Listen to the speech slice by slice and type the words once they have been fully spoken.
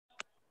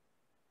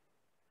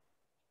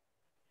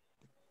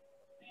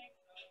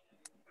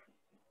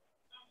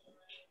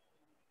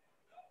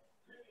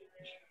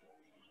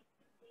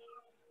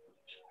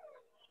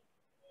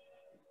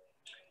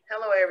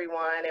Hello,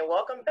 everyone, and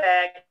welcome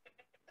back.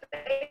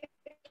 Thank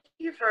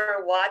you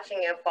for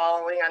watching and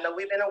following. I know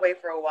we've been away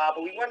for a while,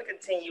 but we want to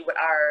continue with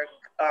our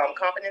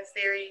confidence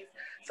series.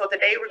 So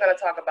today we're going to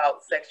talk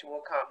about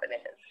sexual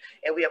confidence,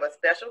 and we have a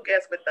special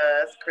guest with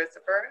us, Chris,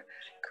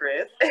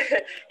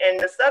 and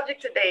the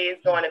subject today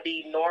is going to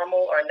be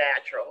normal or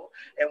natural,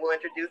 and we'll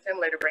introduce him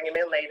later, bring him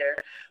in later.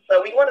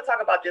 But we want to talk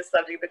about this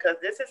subject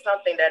because this is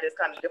something that is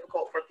kind of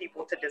difficult for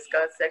people to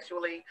discuss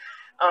sexually.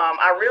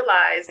 I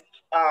realized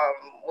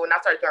when I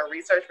started doing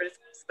research for this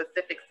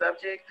specific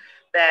subject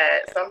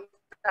that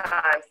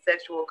sometimes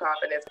sexual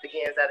confidence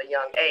begins at a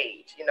young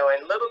age, you know,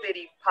 in little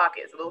bitty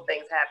pockets, little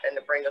things happen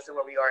to bring us to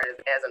where we are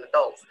as an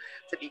adults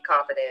to be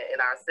confident in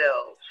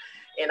ourselves.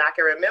 And I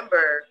can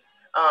remember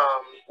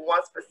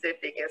one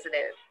specific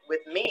incident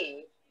with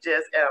me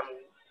just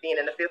being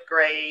in the 5th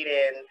grade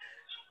and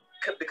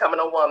becoming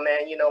a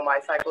woman, you know, my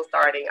cycle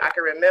starting. I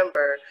can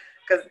remember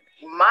because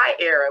my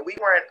era, we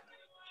weren't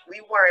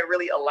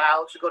really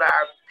allowed to go to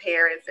our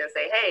parents and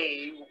say,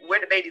 hey, where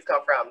the babies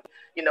come from?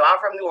 You know, I'm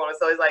from New Orleans,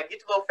 so it's like, get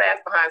your little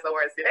fast behind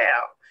somewhere and sit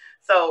down.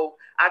 So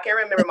I can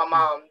remember my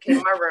mom came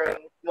in my room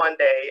one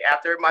day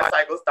after my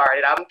cycle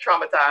started. I'm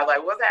traumatized,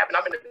 like, what's happening?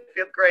 I'm in the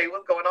 5th grade,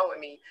 what's going on with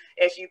me?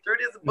 And she threw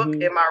this book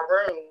in my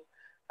room,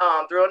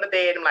 threw it on the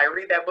bed and like,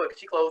 read that book.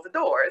 She closed the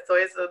door. So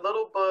it's a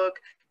little book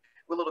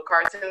with little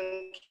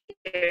cartoon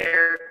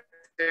characters,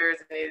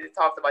 and it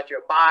talks about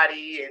your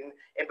body and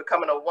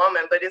becoming a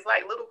woman, but it's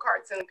like little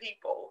cartoon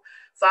people.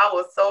 So I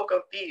was so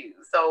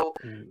confused. So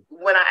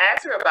when I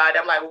asked her about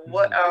it, I'm like,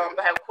 what, I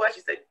have a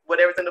question. She said,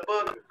 whatever's in the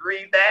book,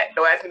 read that,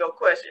 don't ask me no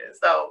questions.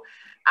 So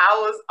I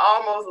was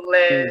almost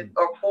led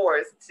or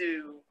forced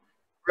to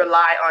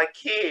rely on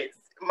kids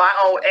my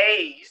own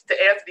age to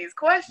answer these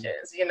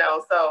questions, you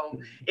know. So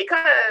it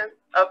kind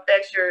of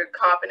affects your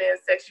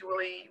confidence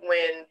sexually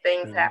when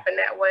things happen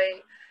that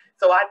way.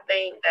 So I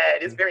think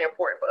that it's very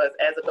important for us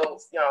as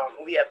adults,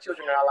 when we have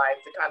children in our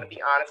lives, to kind of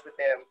be honest with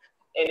them.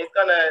 And it's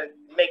going to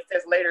make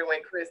sense later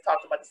when Chris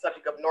talks about the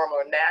subject of normal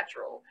or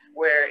natural,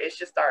 where it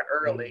should start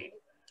early.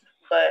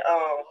 But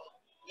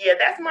yeah,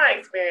 that's my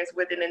experience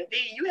with it. And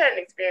Dee, you had an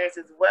experience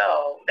as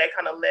well that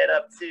kind of led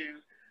up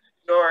to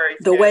your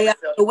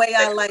experience. The way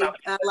I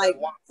like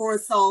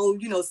foresaw,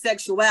 you know,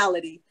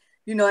 sexuality.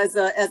 You know, as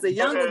a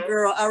younger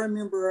girl, I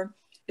remember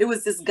it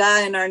was this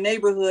guy in our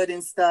neighborhood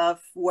and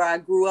stuff where I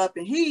grew up,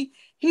 and he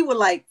would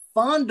like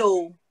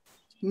fondle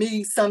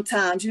me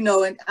sometimes, you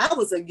know, and I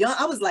was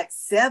like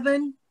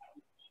 7,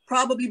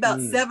 probably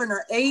about 7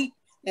 or 8,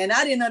 and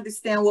I didn't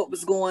understand what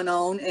was going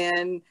on.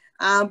 And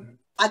I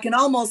can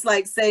almost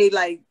like say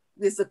like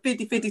it's a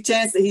 50-50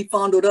 chance that he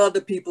fondled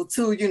other people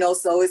too, you know,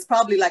 so it's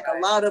probably like a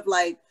lot of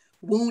like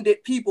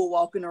wounded people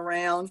walking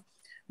around.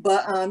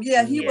 But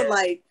yeah, he would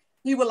like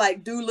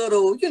do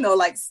little, you know,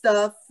 like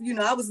stuff, you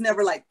know. I was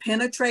never like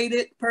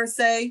penetrated per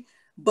se,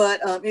 but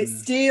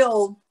it's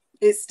still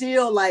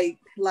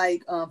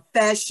like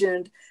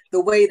fashioned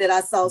the way that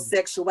I saw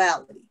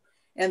sexuality,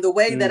 and the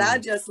way that I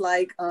just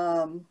like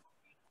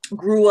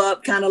grew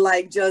up. Kind of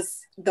like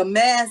just the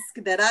mask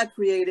that I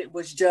created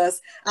was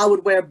just, I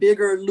would wear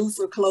bigger,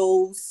 looser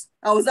clothes.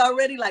 I was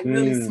already like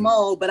really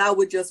small, but I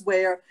would just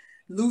wear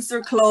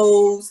looser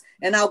clothes,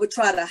 and I would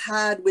try to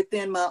hide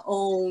within my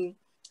own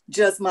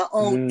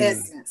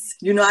essence.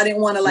 You know, I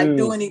didn't want to like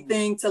do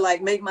anything to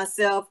like make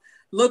myself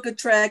look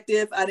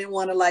attractive. I didn't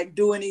want to like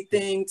do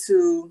anything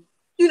to,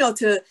 you know,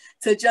 to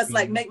just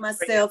like make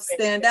myself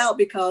stand out,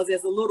 because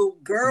as a little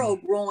girl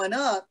growing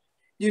up,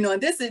 you know,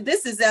 and this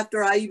is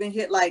after I even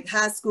hit like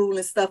high school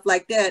and stuff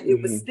like that,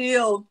 it was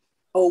still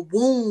a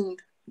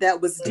wound that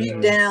was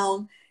deep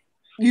down,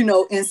 you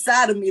know,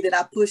 inside of me, that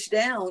I pushed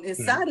down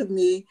inside of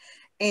me.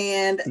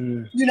 And,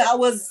 you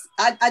know,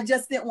 I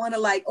just didn't want to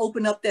like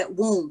open up that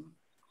wound.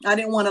 I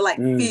didn't want to like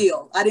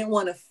feel. I didn't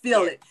want to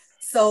feel it.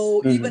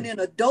 So even in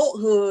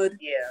adulthood,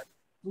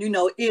 you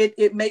know,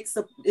 it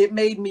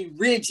made me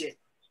rigid.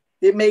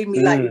 It made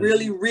me like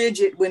really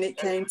rigid when it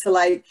came to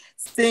like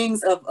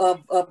things of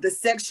the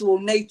sexual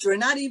nature, and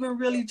not even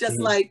really just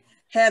like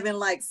having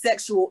like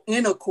sexual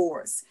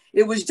intercourse.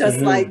 It was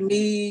just like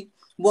me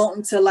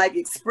wanting to like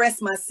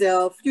express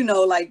myself, you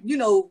know, like, you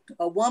know,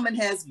 a woman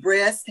has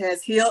breasts,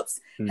 has hips,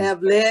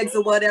 have legs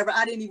or whatever.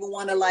 I didn't even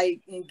want to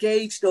like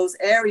engage those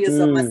areas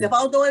of myself,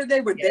 although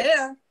they were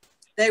there,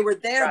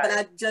 but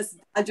I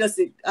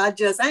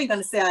ain't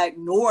gonna say I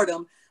ignored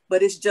them,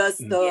 but it's just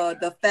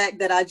the fact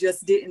that I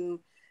just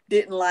didn't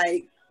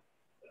like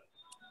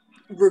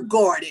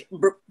regard it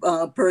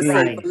per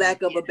se, for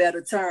lack of a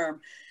better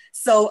term.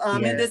 So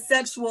in this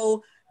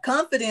sexual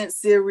confidence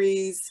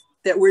series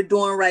that we're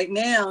doing right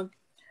now,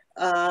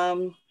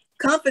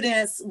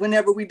 confidence,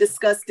 whenever we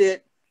discussed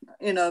it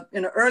in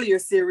an earlier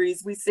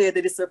series, we said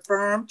that it's a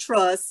firm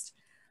trust,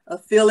 a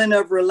feeling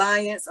of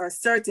reliance or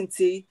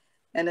certainty,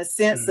 and a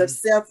sense of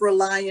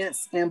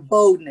self-reliance and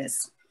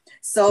boldness.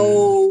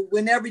 So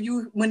whenever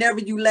you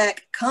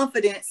lack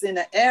confidence in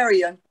an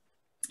area,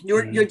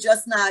 you're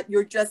just not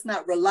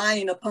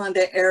relying upon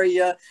that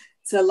area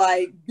to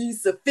like be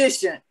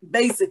sufficient,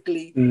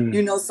 basically,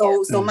 you know.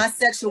 So my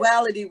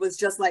sexuality was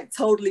just like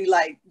totally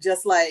like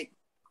just like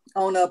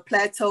on a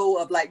plateau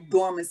of like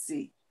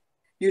dormancy.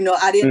 You know,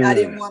 I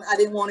didn't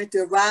want it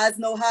to rise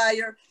no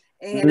higher.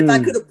 And if I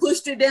could have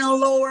pushed it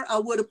down lower, I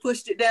would have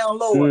pushed it down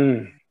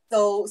lower.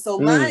 So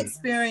my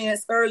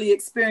early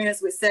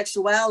experience with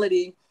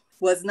sexuality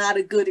was not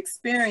a good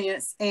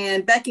experience.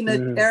 And back in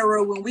the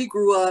era when we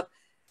grew up,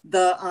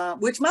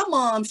 which my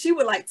mom, she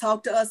would like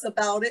talk to us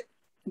about it,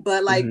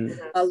 but like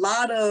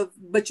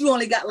but you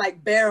only got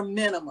like bare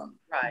minimum,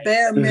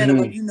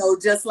 you know,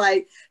 just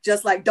like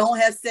don't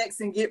have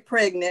sex and get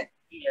pregnant.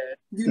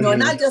 You know,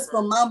 not just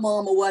from my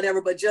mom or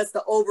whatever, but just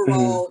the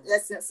overall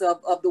essence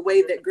of the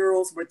way that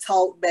girls were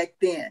taught back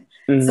then.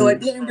 So it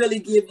didn't really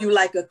give you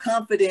like a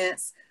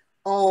confidence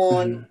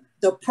on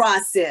the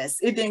process.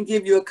 It didn't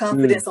give you a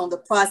confidence on the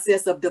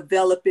process of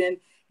developing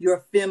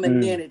your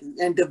femininity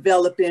and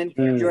developing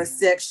your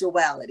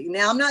sexuality.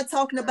 Now, I'm not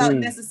talking about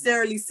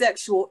necessarily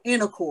sexual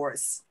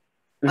intercourse.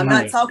 I'm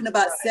not talking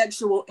about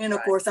sexual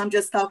intercourse. I'm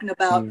just talking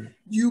about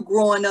you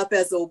growing up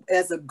as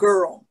a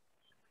girl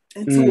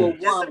into a woman.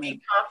 Just to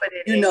be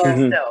confident in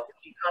yourself.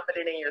 Be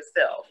confident in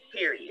yourself,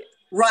 period.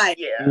 Right.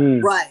 Yeah.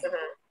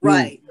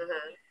 Right.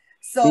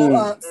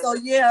 So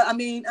yeah, I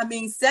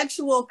mean,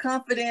 sexual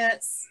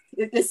confidence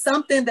is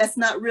something that's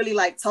not really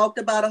like talked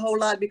about a whole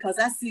lot, because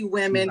I see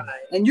women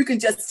and you can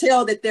just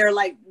tell that they're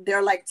like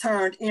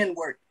turned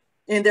inward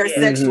in their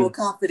sexual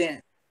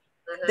confidence.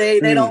 They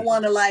don't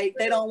want to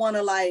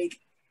like,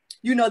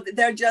 you know,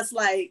 they're just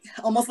like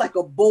almost like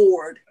a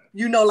board,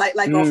 you know, like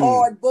a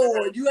hard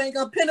board. You ain't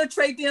gonna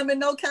penetrate them in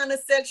no kind of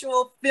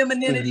sexual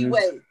femininity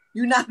way.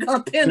 You're not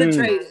gonna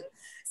penetrate it.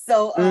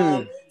 So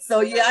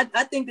yeah,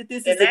 I think that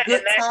this is a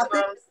good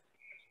topic.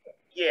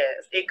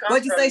 It comes.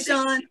 What'd you say,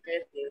 Shon?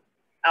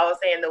 I was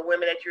saying the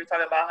women that you were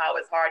talking about, how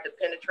it's hard to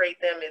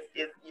penetrate them is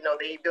you know,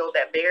 they build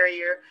that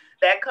barrier.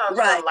 That comes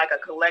from like a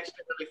collection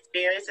of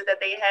experiences that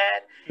they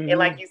had. And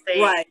like you say,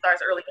 it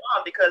starts early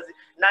on, because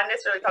not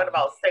necessarily talking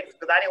about sex,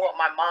 because I didn't want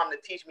my mom to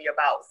teach me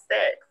about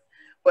sex,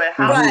 but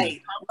how to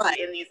be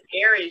confident in these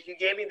areas. You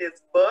gave me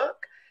this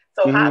book.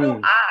 So how do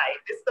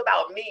this is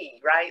about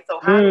me, right? So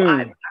how do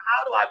I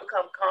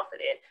become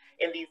confident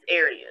in these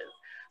areas?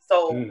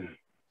 So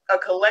a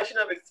collection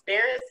of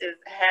experiences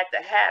had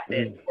to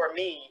happen for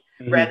me,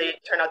 whether it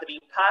turned out to be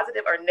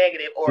positive or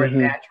negative, or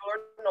natural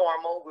or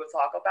normal. We'll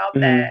talk about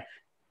that.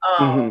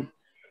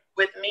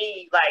 With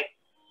me, like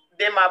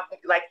then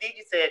like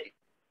Deidre said,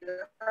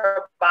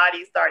 her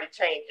body started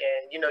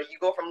changing. You know, you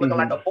go from looking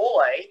like a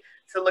boy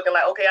to looking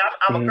like, okay,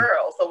 I'm a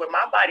girl. So when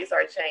my body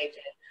started changing,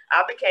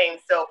 I became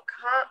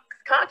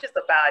self-conscious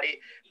about it,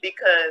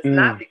 because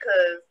not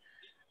because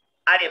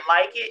I didn't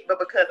like it, but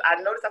because I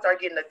noticed I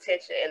started getting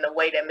attention in a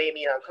way that made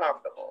me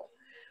uncomfortable.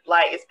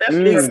 Like,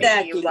 especially for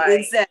me,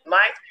 like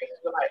my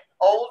experience with like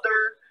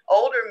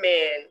older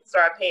men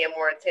started paying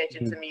more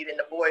attention to me than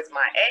the boys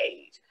my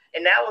age.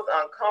 And that was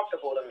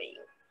uncomfortable to me.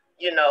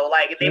 You know,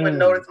 like if they would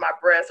notice my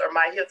breasts or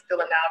my hips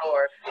filling out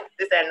or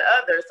this, that, and the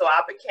other. So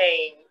I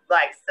became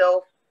like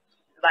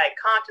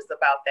conscious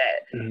about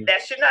that.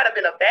 That should not have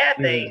been a bad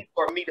thing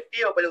for me to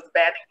feel, but it was a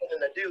bad thing for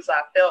them to do. So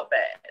I felt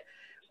bad.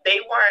 They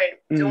weren't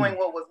doing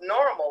what was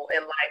normal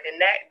in life, and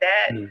that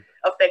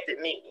affected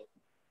me.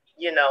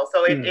 You know,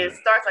 so it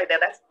starts like that.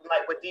 That's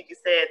like what Deidre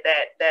said,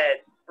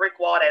 that brick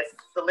wall, that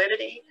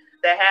solidity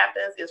that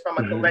happens is from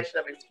a collection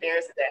of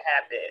experiences that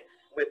happen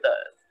with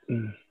us.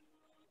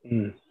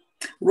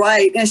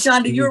 Right. And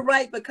Shonda, you're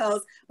right,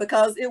 because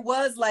it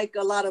was like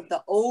a lot of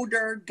the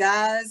older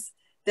guys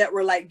that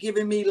were like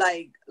giving me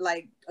like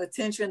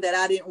attention that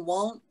I didn't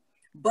want.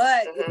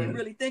 But if you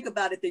really think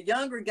about it, the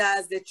younger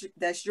guys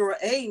that's your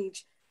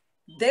age,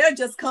 they're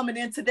just coming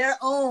into their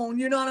own,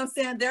 you know what I'm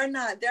saying? They're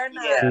not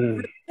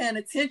really paying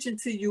attention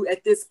to you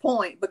at this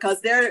point,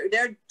 because they're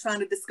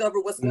trying to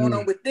discover what's going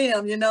on with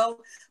them, you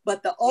know.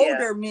 But the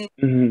older men,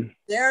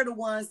 they're the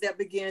ones that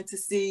begin to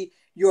see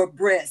your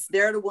breasts.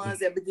 They're the ones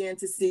that begin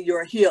to see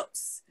your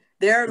hips.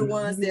 They're the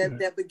ones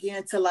that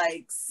begin to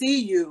like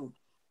see you.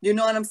 You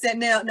know what I'm saying?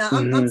 Now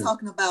I'm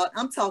talking about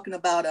I'm not talking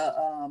about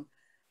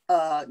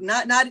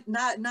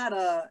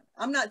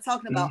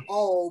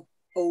all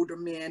older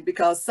men,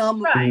 because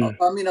some, I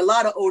mean, a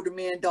lot of older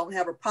men don't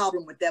have a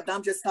problem with that, but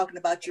I'm just talking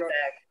about your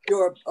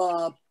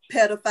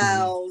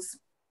pedophiles.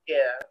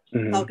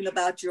 Talking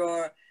about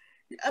your,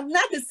 I'm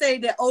not to say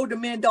that older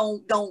men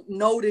don't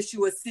notice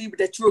you or see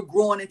that you're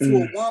growing into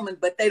a woman,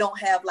 but they don't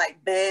have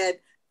like bad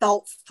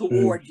thoughts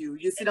toward you.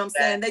 You see what I'm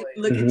saying? They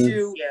look at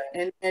you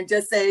and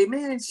just say,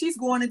 man, she's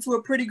growing into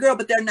a pretty girl,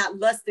 but they're not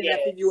lusting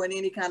after you in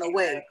any kind of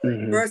way.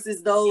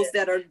 Versus those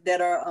that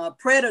are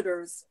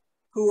predators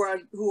who are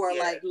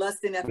like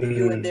lusting after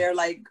you, and they're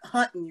like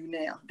hunting you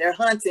now. They're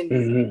hunting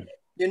you.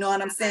 You know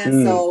what I'm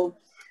saying? So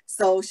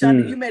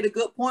Shonda, you made a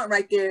good point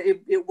right there.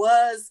 It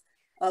was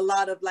a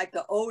lot of like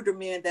the older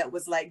men that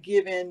was like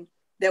giving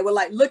that would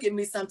like look at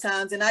me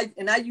sometimes, and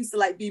I used to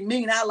like be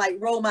mean. I like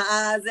roll my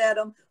eyes at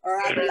them, or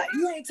I'd be like,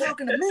 "You ain't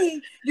talking to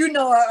me,"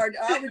 or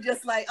I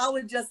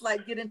would just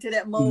like get into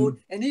that mode.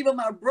 And even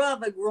my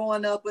brother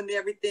growing up and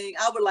everything,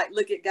 I would like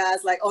look at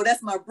guys like, "Oh,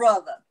 that's my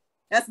brother.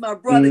 That's my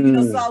brother,"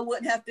 so I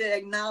wouldn't have to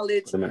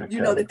acknowledge,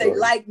 that they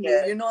like me.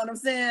 You know what I'm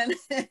saying?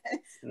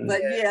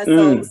 But yeah,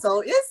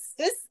 so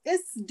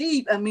it's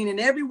deep. I mean, and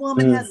every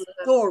woman has a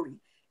story.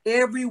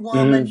 Every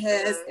woman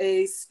has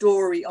a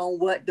story on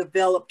what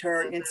developed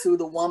her into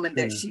the woman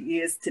that she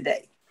is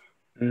today.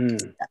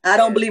 I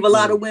don't believe a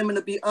lot of women,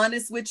 to be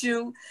honest with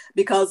you,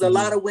 because a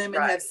lot of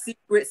women have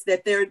secrets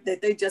that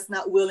they just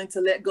not willing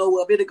to let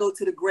go of. It'll go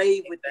to the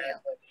grave with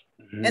them.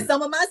 And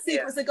some of my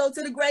secrets will go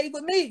to the grave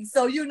with me.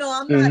 So,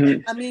 I'm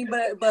not, I mean,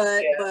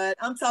 but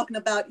I'm talking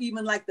about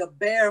even like the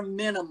bare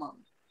minimum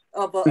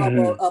of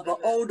an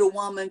older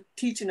woman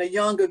teaching a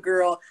younger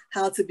girl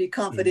how to be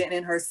confident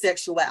in her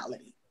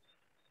sexuality.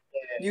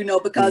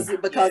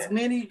 Because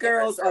many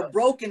girls are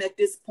broken at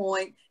this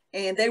point,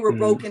 and they were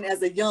broken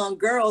as a young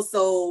girl.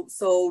 So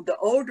the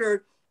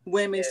older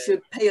women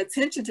should pay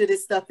attention to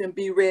this stuff and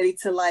be ready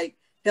to like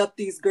help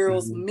these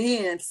girls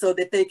mend, so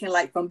that they can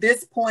like from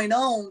this point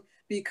on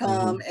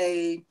become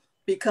a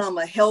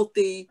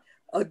healthy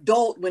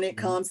adult when it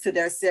comes to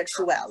their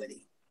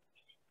sexuality.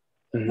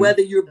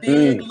 Whether you're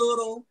big,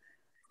 little,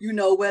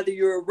 whether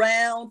you're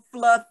round,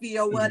 fluffy,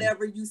 or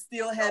whatever, you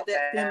still have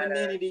that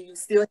femininity. You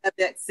still have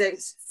that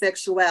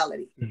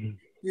sexuality.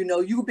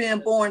 You've been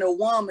born a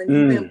woman,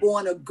 you've been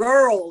born a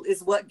girl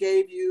is what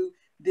gave you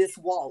this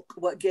walk,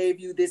 what gave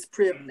you this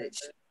privilege,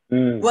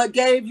 what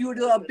gave you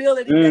the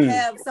ability to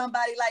have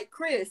somebody like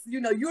Chris.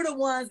 You're the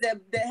ones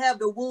that have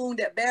the wound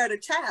that bear the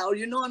child.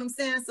 You know what I'm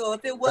saying? So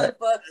if it wasn't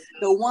for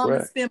the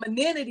woman's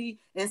femininity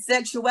and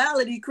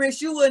sexuality,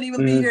 Chris, you wouldn't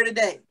even be here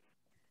today.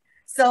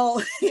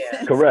 So,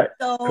 correct.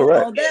 So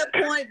on that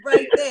point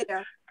right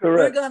there,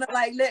 we're gonna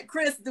like let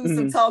Chris do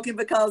some talking,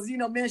 because me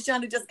and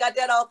Shonda just got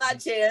that off our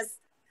chest.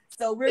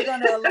 So we're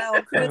gonna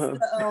allow Chris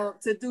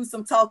to do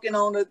some talking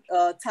on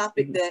a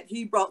topic that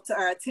he brought to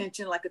our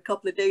attention like a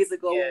couple of days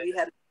ago when we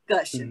had a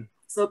discussion.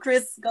 So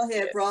Chris, go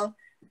ahead, bro.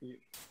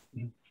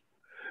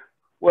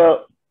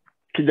 Well,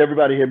 can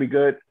everybody hear me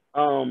good?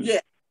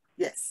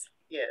 Yes.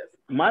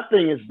 My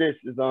thing is this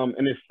is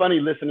and it's funny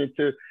listening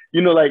to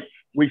like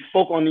we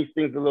spoke on these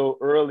things a little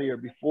earlier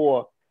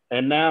before,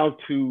 and now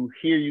to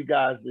hear you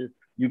guys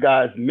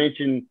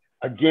mention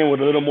again with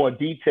a little more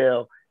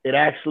detail, it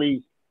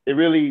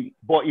really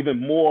brought even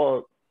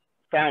more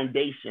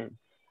foundation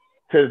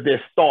to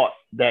this thought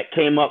that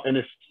came up. And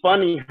it's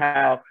funny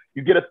how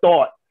you get a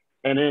thought,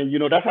 and then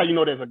that's how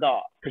there's a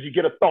God, because you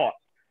get a thought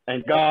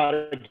and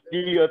God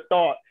give you a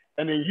thought,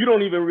 and then you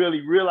don't even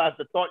really realize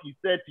the thought you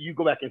said till you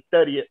go back and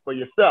study it for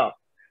yourself.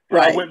 So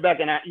I went back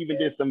and I even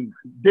did some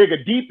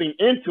deeping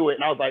into it,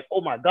 and I was like,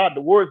 oh my God, the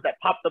words that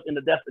popped up in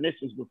the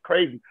definitions was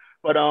crazy.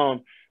 But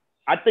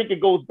I think it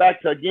goes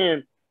back to,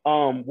 again,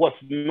 what's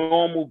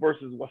normal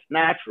versus what's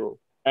natural.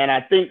 And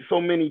I think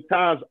so many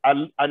times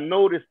I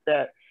noticed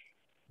that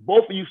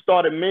both of you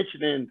started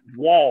mentioning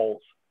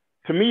walls.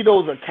 To me,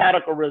 those are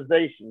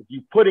categorizations.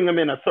 You putting them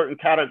in a certain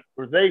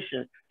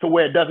categorization to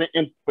where it doesn't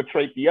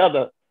infiltrate the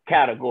other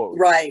category.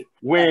 Right.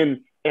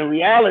 When in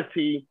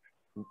reality,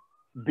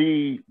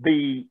 the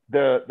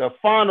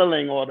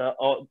fondling or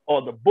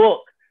the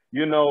book,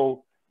 the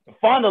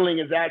fondling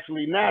is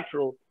actually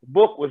natural. The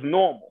book was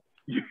normal.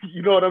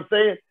 You know what I'm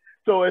saying?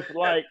 So it's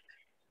like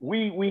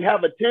we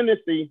have a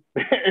tendency,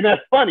 and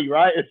that's funny,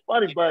 right? It's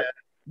funny,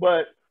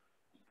 but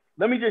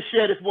let me just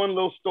share this one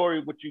little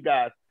story with you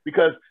guys,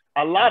 because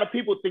a lot of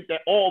people think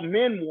that all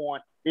men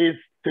want is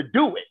to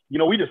do it.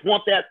 We just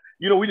want that.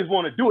 We just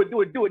want to do it,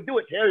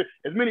 to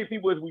as many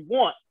people as we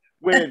want,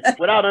 when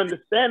without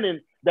understanding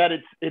that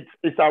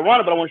it's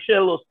ironic. But I want to share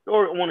a little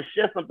story. I want to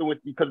share something with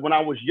you, because when I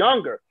was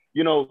younger,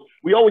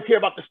 we always hear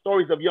about the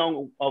stories of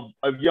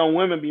young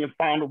women being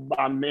fondled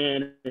by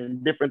men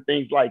and different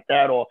things like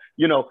that,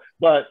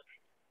 but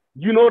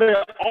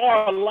there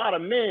are a lot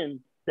of men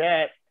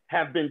that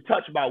have been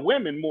touched by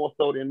women more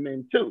so than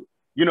men too.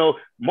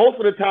 Most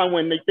of the time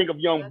when they think of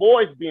young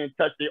boys being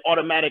touched, they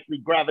automatically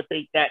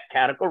gravitate that,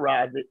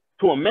 categorize it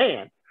to a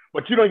man.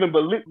 But you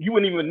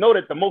wouldn't even know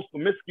that the most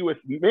promiscuous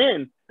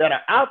men that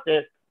are out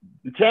there,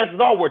 the chances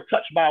are were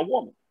touched by a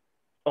woman.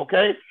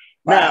 Okay.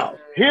 Wow. Now,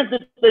 here's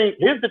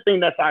the thing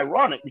that's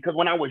ironic, because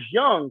when I was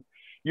young,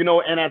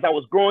 and as I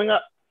was growing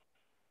up,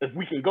 if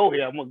we can go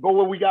here, I'm gonna go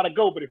where we gotta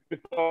go, but if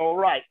it's all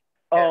right,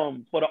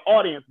 for the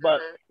audience.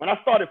 But when I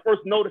started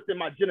first noticing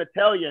my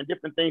genitalia and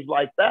different things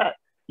like that,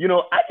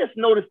 I just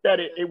noticed that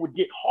it would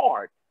get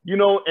hard,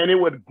 and it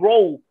would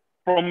grow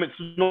from its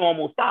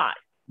normal size.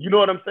 You know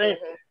what I'm saying?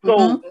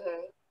 So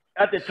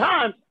at the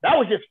time, that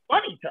was just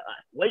funny to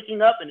us,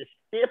 waking up and it's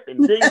stiff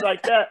and things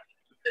like that.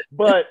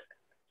 But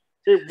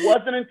it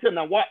wasn't until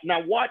now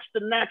watch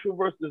the natural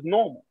versus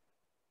normal.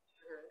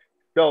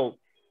 So,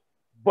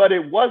 but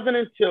it wasn't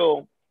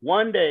until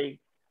one day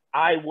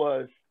I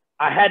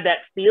had that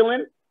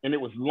feeling, and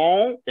it was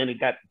long, and it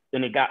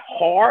got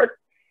hard,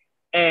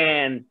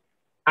 and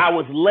I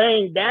was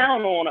laying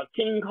down on a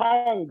King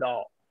Kong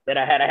doll that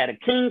I had. I had a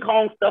King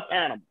Kong stuffed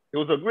animal. It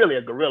was really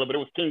a gorilla, but it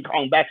was King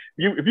Kong back.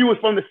 If you was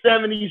from the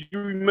 70s, you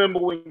remember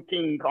when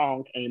King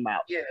Kong came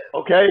out. Yeah.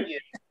 Okay?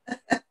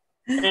 Yeah.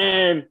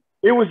 And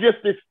it was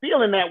just this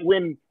feeling that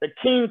when the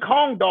King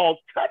Kong doll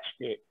touched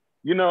it,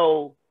 you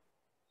know,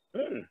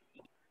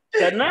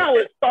 that now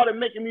it started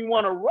making me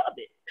want to rub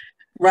it.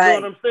 Right.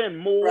 You know what I'm saying?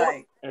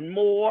 More and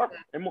more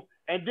and more.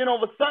 And then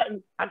all of a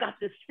sudden, I got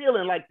this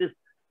feeling like this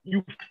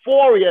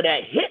euphoria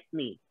that hit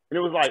me. And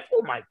it was like,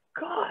 oh my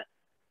God,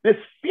 this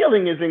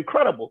feeling is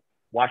incredible.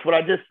 Watch what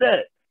I just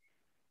said.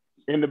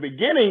 In the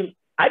beginning,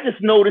 I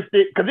just noticed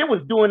it because it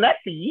was doing that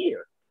for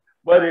years.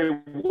 But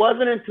it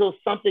wasn't until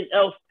something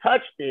else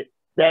touched it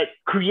that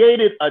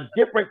created a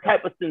different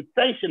type of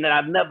sensation that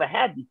I've never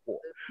had before.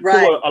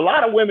 Right. So a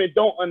lot of women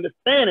don't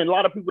understand, and a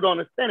lot of people don't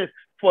understand, is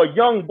for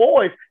young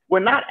boys, we're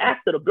not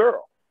after the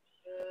girl.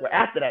 We're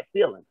after that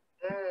feeling.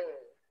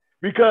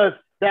 Because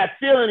that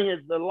feeling is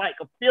the like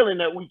a feeling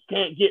that we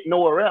can't get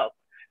nowhere else.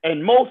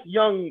 And most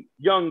young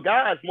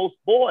guys, most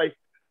boys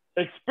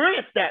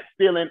experience that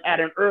feeling at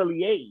an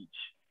early age.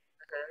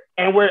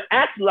 And we're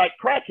actually like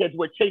crackheads,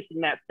 we're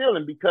chasing that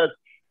feeling because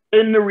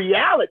in the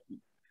reality,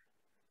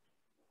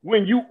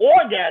 when you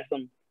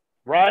orgasm,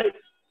 right,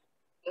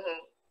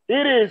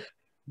 it is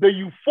the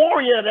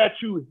euphoria that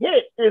you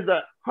hit is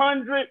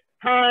 100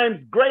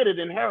 times greater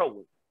than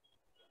heroin.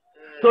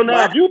 So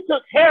now if you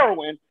took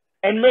heroin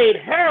and made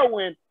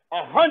heroin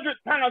 100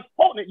 times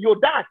potent, you'll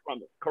die from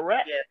it,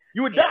 correct? Yeah.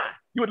 You would die.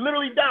 You would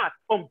literally die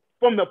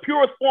from the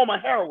purest form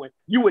of heroin.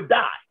 You would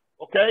die,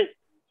 okay?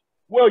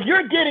 Well,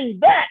 you're getting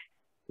that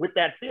with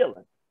that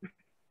feeling.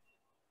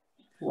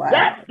 Wow.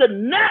 That's the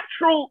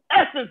natural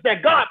essence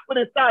that God put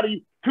inside of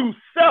you to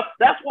self.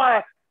 That's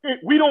why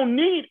we don't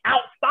need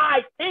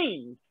outside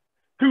things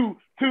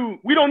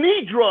we don't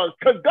need drugs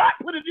because God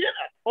put it in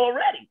us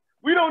already.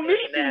 We don't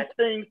need these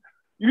things.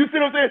 You see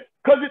what I'm saying?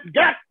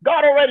 Because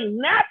God already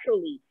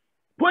naturally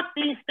put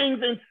these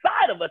things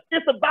inside of us.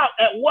 It's about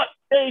at what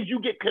stage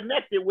you get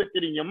connected with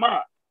it in your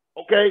mind,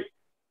 okay?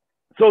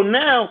 So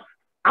now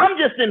I'm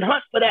just in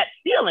hunt for that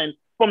feeling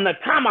from the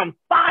time I'm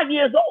 5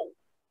 years old.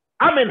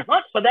 I'm in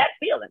hunt for that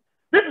feeling.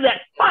 This is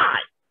at 5.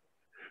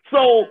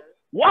 So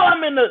while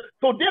I'm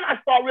so then I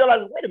start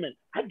realizing, wait a minute,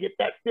 I get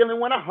that feeling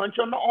when I hunch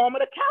on the arm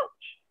of the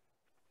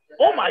couch.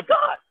 Oh my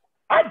God.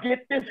 I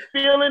get this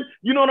feeling,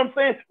 you know what I'm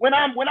saying? When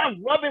I'm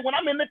rubbing, when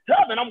I'm in the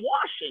tub and I'm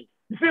washing,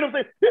 you see what I'm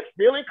saying? This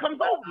feeling comes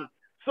over me.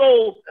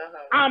 So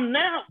I'm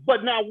now,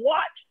 but now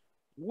watch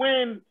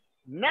when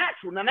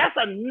natural, now that's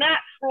a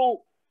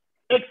natural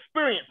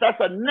experience. That's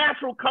a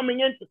natural coming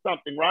into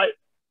something, right?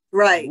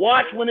 Right.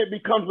 Watch when it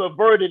becomes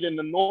averted and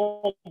the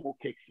normal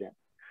kicks in.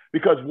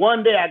 Because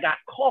one day I got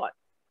caught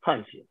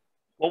hunching,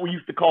 what we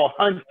used to call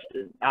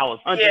hunching. I was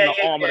hunching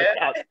the arm of the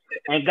couch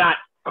and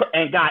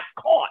got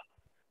caught.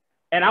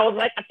 And I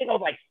think I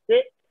was like 6,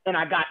 and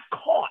I got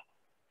caught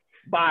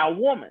by a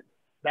woman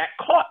that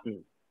caught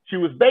me. She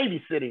was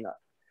babysitting us.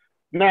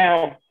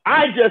 Now,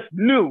 I just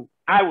knew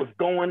I was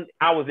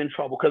in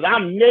trouble because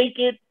I'm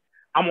naked.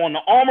 I'm on the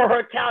arm of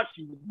her couch.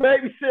 She was a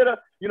babysitter,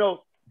 you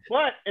know.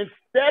 But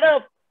instead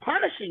of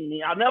punishing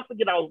me, I'll never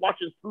forget, I was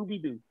watching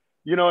SHONBEE,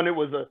 you know, and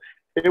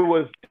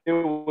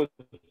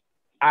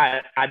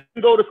I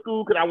didn't go to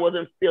school because I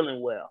wasn't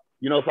feeling well,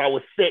 you know, so I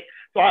was sick.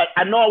 So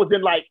I know I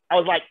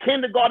was like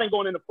kindergarten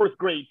going into 1st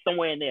grade,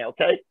 somewhere in there,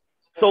 okay?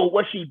 So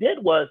what she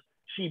did was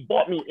she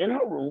brought me in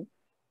her room.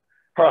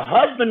 Her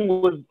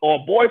husband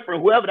or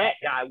boyfriend, whoever that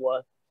guy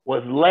was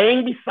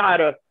laying beside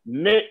her,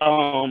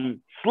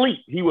 sleep.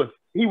 He was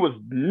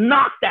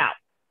knocked out.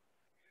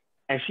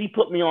 And she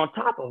put me on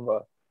top of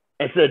her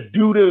and said,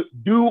 do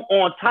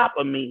on top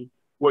of me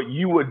what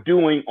you were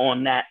doing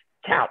on that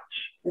couch.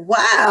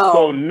 Wow.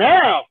 So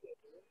now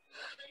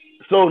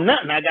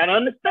I got to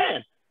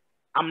understand.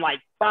 I'm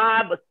like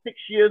 5 or 6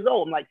 years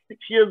old. I'm like 6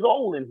 years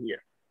old in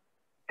here.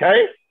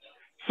 Okay?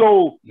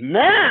 So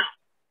now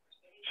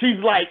she's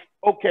like,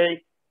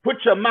 okay,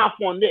 put your mouth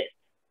on this.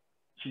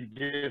 She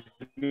gives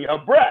me a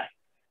breast.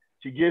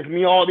 She gives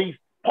me all these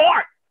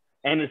parts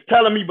and is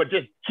telling me, but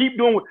just keep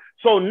doing it.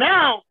 So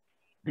now,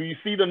 do you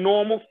see the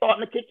normal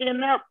starting to kick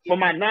in now? For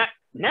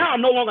now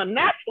I'm no longer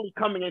naturally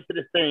coming into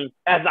this thing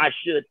as I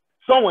should.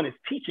 Someone is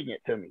teaching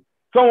it to me.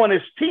 Someone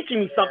is teaching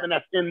me something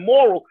that's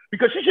immoral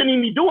because she shouldn't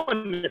even be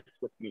doing this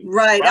with me.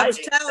 Right? That's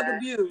child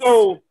abuse.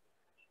 So,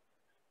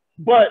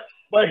 but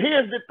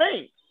here's the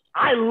thing.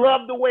 I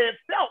love the way it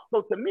felt.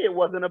 So to me, it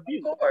wasn't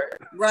abuse.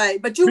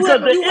 Right. But you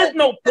had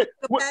no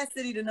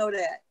capacity to know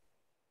that.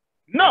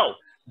 No,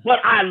 but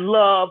I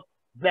love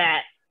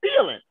that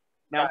feeling.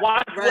 Now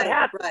watch what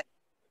happens. Right.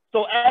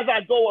 So as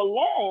I go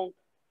along,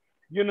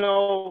 you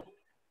know,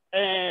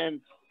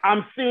 and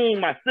I'm seeing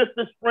my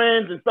sister's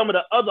friends and some of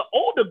the other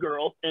older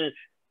girls, and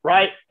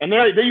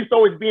they used to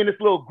always be in this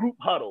little group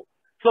huddle.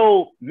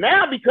 So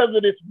now because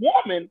of this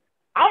woman,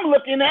 I'm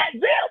looking at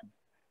them,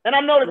 and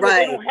I'm noticing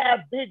they don't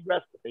have big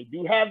breasts, but they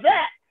do have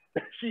that.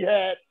 She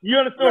had, you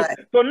understand? Right.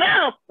 So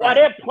now while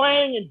they're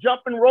playing and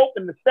jumping rope,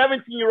 and the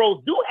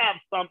 17-year-olds do have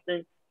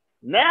something,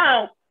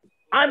 now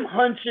I'm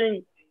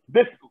hunching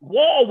this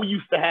wall we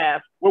used to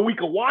have where we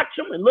could watch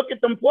them and look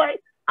at them play.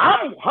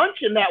 I'm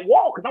hunching that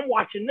wall because I'm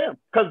watching them.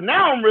 Because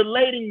now I'm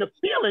relating the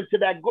feeling to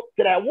that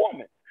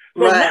woman.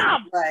 So now,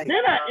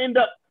 then I end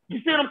up, you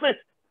see what I'm saying?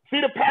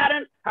 See the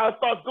pattern, how it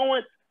starts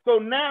going? So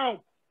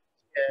now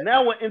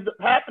what ends up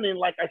happening,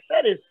 like I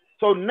said, is,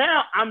 so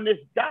now I'm this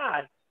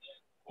guy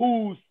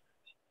who's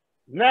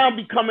now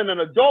becoming an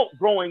adult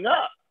growing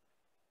up,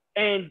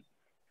 and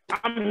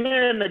I'm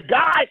hearing the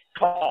guys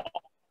talk,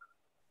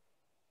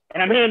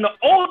 and I'm hearing the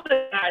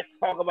older guys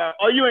talk about,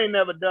 oh, you ain't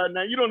never done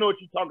that. You don't know what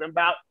you're talking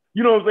about.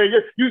 You know what I'm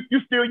saying? You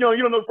still young.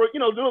 You don't know,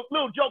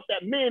 little joke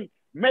that men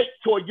make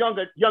to a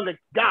younger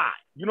guy.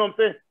 You know what I'm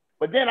saying?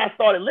 But then I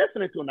started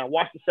listening to them. I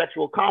watched the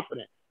sexual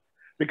confidence,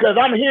 because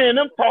I'm hearing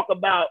them talk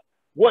about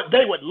what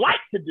they would like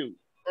to do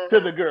to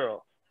the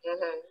girl.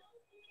 Mm-hmm.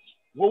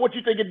 Well, what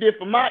you think it did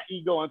for my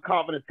ego and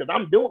confidence? Because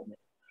I'm doing it.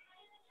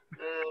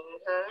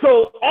 Mm-hmm.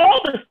 So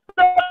all the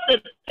stuff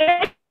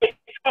that they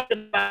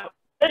talking about,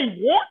 they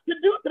want to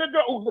do to the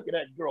girl. Oh, look at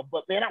that girl,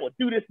 but man, I would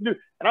do this and do.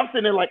 And I'm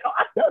sitting there like, oh,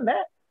 I've done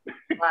that.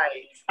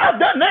 Right. I've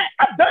done that.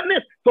 I've done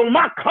this. So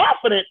my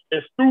confidence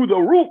is through the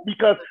roof,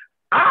 because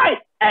I,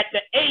 at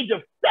the age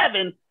of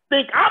 7,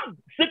 think I'm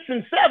 6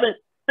 and 7,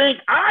 think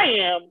I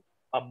am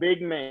a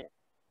big man.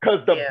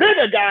 Because the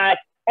bigger guys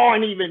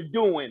aren't even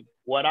doing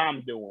what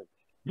I'm doing.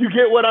 You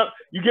get what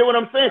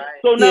I'm saying?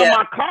 Right. So now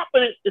my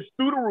confidence is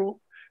through the roof.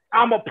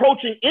 I'm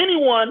approaching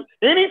anyone,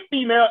 any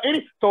female,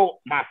 so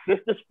my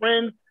sister's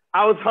friends,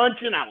 I was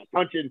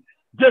hunching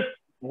just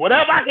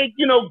whatever I could,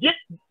 get,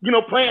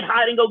 playing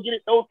hide and go get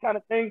it, those kind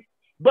of things.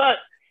 But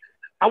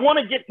I want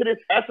to get to this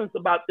essence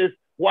about this,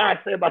 why I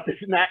say about this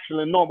natural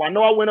and normal. I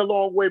know I went a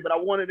long way, but I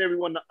wanted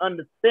everyone to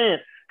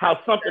understand how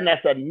something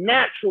that's a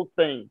natural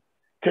thing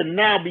can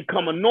now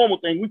become a normal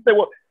thing. We say,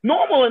 well,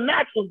 normal and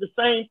natural is the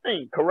same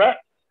thing,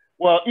 correct?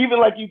 Well, even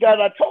like you guys,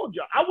 I told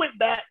you, I went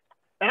back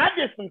and I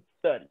did some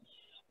studies,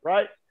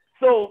 right?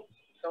 So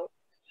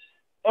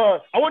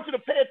I want you to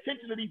pay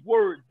attention to these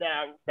words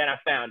that I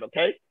found,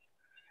 okay?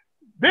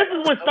 This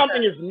is when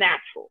something is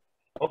natural,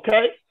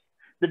 okay?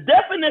 The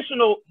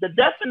definition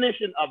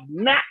of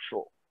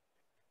natural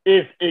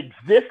is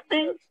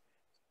existing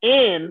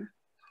in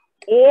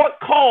or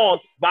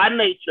caused by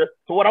nature.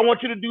 So what I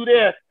want you to do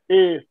there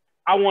is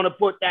I want to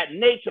put that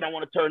nature and I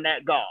want to turn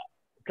that God,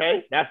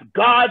 okay? That's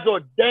God's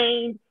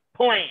ordained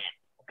plan,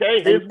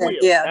 okay? His will,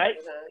 right?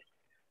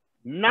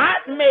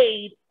 Not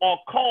made or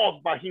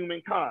caused by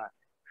humankind.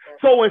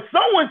 So when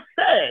someone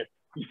says,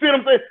 you see what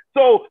I'm saying?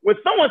 So when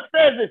someone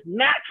says it's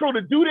natural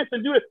to do this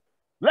and do this,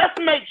 let's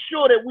make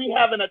sure that we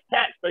haven't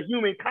attached the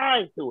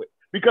humankind to it.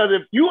 Because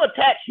if you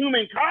attach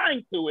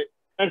humankind to it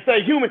and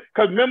say human,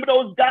 because remember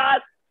those guys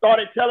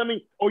started telling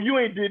me, oh, you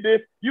ain't did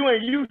this,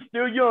 you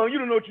still young, you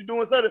don't know what you're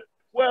doing.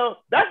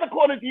 Well, that's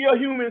according to your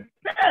human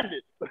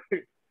standards.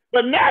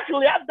 But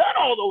naturally, I've done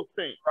all those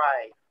things.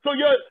 Right. So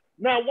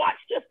now watch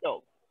this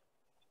though.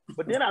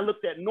 But then I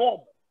looked at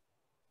normal.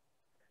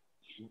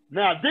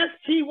 Now this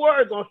key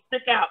word is gonna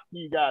stick out to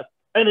you guys,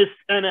 and it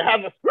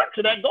has a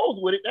scripture that goes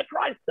with it that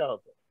Christ tells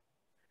us.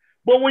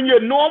 But when you're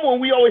normal,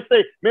 and we always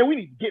say, man, we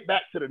need to get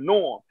back to the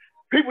norm.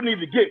 People need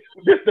to get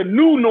this the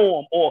new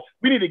norm, or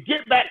we need to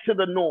get back to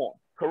the norm.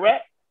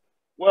 Correct?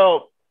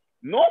 Well,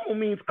 normal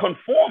means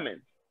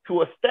conforming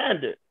to a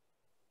standard,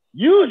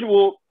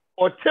 usual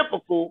or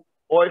typical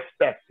or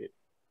expected.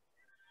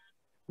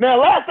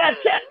 Now, last I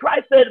checked,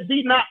 Christ said,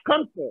 be not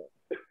conformed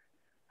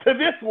to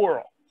this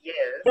world,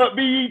 but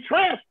be ye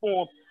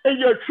transformed in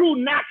your true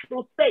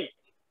natural state.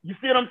 You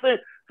see what I'm saying?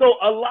 So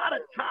a lot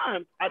of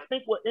times, I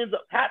think what ends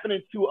up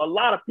happening to a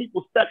lot of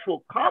people's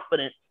sexual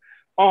confidence,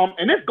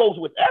 and this goes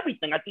with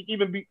everything, I think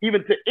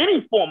even to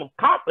any form of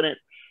confidence,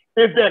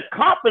 is that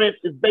confidence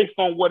is based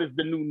on what is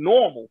the new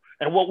normal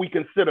and what we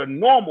consider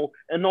normal,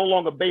 and no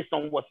longer based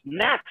on what's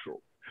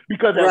natural.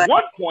 Because at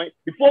one point,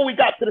 before we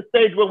got to the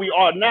stage where we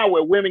are now,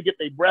 where women get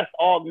their breasts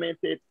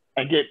augmented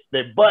and get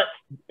their butts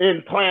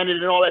implanted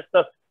and all that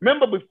stuff,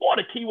 remember before,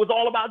 the key was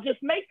all about just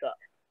makeup,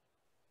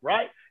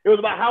 right? It was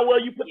about how well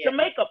you put your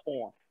makeup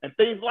on and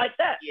things like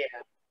that. Yeah.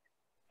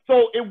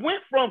 So it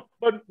went from,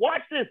 but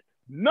watch this,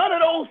 none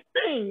of those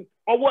things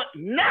are what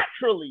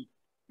naturally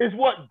is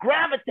what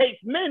gravitates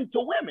men to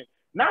women.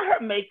 Not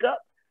her makeup,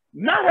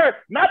 not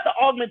the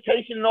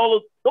augmentation and all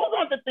those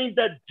aren't the things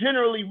that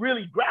generally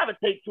really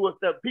gravitate to us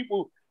that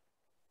people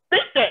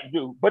think that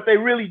do, but they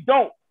really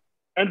don't.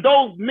 And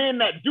those men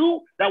that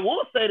do, that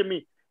will say to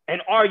me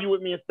and argue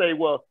with me and say,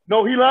 well,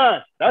 no, he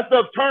lying. That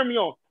stuff turned me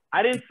on.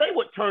 I didn't say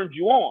what turned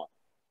you on.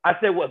 I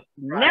said what's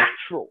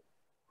natural.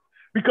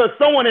 Because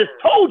someone has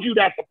told you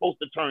that's supposed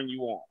to turn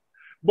you on.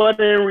 But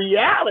in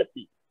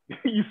reality,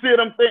 you see what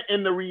I'm saying?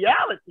 In the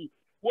reality,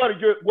 what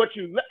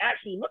you're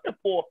actually looking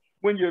for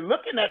when you're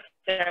looking at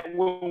that,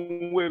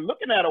 when we're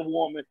looking at a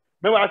woman,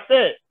 remember I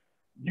said,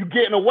 you're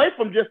getting away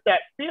from just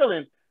that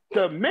feeling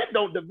to men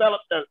don't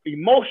develop the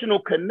emotional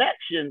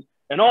connection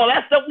and all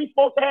that stuff we're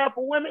supposed to have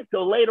for women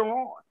till later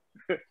on.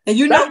 And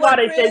you know that's what,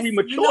 why Chris? they say we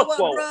mature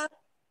slow.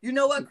 You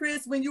know what,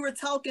 Chris? When you were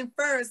talking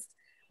first,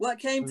 what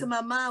came to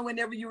my mind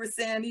whenever you were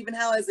saying, even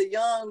how as a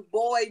young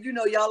boy, you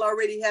know, y'all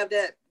already have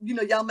that, you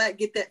know, y'all might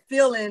get that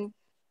feeling,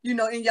 you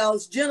know, in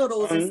y'all's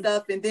genitals and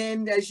stuff. And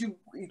then as you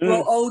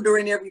grow older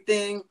and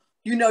everything,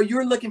 you know,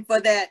 you're looking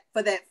for that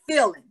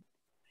feeling.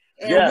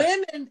 And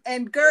women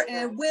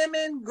and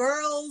women,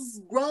 girls,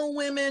 grown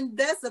women,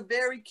 that's a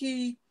very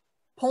key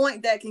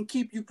point that can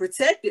keep you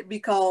protected,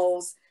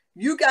 because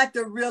you got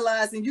to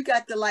realize and you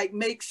got to like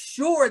make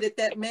sure that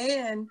that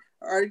man,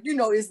 or, you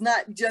know, is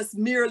not just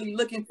merely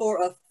looking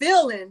for a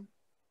feeling,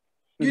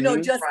 you know,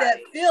 just that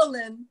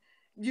feeling,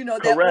 you know,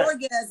 that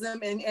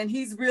orgasm, and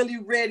he's really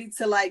ready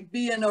to like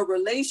be in a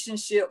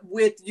relationship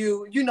with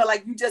you, you know,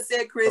 like you just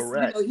said, Chris,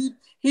 you know,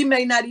 he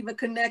may not even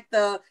connect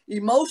the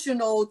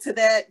emotional to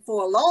that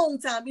for a long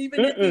time,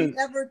 even if he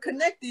ever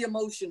connect the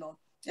emotional.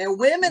 And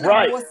women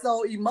are more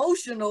so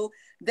emotional.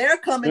 They're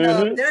coming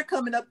up.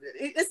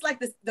 It's like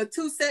the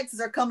two sexes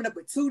are coming up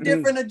with two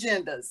different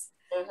agendas.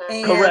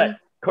 And,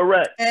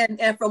 Correct.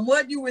 And from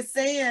what you were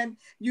saying,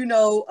 you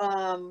know,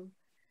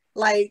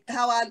 like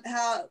how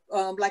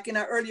like in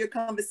our earlier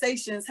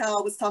conversations, how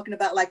I was talking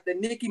about like the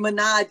Nicki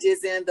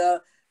Minaj's and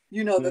the,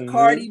 you know, the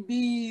Cardi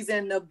B's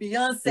and the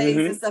Beyonce's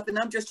and stuff. And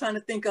I'm just trying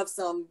to think of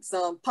some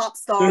pop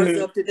stars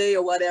of today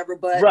or whatever.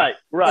 But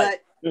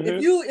but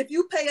if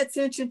you pay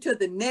attention to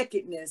the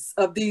nakedness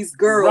of these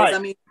girls,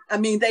 I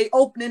mean, they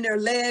opening their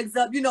legs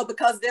up, you know,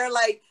 because they're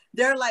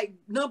like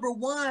number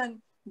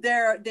one,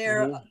 they're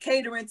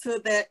catering to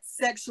that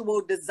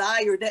sexual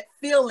desire, that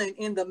feeling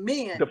in the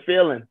men. The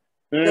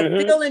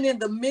feeling in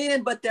the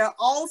men, but they're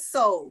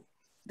also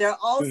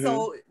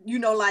you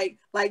know, like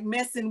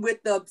messing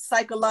with the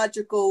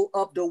psychological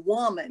of the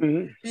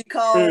woman,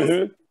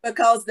 because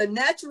the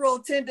natural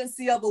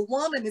tendency of a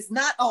woman is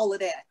not all of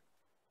that.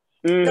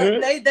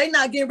 They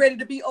not getting ready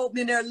to be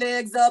opening their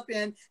legs up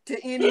and to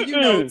any, you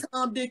know,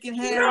 Tom, Dick, and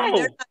Harry.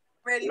 They're not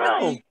ready to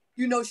be,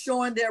 you know,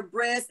 showing their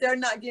breasts. They're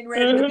not getting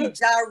ready to be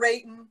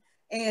gyrating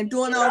and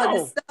doing all of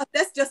this stuff.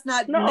 That's just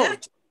not natural.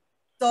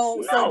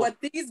 So what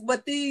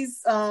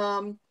these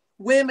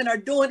women are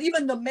doing,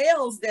 even the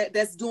males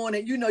that's doing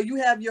it, you know, you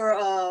have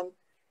your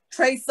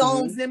Trey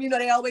Songz, them, you know,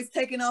 they always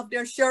taking off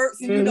their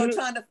shirts and you know,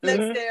 trying to flex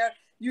their,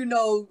 you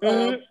know,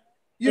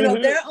 you know,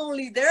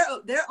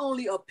 they're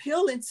only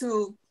appealing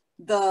to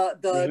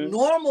the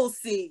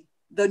normalcy,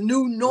 the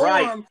new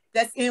norm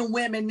that's in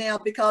women now,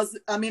 because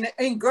I mean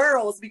in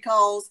girls,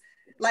 because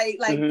like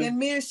in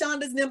me and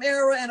Shonda's them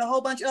era and a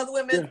whole bunch of other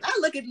women, I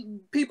look at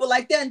people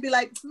like that and be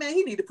like, man,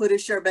 he need to put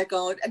his shirt back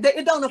on.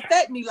 It don't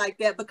affect me like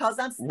that, because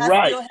I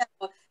still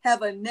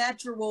have a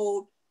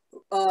natural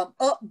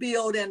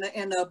upbuild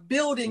and a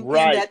building in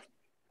that.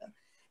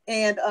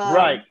 And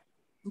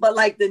but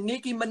like the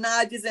Nicki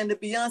Minaj's and the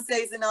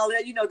Beyonce's and all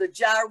that, you know, the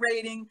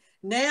gyrating.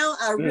 Now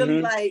I really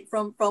like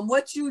from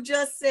what you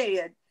just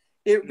said,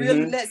 it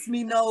really lets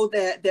me know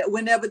that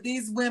whenever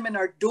these women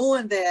are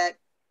doing that,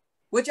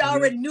 which I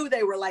already knew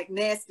they were like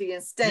nasty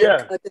and stank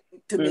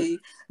to me,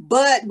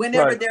 but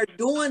whenever they're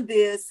doing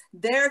this,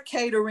 they're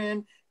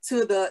catering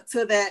to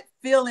that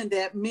feeling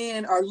that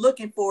men are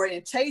looking for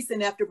and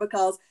chasing after,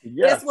 because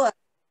guess what?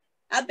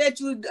 I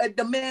bet you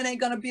the man ain't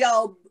gonna be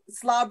all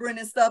slobbering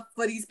and stuff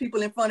for these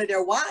people in front of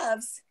their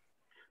wives.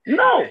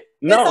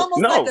 It's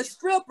almost like a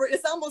stripper.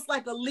 It's almost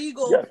like a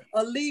legal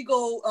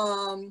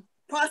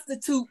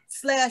prostitute /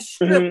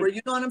 stripper.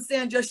 You know what I'm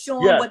saying? Just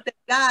showing what they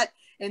got,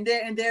 and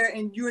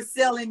you're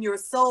selling your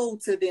soul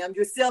to them.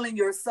 You're selling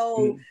your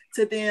soul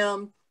to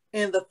them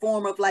in the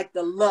form of like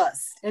the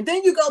lust. And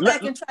then you go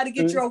back and try to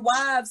get your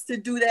wives to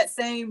do that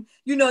same,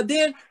 you know,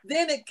 then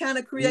it kind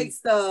of creates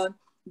the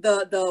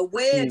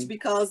wedge,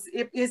 because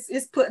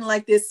it's putting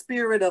like this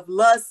spirit of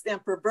lust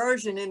and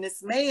perversion in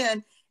this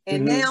man.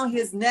 And now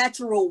his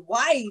natural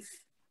wife,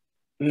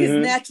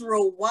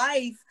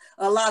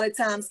 a lot of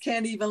times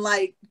can't even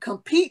like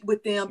compete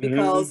with them,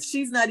 because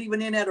she's not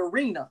even in that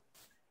arena.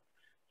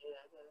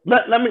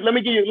 Let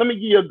me give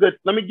you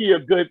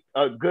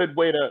a good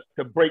way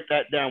to break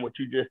that down, what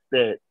you just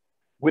said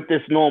with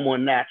this normal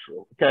and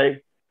natural,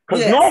 okay?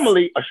 Because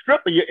normally a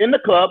stripper, you're in the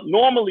club.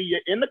 Normally you're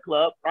in the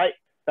club, right?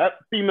 That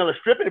female is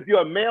stripping. If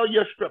you're a male,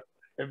 you're a stripper.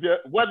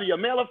 Whether you're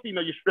male or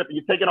female, you're stripping.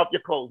 You're taking off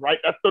your clothes, right?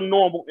 That's the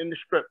normal in the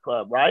strip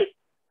club, right?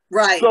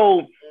 Right.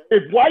 So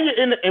while you're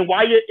in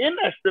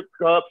that strip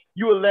club,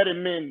 you are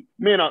letting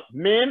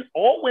men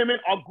or women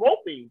are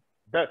groping.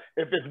 If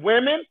it's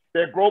women,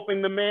 they're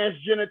groping the man's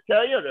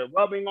genitalia. They're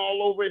rubbing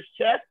all over his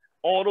chest.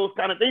 All those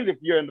kind of things. If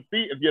you're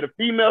the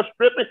female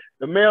stripping,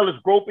 the male is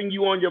groping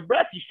you on your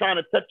breast. He's trying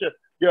to touch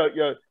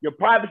your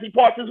privacy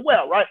parts as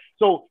well, right?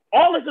 So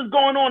all this is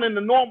going on in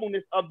the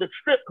normalness of the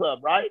strip club,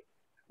 right?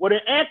 Well,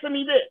 then answer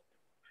me this.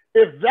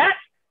 If that's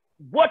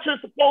what you're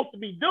supposed to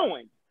be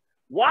doing,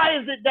 why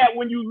is it that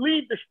when you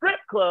leave the strip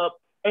club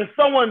and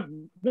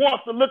someone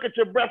wants to look at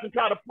your breast and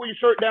try to pull your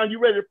shirt down,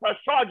 you're ready to press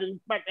charges and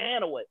smack the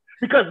hand away?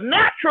 Because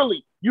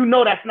naturally, you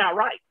know that's not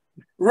right.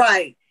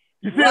 Right.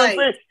 You see what I'm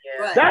saying?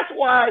 Yeah.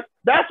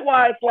 That's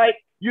why it's like,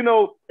 you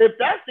know, if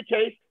that's the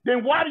case,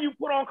 then why do you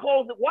put on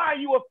clothes? Why are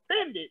you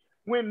offended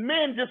when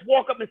men just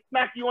walk up and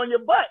smack you on your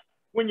butt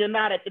when you're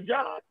not at the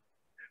job?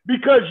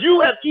 because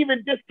you have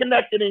even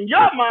disconnected in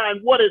your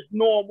mind what is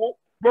normal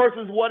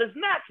versus what is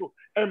natural.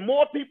 And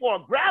more people are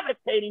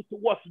gravitating to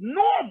what's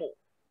normal.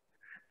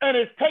 And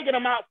it's taking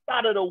them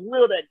outside of the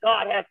will that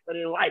God has for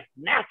their life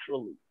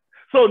naturally.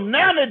 So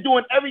now they're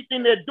doing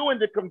everything they're doing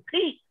to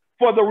compete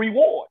for the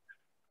reward.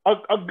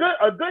 A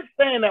good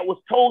saying that was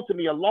told to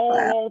me a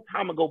long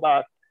time ago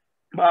by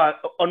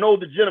an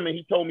older gentleman.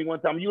 He told me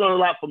one time, you learn a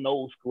lot from the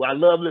old school. I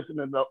love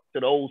listening to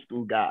the old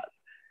school guys.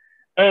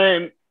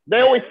 And they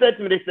always said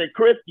to me, they said,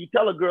 Chris, you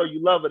tell a girl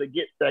you love her to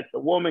get sex. A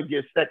woman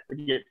gets sex to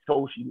get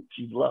told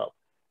she's loved.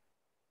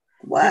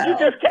 Wow. Did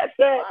you just catch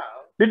that? Wow.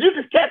 Did you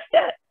just catch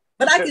that?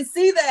 But I can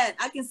see that.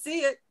 I can see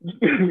it.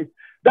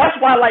 That's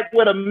why, like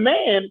with a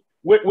man,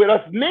 with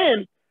us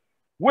men,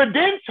 we're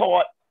then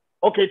taught,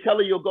 okay, tell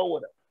her you'll go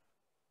with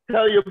her.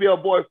 Tell her you'll be her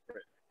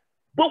boyfriend.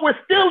 But we're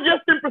still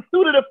just in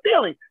pursuit of the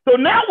feeling. So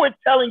now we're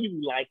telling you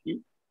we like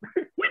you.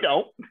 We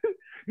don't.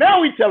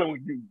 Now we're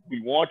telling you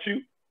we want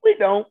you. We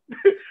don't.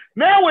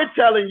 Now we're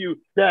telling you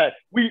that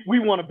we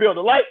want to build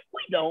a life.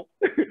 We don't.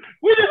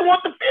 We just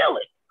want the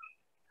feeling.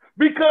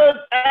 Because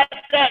at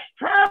that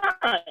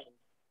time,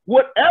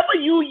 whatever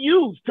you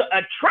use to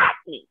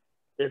attract me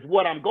is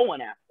what I'm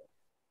going after.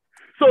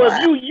 So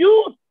if you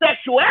use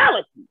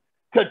sexuality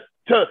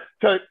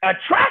to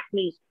attract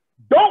me,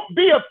 don't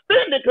be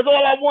offended because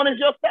all I want is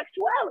your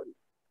sexuality.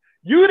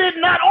 You did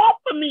not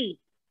offer me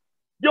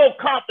your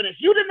confidence.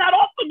 You did not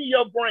offer me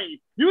your brain.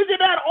 You did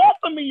not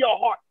offer me your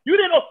heart. You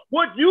didn't know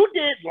what you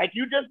did, like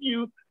you just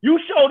used. You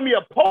showed me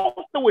a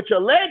poster with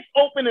your legs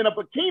open in a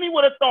bikini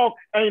with a thong,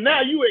 and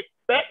now you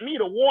expect me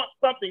to want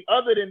something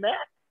other than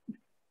that?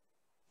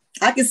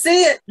 I can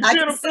see it. I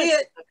can see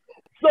it.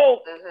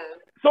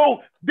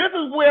 So this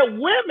is where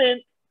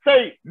women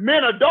say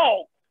men are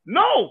dogs.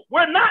 No,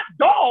 we're not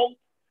dogs.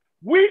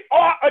 We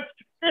are,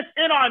 it's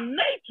in our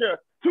nature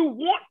to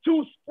want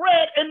to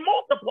spread and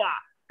multiply.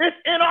 It's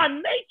in our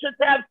nature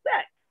to have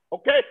sex,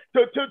 okay,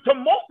 to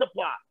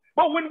multiply.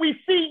 But when we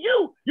see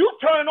you, you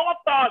turn off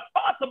our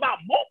thoughts about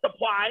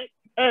multiplying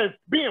and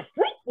being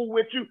fruitful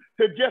with you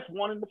to just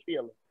wanting to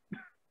feel it.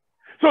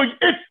 So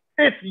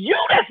it's you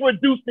that's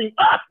reducing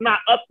us, not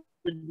us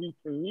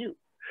reducing you.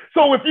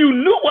 So if you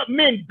knew what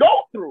men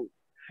go through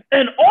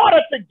in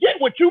order to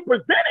get what you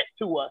presented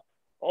to us,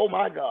 oh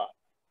my God.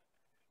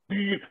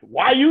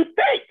 Why you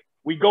think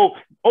we go,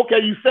 okay,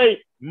 you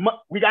say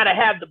we got to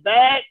have the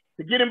bag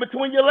to get in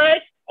between your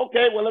legs?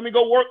 Okay, well, let me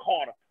go work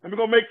harder. Let me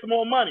go make some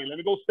more money. Let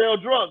me go sell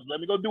drugs. Let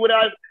me go do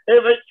whatever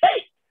it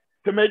takes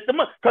to make the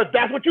money. Because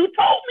that's what you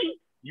told me.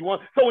 You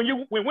want. So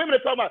when women are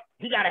talking about,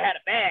 he got to have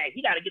a bag.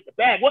 He got to get the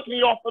bag. What can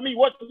he offer me?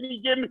 What can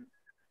he give me?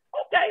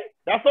 Okay,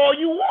 that's all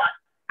you want.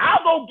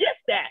 I'll go get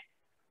that.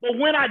 But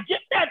when I get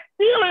that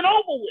feeling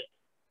over with,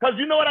 because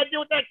you know what I did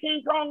with that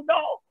King Kong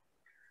dog?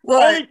 What?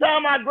 The only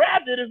time I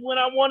grabbed it is when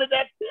I wanted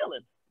that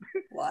feeling.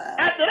 Wow.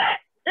 After that,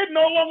 it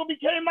no longer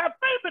became my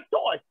favorite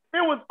toy. I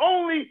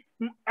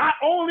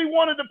only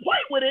wanted to play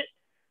with it.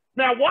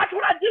 Now watch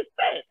what I just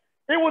said.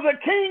 It was a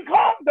King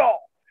Kong dog.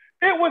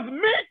 It was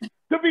meant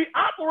to be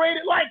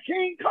operated like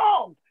King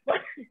Kong.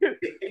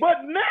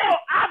 But now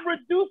I've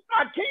reduced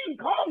my King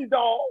Kong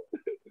dog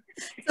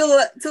to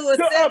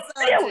a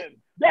feeling.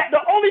 That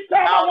the only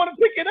time I want to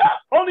pick it up,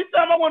 only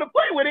time I want to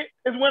play with it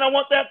is when I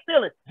want that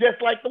feeling,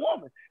 just like the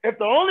woman. That's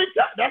the only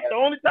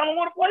time I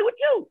want to play with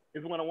you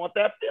is when I want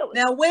that feeling.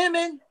 Now,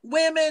 women,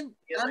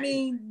 I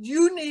mean,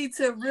 you need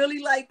to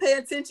really pay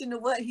attention to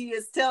what he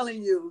is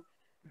telling you,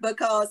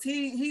 because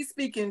he's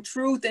speaking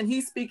truth, and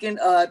he's speaking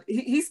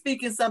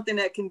something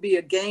that can be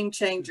a game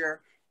changer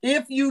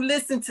if you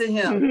listen to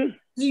him. Mm-hmm.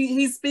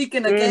 He's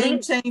speaking a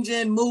game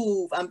changing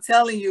move. I'm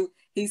telling you,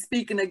 he's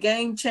speaking a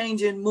game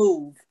changing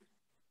move.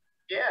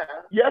 Yeah.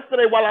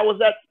 Yesterday while I was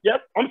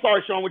I'm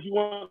sorry, Shon, would you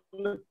want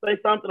to say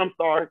something? I'm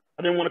sorry.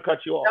 I didn't want to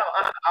cut you off. No,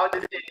 I was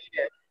just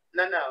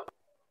saying,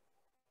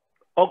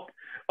 no.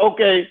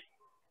 Okay.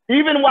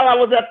 Even while I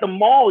was at the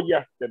mall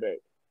yesterday,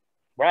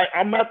 right?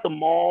 I'm at the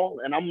mall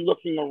and I'm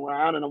looking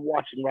around and I'm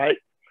watching, right?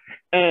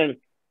 And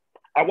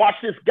I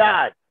watched this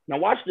guy. Now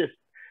watch this.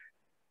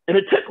 And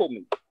it tickled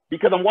me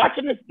because I'm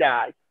watching this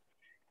guy.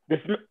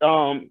 This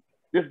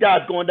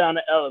guy's going down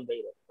the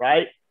elevator,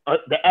 right?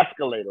 The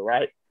escalator,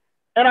 right?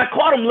 And I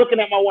caught him looking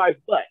at my wife's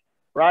butt,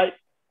 right?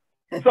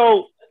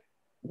 So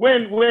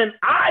when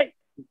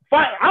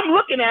I'm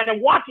looking at him,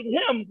 watching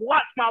him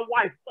watch my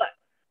wife's butt.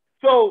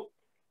 So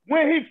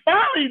when he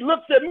finally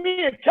looks at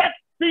me and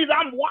sees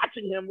I'm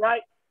watching him,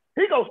 right?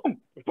 He goes, and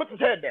puts his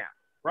head down,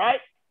 right?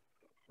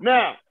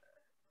 Now,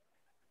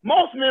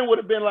 most men would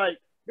have been like,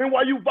 then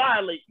why you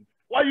violating?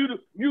 Why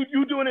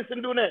you doing this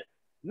and doing that?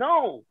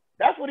 No,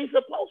 that's what he's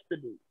supposed to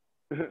do.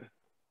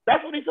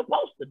 That's what he's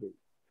supposed to do.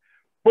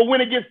 But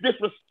when it gets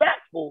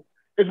disrespectful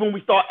is when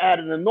we start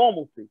adding the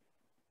normalcy.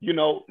 You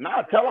know,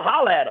 now tell her,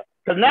 holler at her.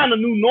 Because now the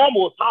new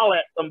normal is holler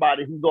at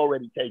somebody who's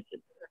already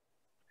taken.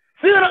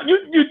 See what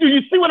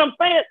you see what I'm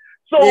saying?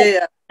 So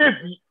yeah.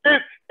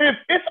 if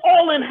it's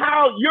all in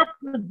how you're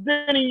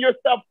presenting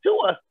yourself to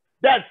us,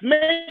 that's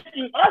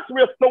making us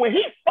real. So when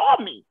he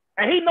saw me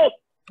and he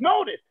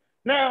noticed.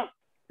 Now,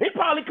 He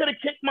probably could have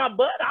kicked my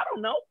butt. I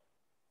don't know.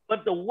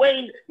 But the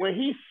way when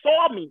he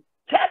saw me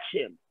catch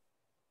him,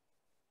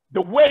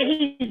 the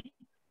way he's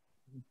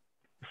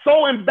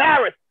so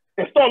embarrassed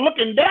and start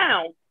looking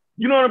down,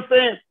 you know what I'm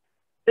saying?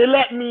 It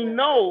let me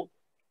know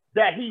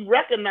that he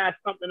recognized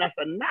something that's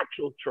a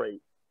natural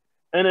trait.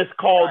 And it's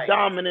called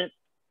dominance,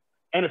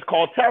 and it's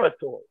called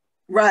territory.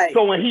 Right.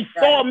 So when he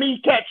saw me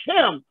catch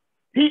him,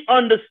 he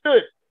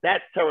understood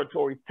that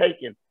territory's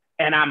taken,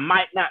 and I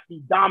might not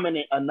be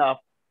dominant enough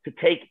to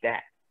take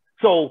that.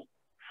 So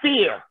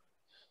fear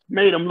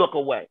made him look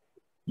away.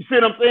 You see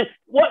what I'm saying? It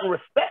wasn't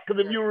respect,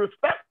 because if you were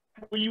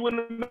respectful, you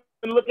wouldn't have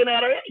been looking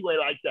at her anyway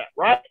like that,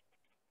 right?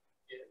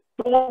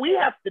 So what we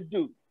have to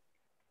do,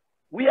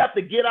 we have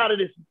to get out of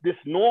this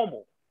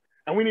normal,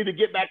 and we need to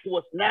get back to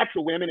what's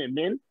natural, women and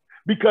men,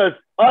 because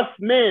us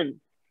men,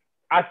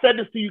 I said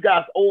this to you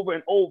guys over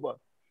and over,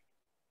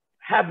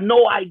 have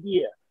no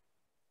idea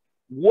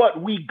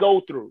what we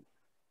go through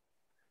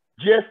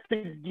just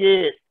to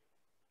get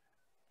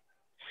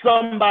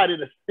somebody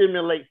to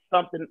stimulate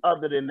something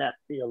other than that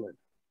feeling.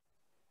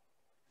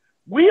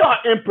 We are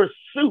in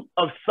pursuit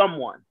of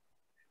someone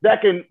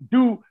that can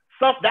do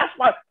something. That's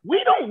why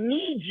we don't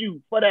need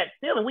you for that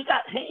feeling. We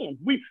got hands.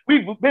 We've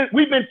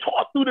been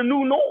taught through the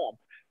new norm.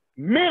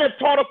 Men have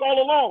taught us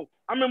all along.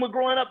 I remember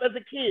growing up as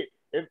a kid.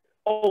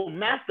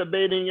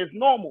 Masturbating is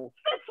normal.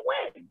 Since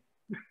when?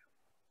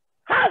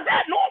 How's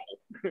that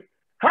normal?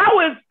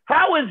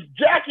 How is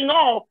jacking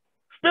off,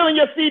 spilling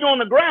your seed on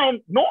the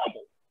ground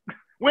normal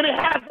when it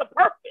has a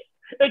purpose?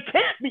 It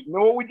can't be.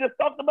 No, we just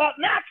talked about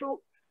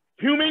natural.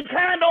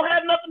 Humankind don't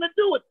have nothing to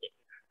do with it.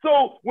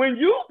 So when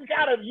you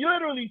gotta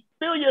literally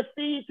spill your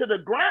seed to the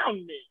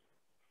ground,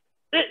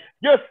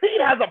 your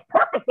seed has a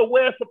purpose of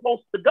where it's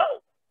supposed to go.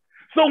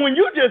 So when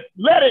you just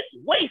let it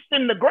waste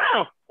in the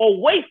ground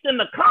or waste in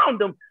the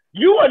condom,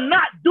 you are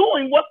not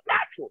doing what's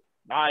natural.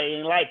 I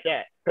ain't like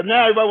that. Because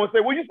now everybody will say,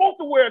 well, you're supposed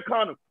to wear a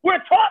condom.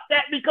 We're taught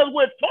that because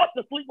we're taught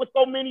to sleep with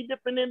so many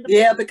different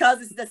individuals. Yeah,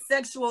 because it's the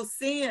sexual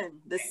sin.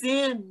 The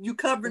sin, you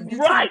cover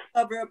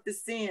up the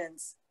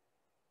sins.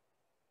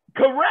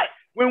 Correct.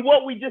 When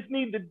what we just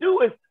need to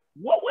do is,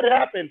 what would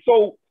happen?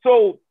 So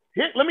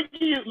here, let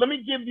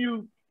me give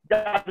you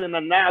guys an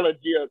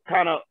analogy,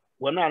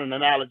 well, not an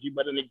analogy,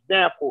 but an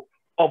example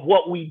of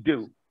what we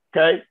do,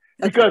 okay?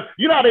 Because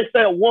you know how they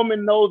say a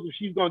woman knows if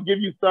she's gonna give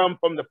you something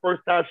from the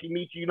first time she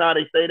meets you. You know how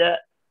they say that?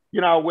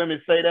 You know how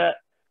women say that?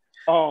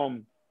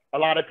 A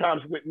lot of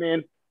times with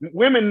men,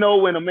 women know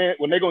when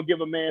they're gonna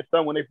give a man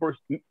something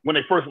when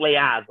they first lay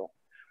eyes on.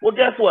 Well,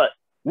 guess what?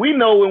 We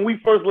know when we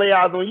first lay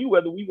eyes on you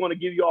whether we want to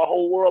give you our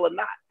whole world or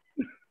not.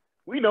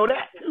 We know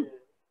that too.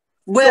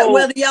 Well, so,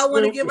 whether y'all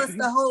want to give us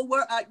the whole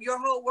world, your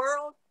whole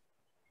world.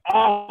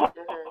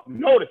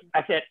 Notice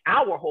I said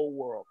our whole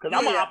world because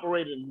I'm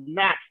operating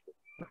natural.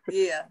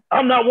 Yeah.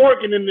 I'm not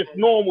working in this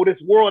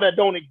world that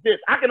don't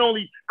exist. I can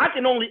only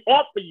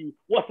offer you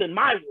what's in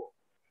my world.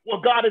 Well,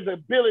 God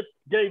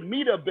gave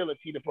me the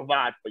ability to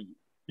provide for you.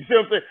 You see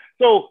what I'm saying?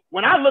 So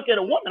when I look at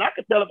a woman, I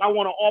can tell if I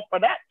want to offer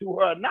that to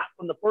her or not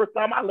from the first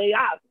time I lay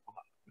eyes on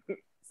her.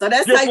 So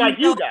that's just how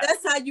you know.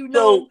 That's how you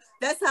know.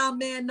 That's how a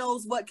man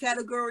knows what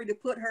category to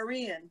put her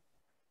in.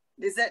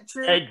 Is that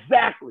true?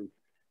 Exactly.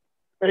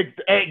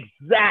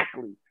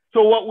 Exactly.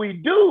 So what we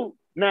do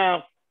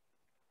now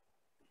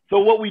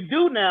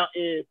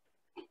is,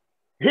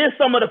 here's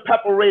some of the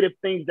preparative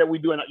things that we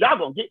do. And y'all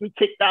gonna get me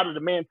kicked out of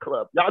the men's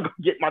club. Y'all gonna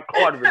get my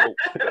card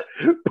revoked.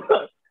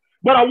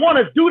 But I want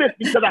to do this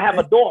because I have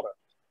a daughter.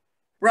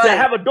 Right. I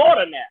have a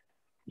daughter now.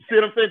 You see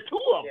what I'm saying? 2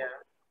 of them.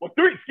 Well,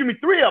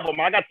 3 of them.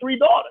 I got 3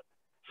 daughters.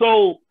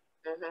 So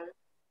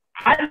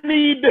I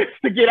need this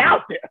to get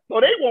out there so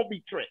they won't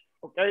be tricked.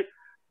 Okay.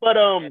 But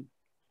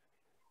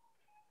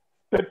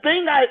the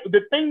thing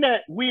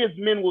that we as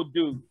men will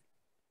do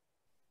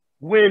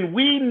when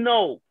we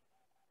know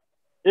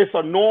it's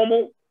a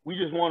normal, we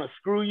just want to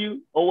screw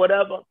you or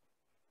whatever,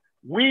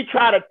 we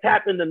try to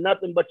tap into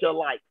nothing but your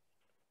life.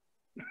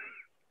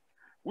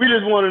 We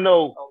just want to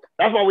know.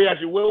 That's why we ask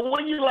you, well,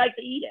 what do you like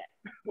to eat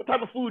at? What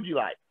type of food you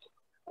like?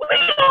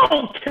 We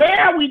don't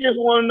care. We just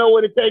want to know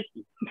where to take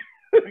you.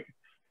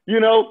 You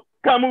know, what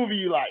kind of movie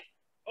you like?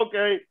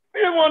 Okay.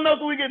 We just want to know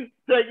so we can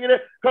take you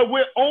there. Because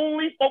we're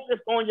only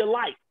focused on your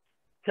life.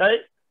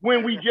 Okay?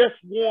 When we just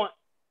want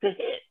to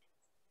hit.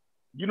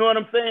 You know what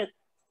I'm saying?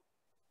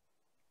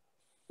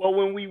 But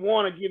when we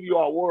want to give you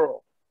our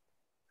world,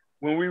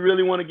 when we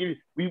really want to give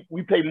you,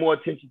 we pay more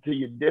attention to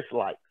your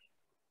dislikes.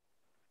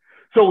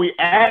 So we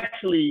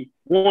actually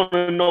want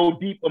to know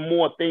deeper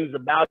more things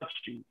about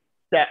you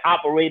that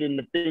operate in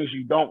the things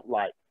you don't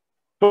like.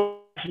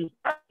 So you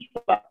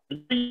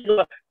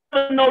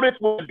notice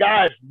when a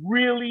guy is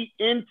really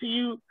into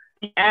you,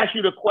 he asks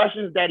you the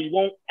questions that he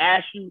won't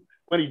ask you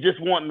when he's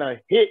just wanting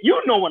to hit.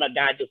 You know when a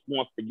guy just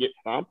wants to get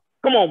some.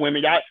 Come on,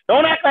 women, y'all.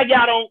 Don't act like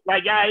y'all don't,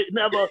 like y'all ain't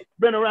never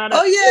been around.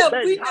 Oh, yeah,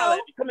 baby, we know.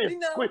 Come here. We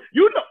know. Quick.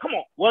 You know, come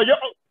on. Well,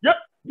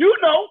 you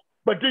know,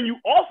 but then you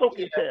also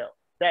can tell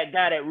that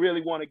guy that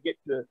really want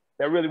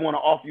to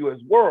offer you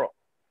his world.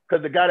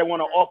 Because the guy that want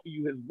to offer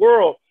you his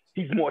world,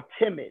 he's more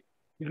timid.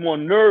 He's more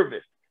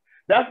nervous.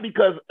 That's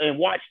because, and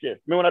watch this.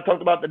 Remember when I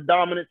talked about the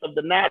dominance of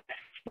the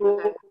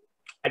natural,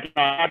 like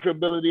natural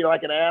ability,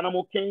 like an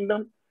animal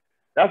kingdom?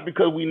 That's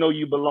because we know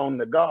you belong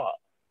to God,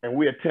 and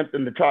we're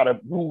attempting to try to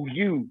woo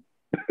you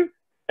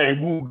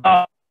and woo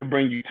God to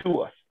bring you to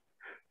us.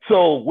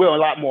 So we're a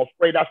lot more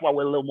afraid. That's why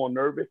we're a little more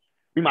nervous.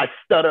 We might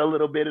stutter a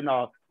little bit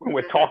when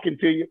we're talking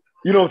to you.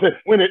 You know what I'm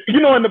saying?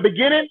 In the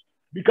beginning,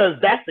 because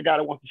that's the guy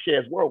that wants to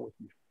share his world with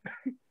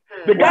you.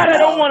 The guy that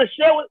don't want to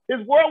share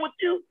his world with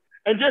you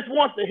and just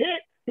wants to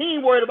hit, he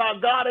ain't worried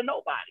about God or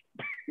nobody.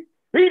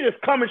 He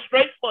just coming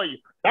straight for you.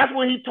 That's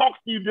when he talks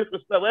to you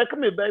disrespectful. Hey,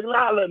 come here, baby.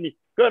 Holler at me.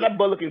 Girl, that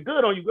butt looking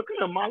good on you. Girl, come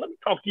here, mom. Let me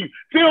talk to you.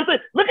 See what I'm saying?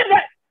 Look at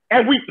that.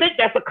 And we think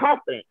that's a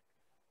confidence.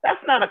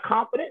 That's not a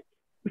confidence.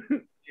 Yeah.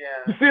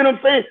 You see what I'm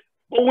saying?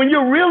 But when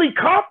you're really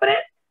confident,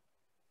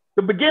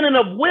 the beginning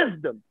of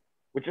wisdom,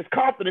 which is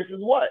confidence, is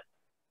what?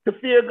 To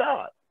fear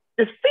God.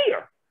 It's fear.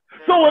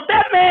 Mm-hmm. So if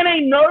that man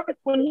ain't nervous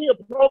when he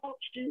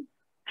approached you,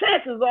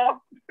 chances are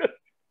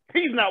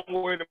he's not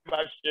worried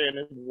about sharing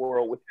his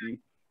world with you.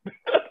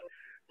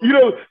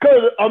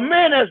 Because a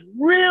man that's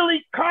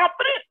really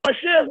confident to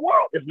share his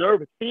world is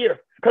nervous, fear.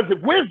 Because the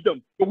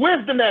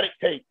wisdom that it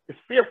takes is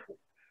fearful.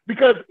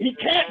 Because he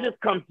can't just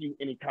come to you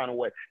any kind of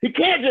way. He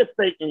can't just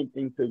say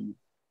anything to you.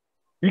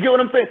 You get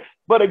what I'm saying?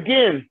 But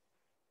again,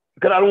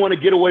 because I don't want to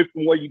get away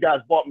from what you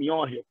guys brought me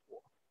on here for.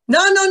 No,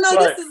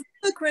 this is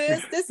good,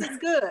 Chris. This is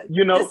good.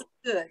 This is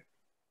good.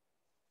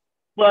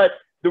 But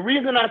the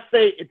reason I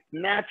say it's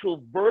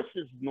natural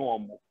versus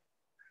normal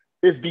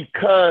is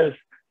because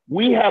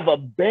we have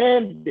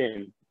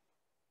abandoned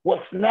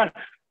what's not.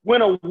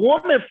 When a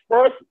woman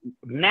first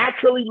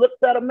naturally looks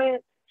at a man,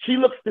 she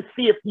looks to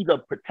see if he's a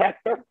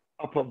protector,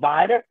 a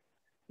provider.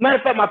 Matter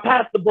of fact, my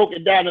pastor broke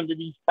it down into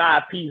these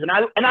 5 P's.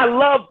 And I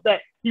love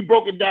that he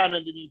broke it down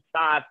into these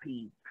 5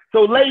 P's.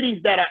 So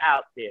ladies that are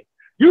out there,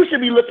 you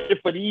should be looking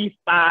for these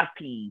 5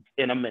 P's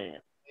in a man.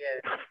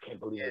 Yeah. I can't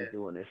believe I'm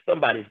doing this.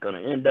 Somebody's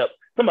gonna end up.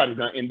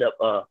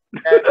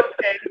 That's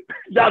okay.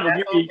 Y'all gonna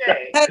get me.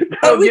 Okay.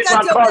 Hey, we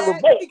got your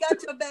back. We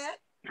got your back.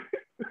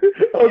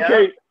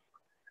 Okay. Yep.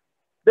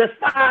 There's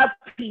 5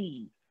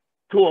 P's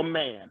to a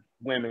man,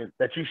 women,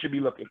 that you should be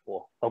looking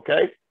for.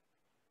 Okay.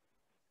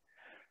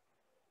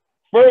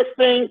 First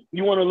thing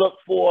you want to look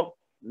for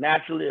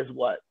naturally is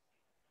what?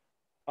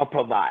 A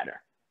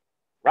provider,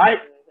 right?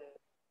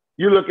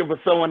 You're looking for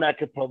someone that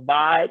can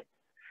provide,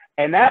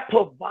 and that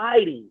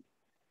providing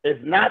is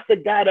not the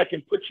guy that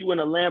can put you in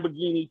a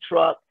Lamborghini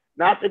truck,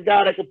 not the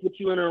guy that can put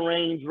you in a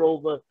Range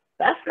Rover.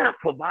 That's not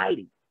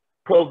providing.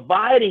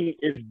 Providing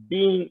is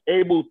being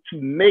able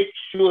to make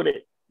sure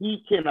that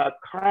he can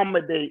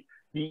accommodate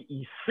the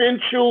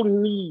essential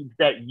needs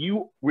that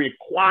you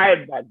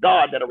required by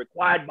God, that are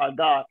required by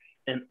God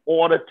in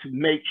order to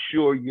make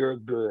sure you're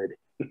good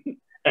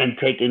and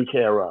taken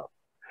care of.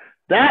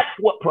 That's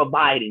what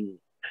providing is.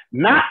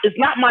 It's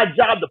not my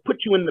job to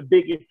put you in the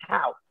biggest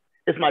house.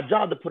 It's my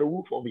job to put a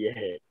roof over your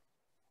head.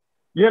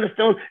 You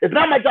understand? It's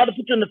not my job to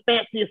put you in the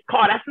fanciest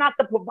car. That's not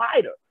the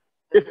provider.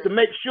 It's to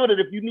make sure that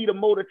if you need a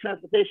mode of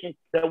transportation,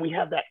 that we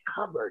have that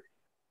covered.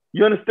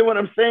 You understand what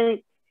I'm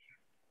saying?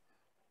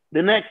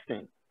 The next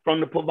thing from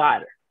the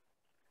provider.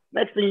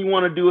 Next thing you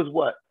want to do is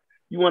what?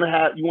 You want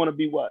to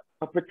be what?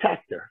 A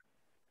protector.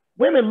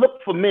 Women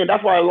look for men.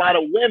 That's why a lot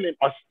of women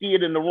are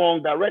steered in the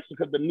wrong direction,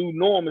 because the new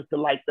norm is to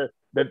like the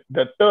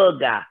thug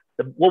guy,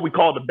 what we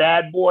call the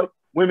bad boy.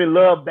 Women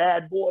love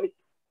bad boys.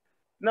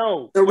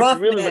 No, what you're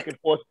really looking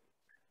for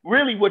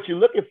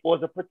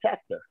is a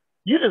protector.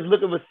 You're just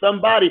looking for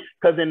somebody,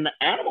 because in the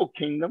animal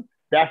kingdom,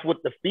 that's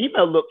what the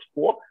female looks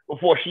for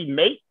before she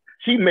mates.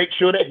 She makes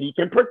sure that he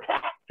can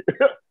protect,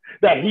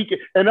 that he can,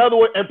 in other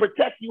words, and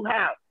protect you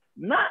how?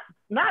 Not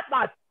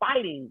by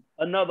fighting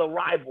another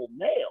rival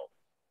male.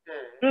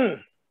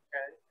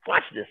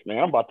 Watch this,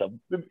 man.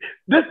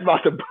 This is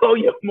about to blow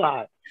your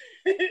mind.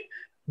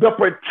 The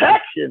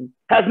protection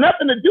has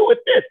nothing to do with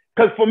this.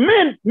 Because for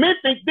men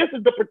think this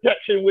is the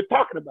protection we're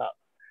talking about.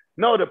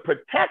 No, the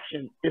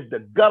protection is the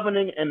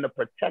governing and the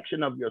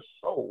protection of your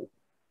soul.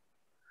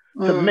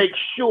 To make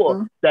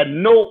sure that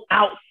no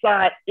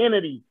outside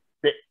entity,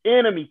 the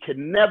enemy,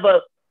 can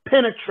never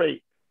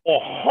penetrate or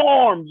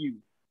harm you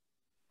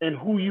in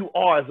who you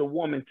are as a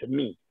woman to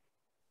me.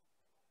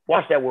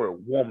 Watch that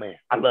word, woman.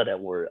 I love that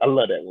word.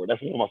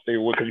 That's one of my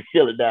favorite words, because you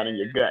feel it down in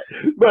your gut.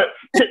 But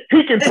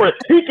he can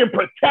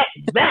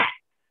protect that.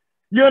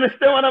 You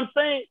understand what I'm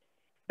saying?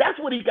 That's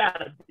what he got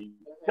to be.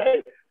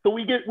 Okay. So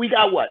we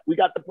got what? We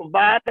got the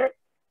provider.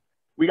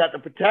 We got the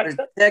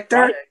protector.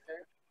 Right?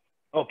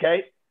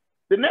 Okay.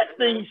 The next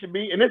thing you should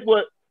be, and this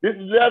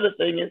is the other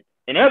thing is,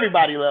 and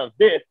everybody loves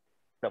this,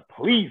 the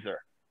pleaser.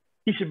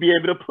 He should be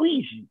able to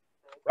please you,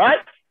 right?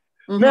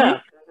 Mm-hmm.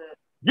 Now,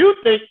 you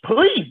think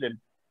pleasing,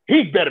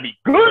 he better be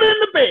good in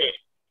the bed.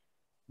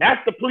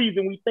 That's the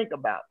pleasing we think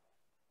about.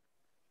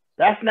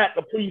 That's not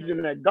the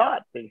pleasing that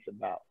God thinks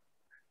about.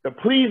 The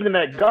pleasing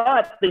that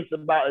God thinks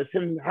about is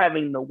him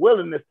having the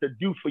willingness to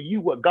do for you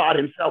what God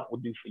himself will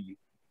do for you.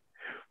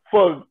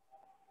 For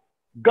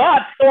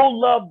God so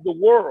loved the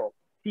world,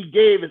 he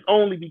gave his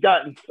only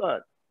begotten son,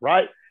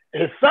 right?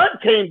 his son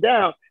came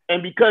down,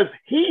 and because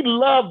he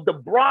loved the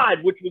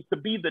bride, which was to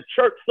be the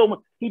church so much,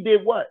 he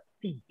did what?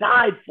 He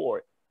died for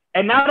it.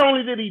 And not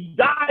only did he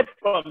die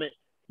from it,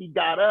 he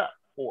got up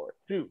for it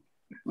too.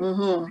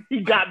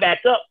 He got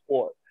back up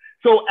for it.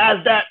 So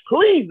as that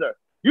pleaser,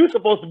 you're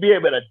supposed to be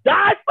able to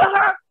die for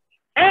her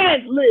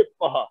and live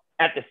for her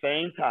at the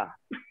same time.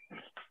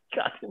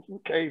 God, this is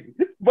crazy.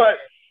 But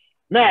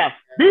now,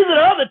 these are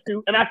the other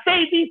two, and I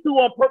say these two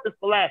on purpose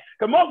for last,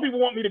 because most people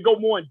want me to go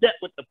more in depth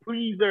with the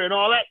pleaser and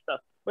all that stuff.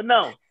 But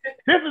no,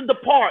 this is the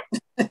part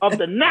of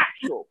the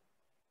natural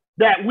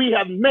that we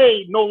have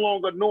made no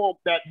longer norm,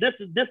 that this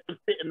doesn't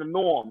fit in the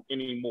norm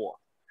anymore.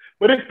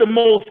 But it's the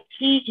most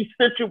key,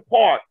 essential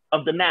part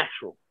of the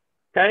natural,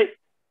 okay?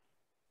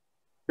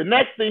 The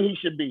next thing he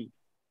should be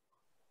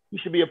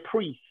a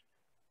priest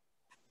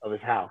of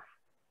his house.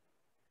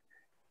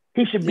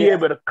 He should be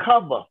able to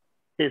cover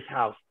his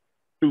house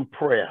through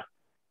prayer.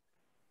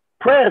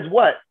 Prayer is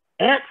what?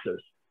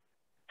 Answers.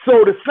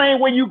 So the same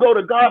way you go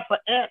to God for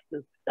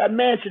answers, that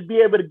man should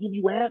be able to give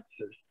you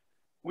answers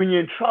when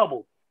you're in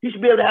trouble. He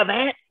should be able to have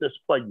answers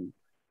for you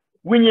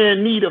when you're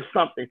in need of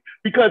something,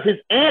 because his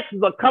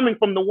answers are coming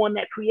from the one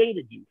that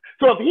created you.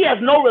 So if he has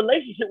no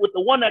relationship with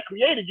the one that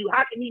created you,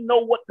 how can he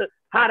know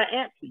how to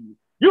answer you?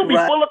 You'll be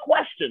full of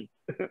questions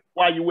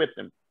while you're with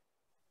him.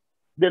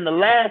 Then the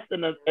last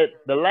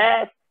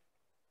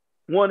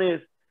one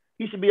is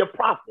he should be a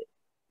prophet.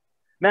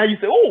 Now you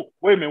say, oh,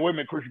 wait a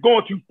minute, Chris, you're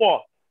going too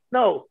far.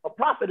 No, a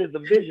prophet is a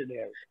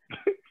visionary.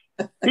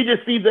 He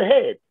just sees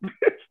ahead.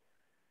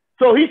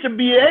 So he should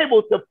be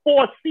able to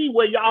foresee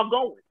where y'all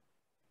going.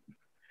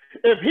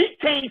 If he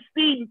can't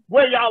see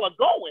where y'all are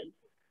going,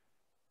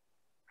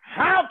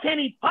 how can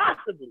he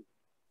possibly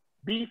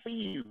be for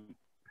you?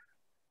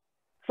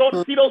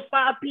 So see those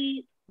 5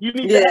 P's you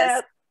need to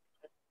have?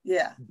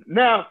 Yeah.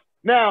 Now,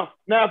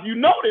 if you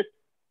notice,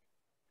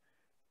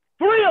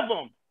 3 of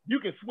them you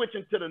can switch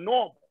into the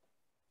normal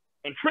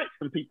and trick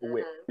some people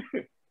with.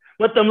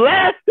 But them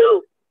last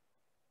 2,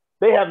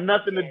 they have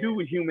nothing to do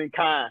with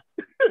humankind.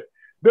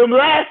 Them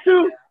last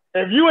 2,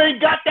 if you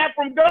ain't got that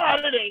from God,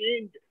 it ain't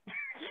in you.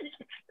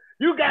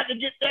 You got to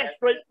get that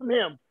straight from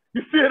him.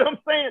 You see what I'm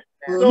saying?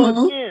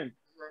 So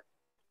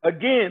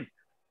again,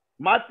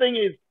 my thing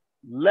is,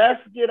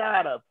 let's get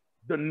out of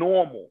the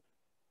normal.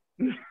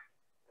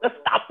 Let's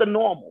stop the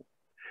normal.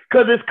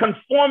 Because it's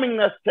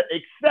conforming us to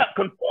accept.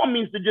 Conform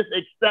means to just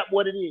accept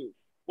what it is,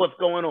 what's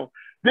going on.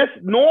 This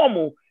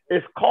normal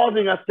is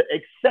causing us to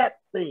accept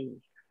things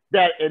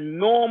that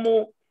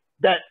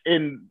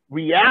in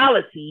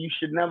reality, you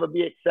should never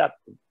be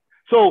accepting.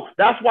 So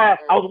that's why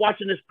I was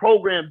watching this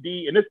program,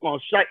 D, and this is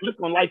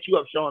gonna light you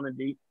up, Shon and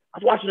D. I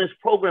was watching this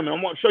program, and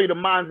I want to show you the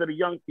minds of the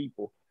young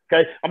people.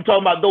 Okay, I'm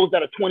talking about those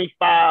that are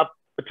 25,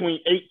 between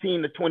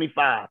 18 to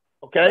 25.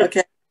 Okay.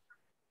 Okay.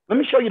 Let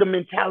me show you the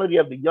mentality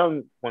of the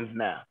young ones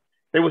now.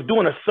 They was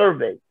doing a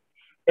survey,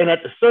 and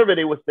at the survey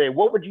they would say,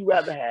 "What would you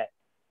rather have?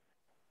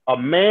 A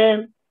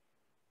man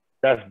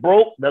that's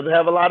broke, doesn't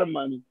have a lot of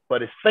money,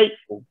 but is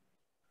faithful,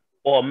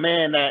 or a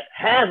man that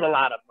has a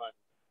lot of money,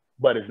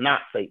 but is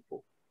not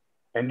faithful?"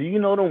 And do you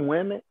know them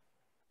women?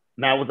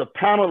 Now, it was a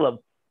panel of, I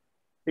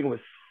think it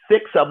was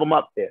 6 of them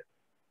up there.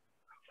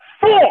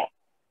 4.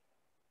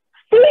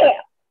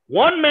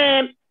 1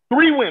 man,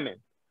 3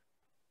 women.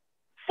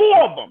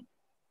 4 of them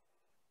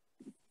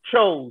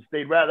chose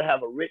they'd rather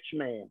have a rich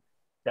man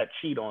that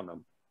cheat on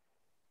them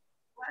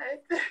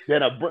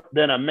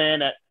than a man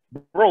that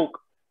broke.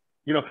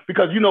 You know,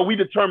 because, we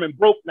determine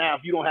broke now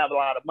if you don't have a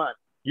lot of money.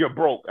 You're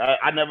broke.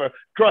 I never,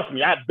 trust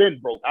me, I've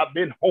been broke. I've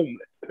been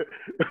homeless.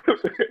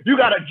 You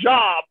got a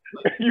job,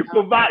 you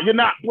provide, you're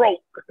not broke.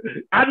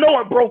 I know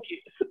what broke is,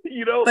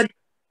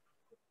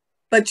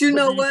 But you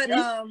know what?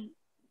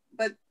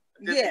 But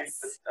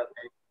yes.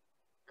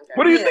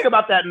 What do you think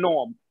about that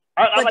norm?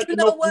 I'd like to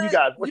know from you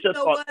guys. What's your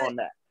thoughts on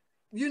that?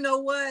 You know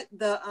what?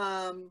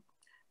 The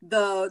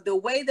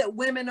way that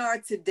women are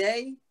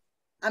today,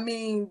 I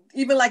mean,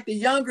 even like the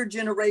younger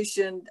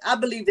generation, I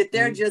believe that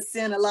they're just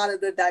seeing a lot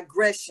of the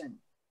digression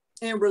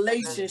in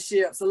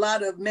relationships, a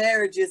lot of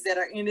marriages that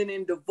are ending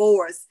in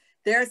divorce.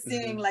 They're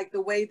seeing like the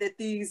way that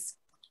these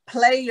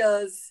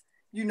players,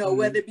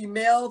 whether it be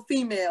male,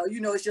 female,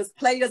 it's just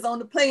players on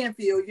the playing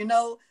field,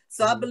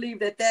 So I believe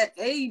that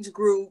age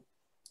group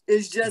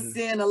is just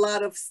seeing a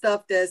lot of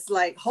stuff that's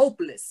like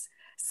hopeless.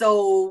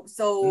 So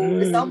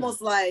it's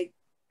almost like,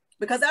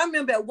 because I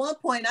remember at one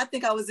point, I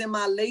think I was in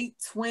my late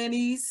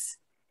 20s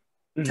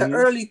to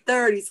early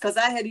 30s, because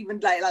I had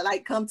even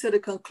like come to the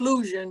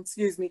conclusion,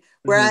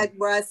 where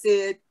I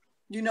said,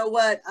 you know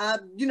what,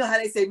 you know how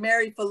they say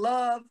married for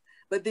love,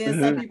 but then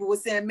some people were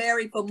saying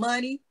married for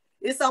money.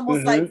 It's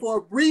almost like for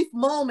a brief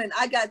moment,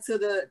 I got to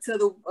the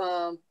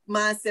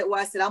mindset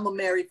where I said I'm gonna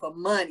marry for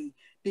money,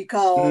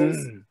 because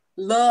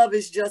love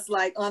is just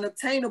like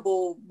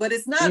unobtainable, but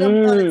it's not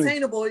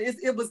unattainable.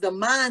 It was the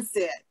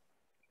mindset.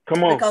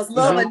 Come on, because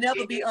love will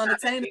never be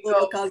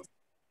unattainable, because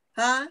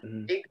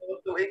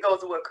it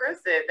goes to what Chris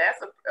said. That's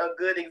a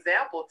good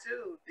example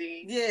too.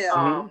 The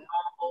normal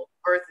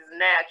versus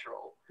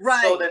natural.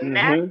 Right. So the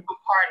natural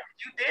part,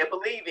 you did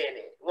believe in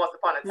it once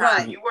upon a time.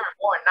 Right. You weren't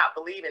born not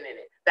believing in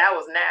it. That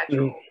was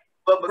natural.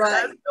 But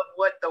because of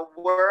what the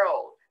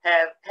world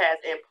has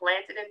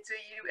implanted into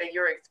you and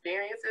your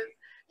experiences,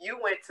 you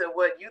went to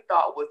what you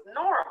thought was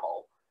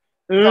normal.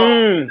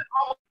 So the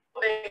whole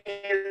thing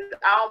is,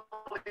 I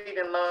don't believe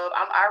in love.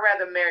 I'd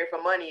rather marry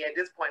for money at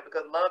this point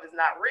because love is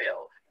not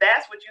real.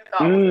 That's what you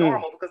thought was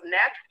normal because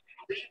naturally you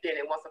believed in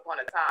it once upon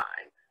a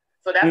time.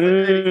 So that's a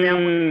good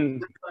example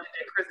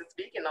that Chris is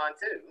speaking on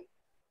too.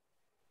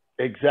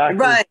 Exactly.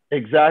 Right.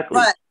 Exactly.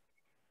 Right.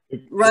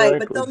 Exactly. Right,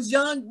 but those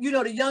young,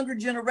 the younger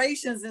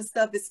generations and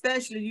stuff,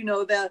 especially,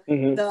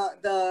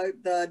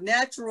 the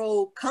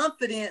natural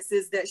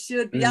confidences that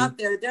should be out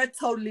there, they're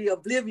totally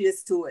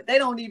oblivious to it. They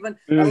don't even,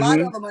 a lot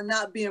of them are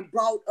not being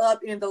brought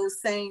up in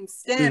those same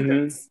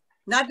standards.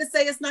 Not to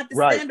say it's not the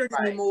standard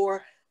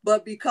anymore,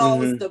 but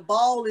because the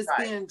ball is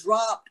being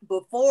dropped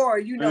before,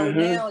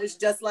 now it's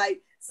just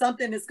like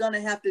something is going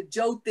to have to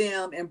jolt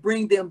them and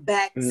bring them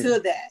back to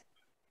that.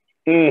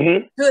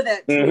 To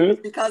that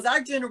truth, because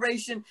our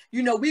generation,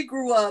 we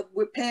grew up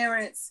with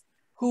parents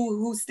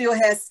who still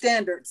had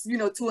standards,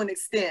 to an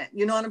extent.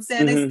 You know what I'm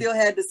saying? They still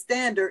had the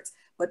standards,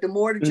 but the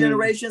more the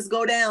generations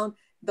go down,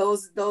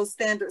 those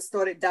standards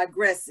started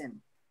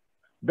digressing.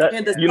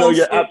 In the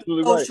you're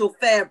absolutely social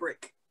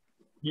fabric.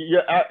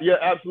 You're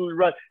absolutely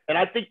right, and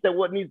I think that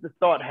what needs to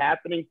start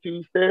happening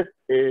too, sis,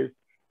 is,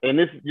 and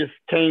this just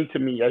came to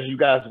me as you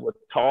guys were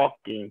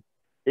talking,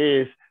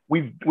 is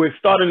we're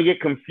starting to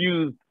get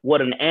confused what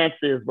an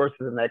answer is versus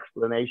an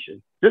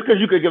explanation. Just because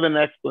you could give an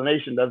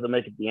explanation doesn't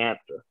make it the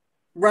answer.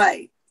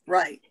 Right,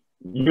 right.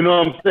 You know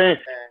what I'm saying?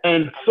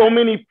 And so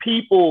many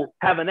people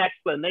have an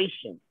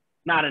explanation,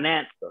 not an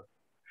answer.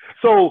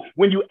 So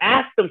when you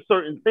ask them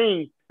certain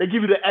things, they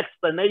give you the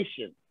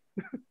explanation.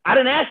 I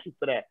didn't ask you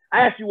for that.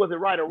 I asked you, was it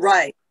right or wrong?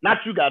 Right. Not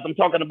you guys. I'm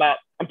talking about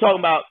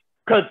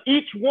because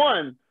each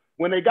one,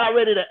 when they got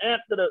ready to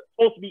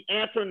supposed to be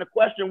answering the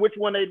question, which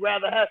one they'd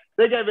rather have,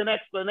 they gave an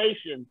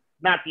explanation,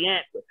 not the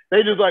answer.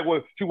 They just like,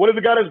 well, see, what is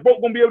the guy that's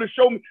broke going to be able to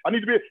show me? I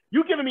need to be,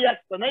 you giving me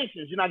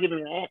explanations, you're not giving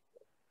me an answer.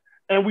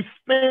 And we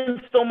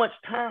spend so much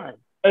time,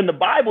 and the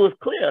Bible is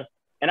clear.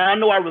 And I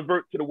know I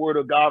revert to the word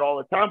of God all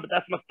the time, but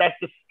that's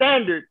the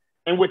standard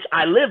in which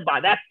I live by.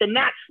 That's the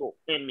natural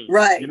in me,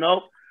 right?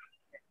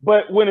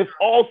 But when it's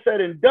all said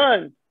and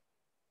done,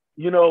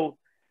 the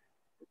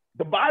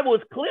Bible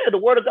is clear. The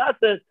word of God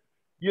says,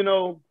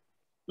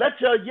 let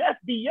your yes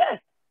be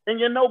yes and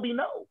your no be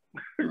no.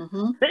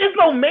 There is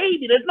no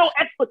maybe. There's no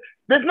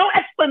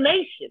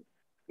explanation.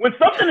 When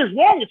something is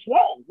wrong, it's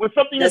wrong. When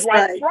something is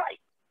right, it's right.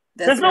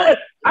 There's no.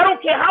 I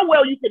don't care how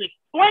well you can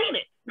explain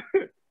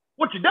it.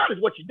 What you done is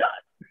what you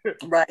done.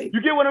 Right.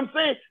 You get what I'm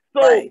saying?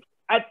 So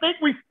I think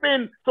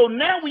so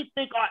now we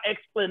think our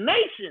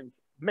explanations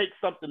make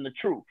something the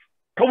truth.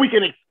 Because we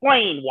can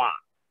explain why.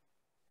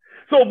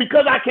 So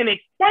because I can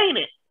explain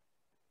it,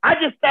 I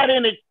just sat in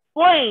and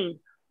explained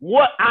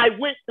what I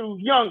went through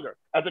younger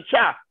as a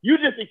child. You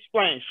just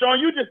explained. Shon,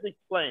 you just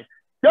explained.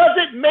 Does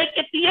it make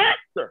it the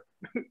answer?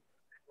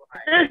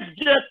 It's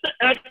just the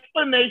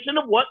explanation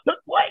of what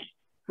took place.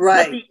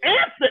 Right. But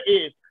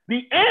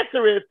the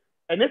answer is,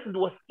 and this is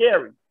what's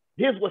scary.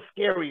 Here's what's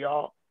scary,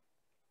 y'all.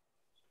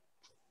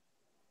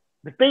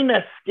 The thing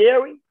that's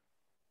scary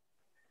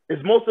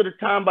is most of the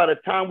time, by the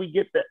time we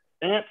get the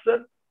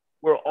answer,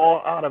 we're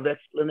all out of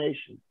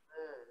explanation.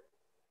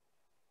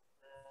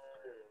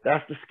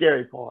 That's the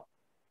scary part.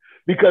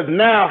 Because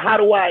now, how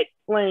do I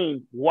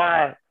explain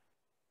why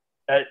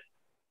I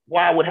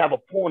would have a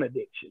porn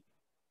addiction?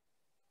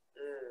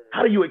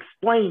 How do you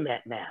explain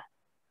that now?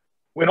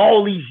 When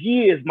all these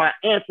years, my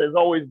answer has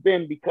always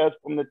been because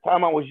from the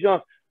time I was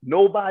young,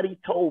 nobody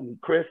told me,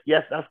 Chris,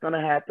 yes, that's going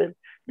to happen.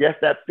 Yes,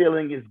 that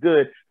feeling is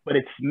good, but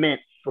it's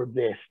meant for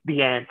this,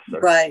 the answer.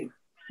 Right,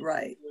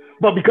 right.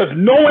 But because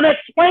no one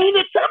explained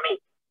it to me,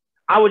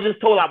 I was just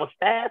told I was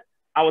fast.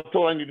 I was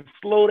told I needed to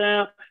slow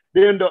down.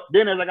 Then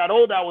as I got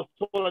older, I was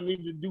told I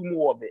needed to do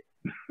more of it.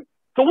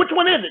 So which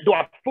one is it? Do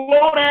I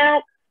slow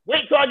down,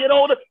 wait till I get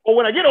older, or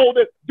when I get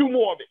older, do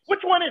more of it?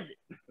 Which one is it?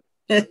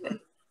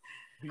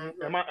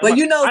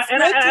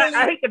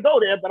 I hate to go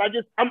there, but I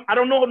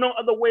don't know no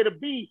other way to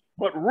be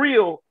but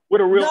real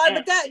with a real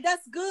answer. But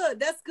that's good.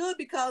 That's good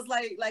because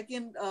like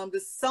in the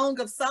Song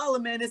of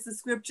Solomon, it's a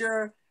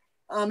scripture.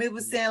 It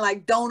was saying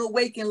like, don't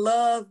awaken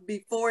love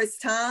before it's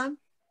time.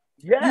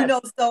 Yeah.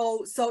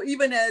 So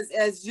even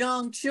as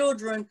young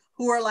children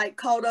who are like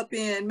caught up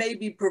in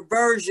maybe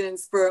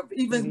perversions for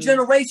even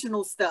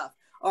generational stuff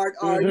or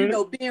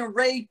being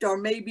raped or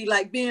maybe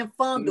like being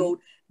fondled,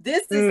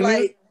 this is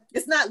like,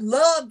 it's not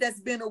love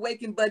that's been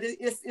awakened, but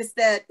it's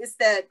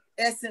that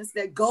essence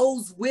that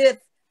goes with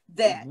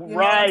that.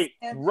 Right.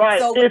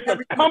 So it's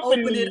whenever you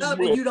open it up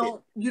and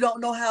you don't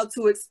know how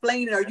to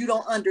explain it or you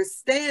don't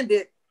understand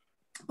it,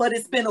 but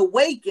it's been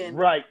awakened.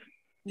 Right.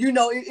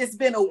 It's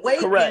been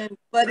awakened, Correct.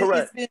 but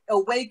Correct. it's been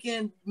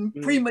awakened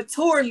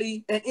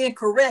prematurely and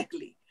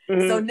incorrectly.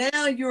 So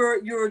now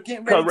you're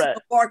getting ready to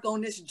embark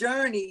on this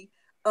journey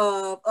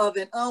of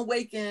an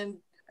unawakened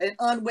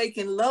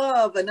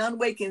love, an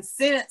unawakened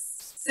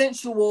sense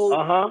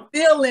sensual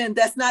feeling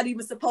that's not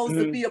even supposed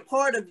to be a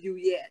part of you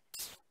yet.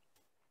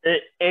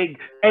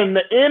 And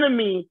the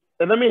enemy,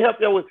 and let me help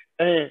you with,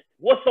 and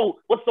what's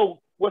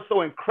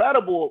so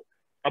incredible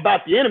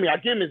about the enemy,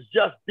 again, is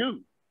just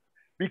due.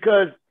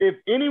 Because if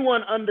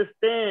anyone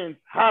understands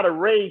how to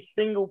raise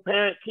single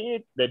parent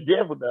kids, the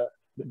devil does.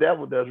 The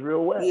devil does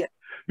real well. Yeah.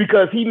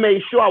 Because he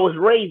made sure I was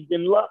raised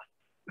in love.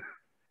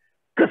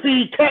 Because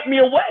he kept me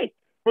away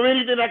from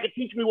anything that could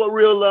teach me what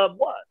real love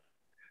was.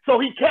 So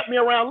he kept me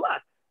around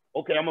lust.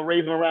 Okay, I'm gonna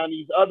raise them around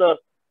these other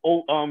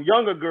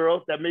younger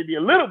girls that may be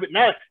a little bit,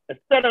 now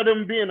instead of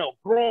them being a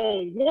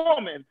grown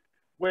woman,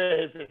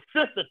 where his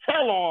sister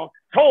told,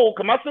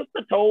 because my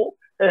sister told,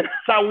 and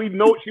that's how we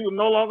know she was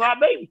no longer our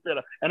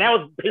babysitter. And that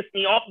was pissed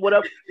me off,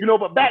 whatever,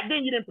 but back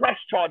then you didn't press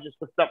charges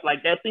for stuff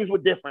like that. Things were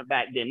different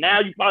back then.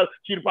 Now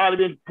she'd probably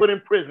been put in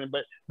prison,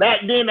 but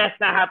back then that's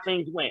not how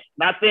things went.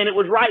 Not saying it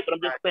was right, but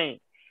I'm just saying.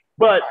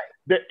 But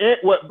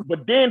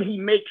then he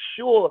makes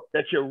sure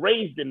that you're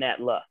raised in that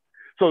love.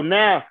 So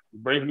now he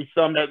brings me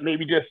some that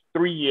maybe just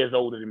 3 years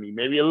older than me,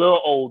 maybe a little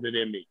older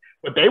than me,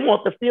 but they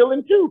want the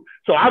feeling too.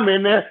 So I'm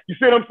in there. You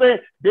see what I'm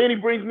saying? Then he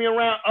brings me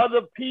around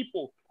other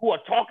people who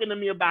are talking to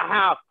me about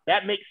how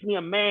that makes me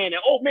a man.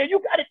 And, oh man, you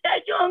got it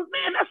that young,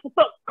 man. That's what's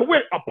up. Cause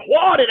we're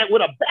applauded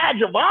with a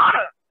badge of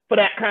honor for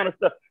that kind of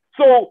stuff.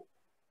 So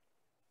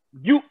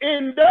you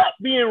end up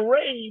being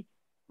raised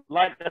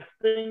like a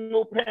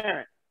single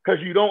parent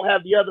because you don't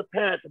have the other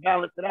parent to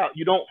balance it out.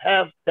 You don't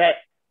have that.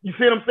 You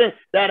see what I'm saying?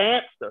 That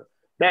answer.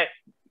 That,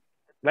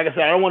 like I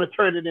said, I don't want to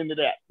turn it into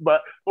that.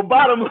 But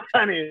bottom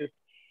line is,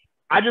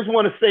 I just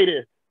want to say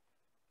this.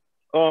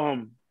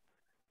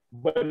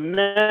 But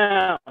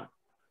now,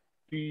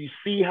 do you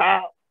see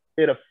how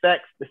it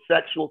affects the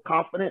sexual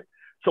confidence?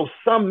 So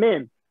some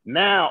men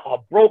now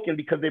are broken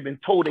because they've been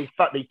told they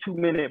thought they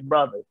 2-minute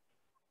brothers,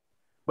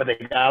 but they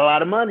got a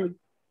lot of money.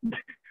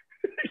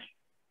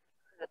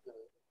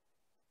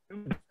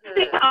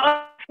 See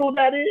how awful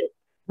that is?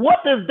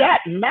 What does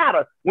that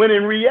matter when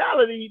in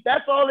reality,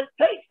 that's all it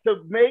takes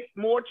to make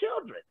more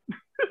children?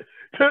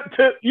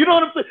 You know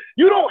what I'm saying?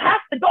 You don't have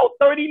to go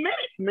 30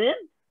 minutes, man.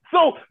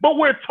 So, but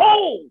we're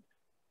told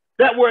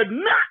that we're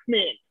not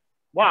men.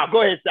 Wow,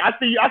 go ahead, sis.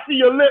 I see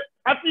your lips.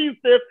 I see you,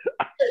 sis.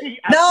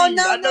 No.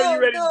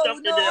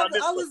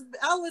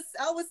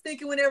 I was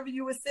thinking whenever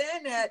you were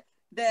saying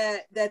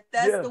that's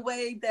the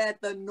way that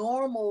the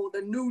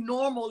new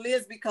normal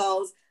is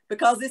because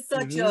it's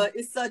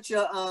such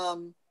a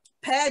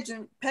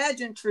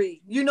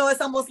pageantry.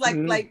 It's almost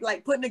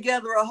like putting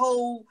together a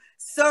whole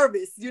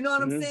service. You know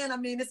what I'm saying? I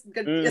mean, it's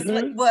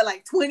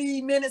like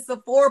 20 minutes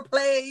of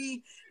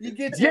foreplay. You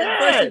get your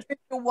first, you drink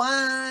your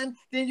wine,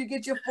 then you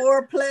get your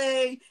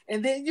foreplay,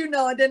 and then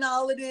and then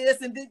all of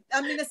this, and then,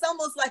 I mean, it's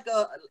almost like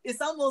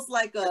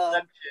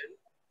a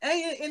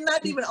and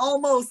not even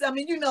almost. I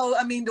mean,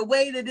 the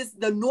way that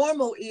the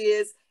normal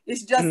is.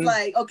 It's just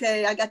like,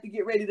 okay, I got to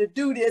get ready to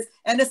do this.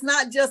 And it's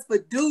not just for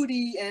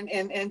duty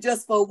and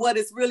just for what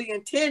it's really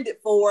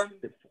intended for.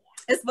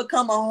 It's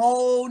become a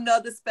whole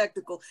nother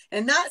spectacle.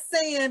 And not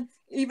saying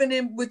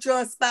even with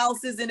your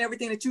spouses and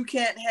everything that you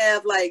can't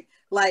have like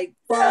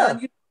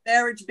fun,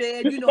 marriage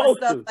bed, and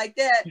stuff like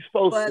that.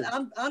 But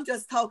I'm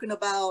just talking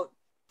about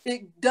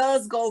it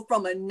does go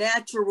from a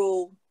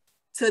natural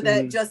to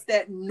that just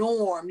that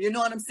norm. You know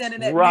what I'm saying?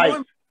 And that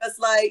norm. It's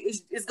like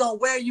it's gonna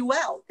wear you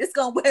out. It's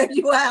gonna wear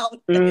you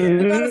out. You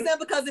know what I'm saying?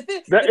 Because if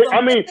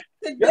everybody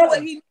can do what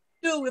he needs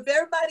to do, if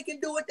everybody can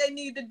do what they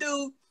need to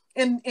do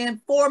in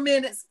 4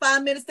 minutes,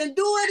 5 minutes, then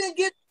do it and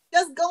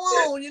just go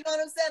on. You know what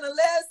I'm saying?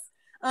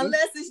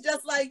 Unless it's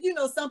just like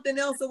something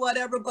else or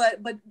whatever. But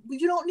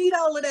you don't need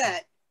all of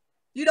that.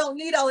 You don't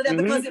need all of that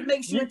because it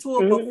makes you into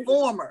a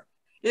performer.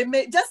 It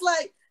may just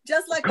like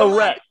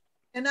correct.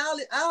 And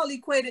I'll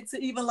equate it to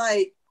even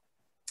like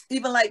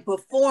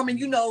performing,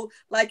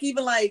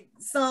 even like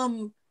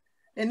some,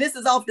 and this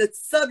is off the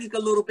subject a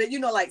little bit,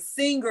 like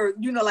singer,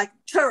 like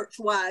church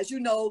wise, you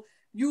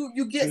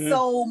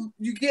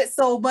get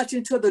so much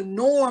into the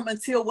norm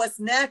until what's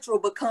natural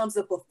becomes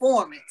a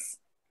performance.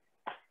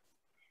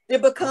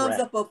 It becomes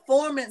a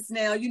performance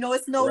now.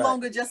 It's no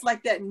longer just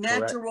like that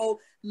natural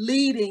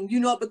leading,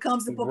 it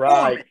becomes a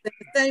performance. The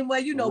same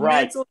way,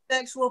 mental,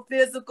 sexual,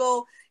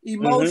 physical,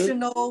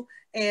 emotional,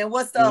 and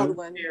what's the other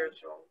one?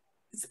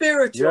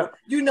 Spiritual.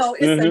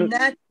 It's a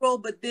natural,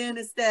 but then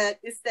it's that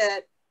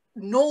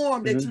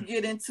norm that you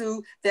get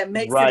into that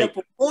makes it a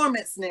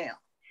performance now.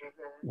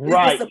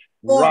 Right.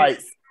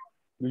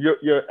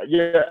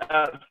 You're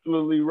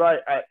absolutely right.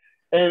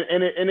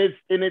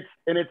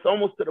 It's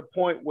almost to the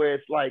point where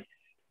it's like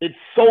it's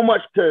so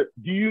much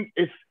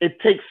it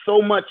takes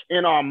so much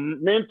in our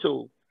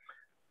mental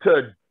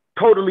to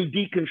totally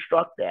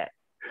deconstruct that.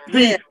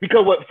 See,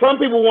 because what some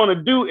people want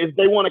to do is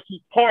they want to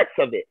keep parts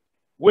of it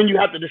when you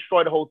have to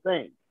destroy the whole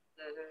thing.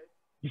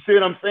 You see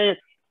what I'm saying?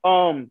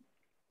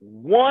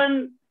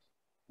 One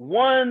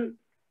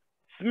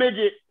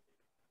smidget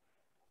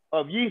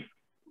of yeast,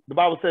 the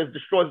Bible says,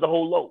 destroys the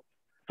whole loaf.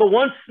 So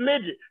one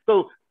smidget.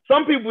 So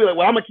some people be like,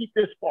 well, I'm going to keep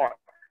this part.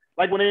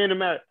 Like when they're in a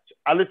marriage,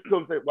 I listen to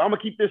him say, well, I'm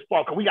gonna keep this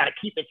part because we gotta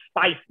keep it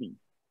spicy.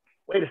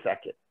 Wait a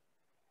second.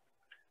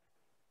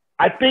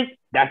 I think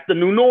that's the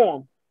new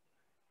norm.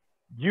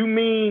 You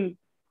mean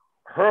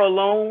her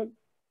alone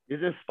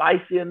isn't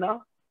spicy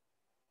enough?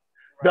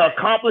 Right. The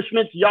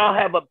accomplishments y'all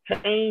have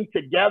obtained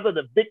together,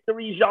 the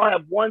victories y'all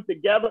have won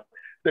together,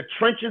 the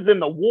trenches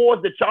and the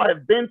wars that y'all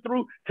have been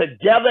through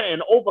together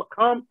and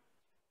overcome,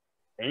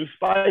 ain't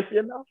spicy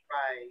enough.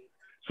 Right.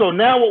 So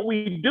now what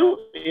we do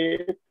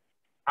is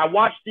I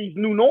watch these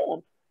new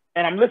norms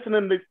and I'm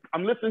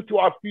listening to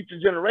our future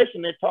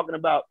generation. They're talking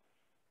about,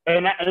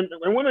 and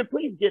women,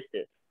 please get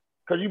this.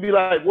 Because you'd be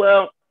like,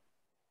 well,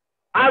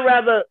 I'd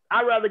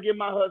rather give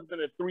my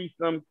husband a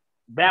threesome.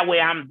 That way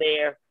I'm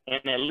there,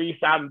 and at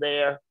least I'm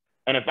there.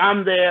 And if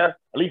I'm there,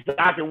 at least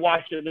I can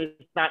watch it.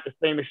 It's not the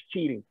same as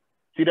cheating.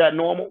 See that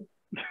normal?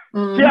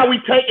 Mm-hmm. See how we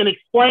take and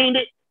explained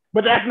it,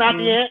 but that's not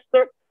the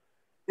answer?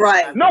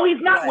 Right. No,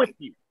 he's not with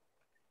you.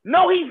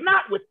 No, he's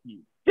not with you.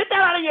 Get that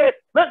out of your head.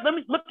 Let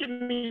me look at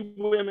me,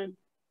 women.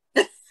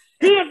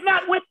 He is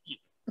not with you.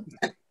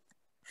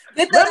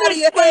 Get that out of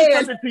your head.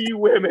 Something to you,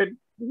 women.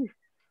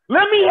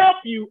 Let me help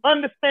you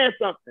understand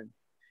something.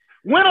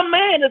 When a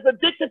man is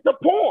addicted to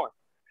porn,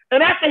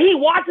 and after he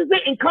watches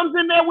it and comes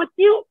in there with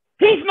you,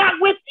 he's not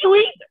with you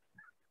either.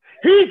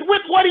 He's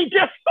with what he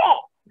just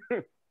saw.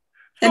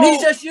 And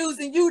he's just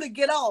using you to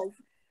get off.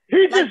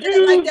 He's just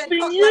using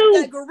you.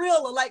 Like that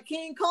gorilla, like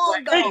King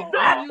Kong dog.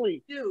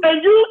 Exactly.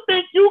 And you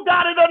think you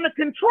got it under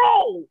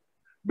control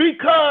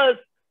because,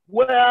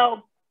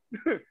 well,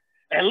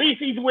 at least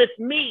he's with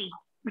me.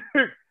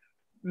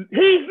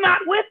 He's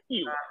not with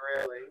you. Not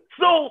really.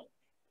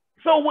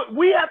 So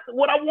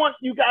what I want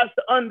you guys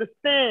to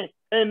understand,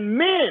 and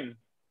men,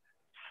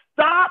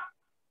 stop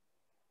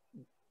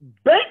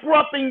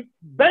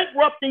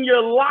bankrupting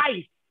your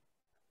life.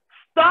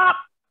 Stop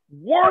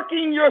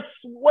working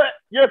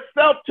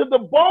yourself to the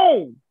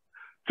bone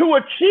to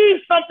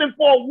achieve something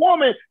for a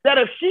woman that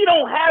if she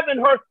don't have in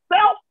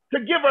herself to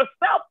give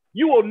herself,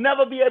 you will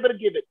never be able to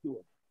give it to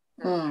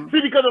her.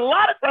 See, because a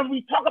lot of times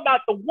we talk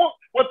about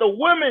what the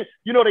women,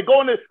 you know, they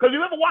go in there, because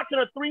you ever watching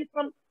a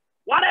threesome,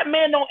 why that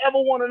man don't ever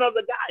want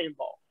another guy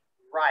involved?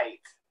 Right.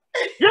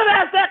 You ever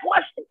ask that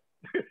question?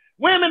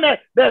 Women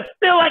that's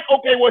still like,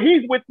 okay, well,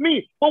 he's with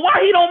me, but why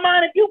he don't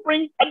mind if you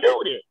bring a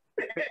dude in?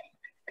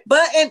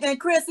 But and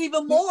Chris,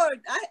 even more,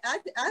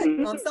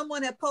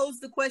 someone had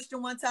posed the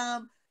question one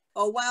time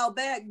a while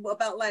back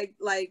about like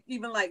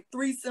even like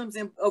threesomes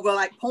and over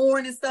like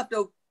porn and stuff.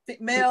 The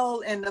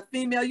male and the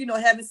female, you know,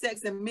 having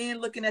sex and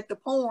men looking at the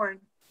porn.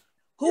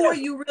 Who are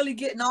you really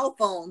getting off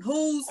on?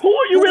 Who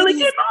are you really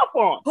getting off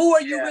on? Who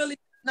are you really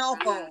getting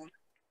off on?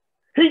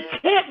 He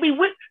can't be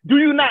with. Do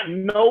you not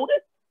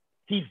notice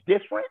he's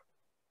different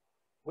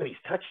when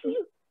he's touching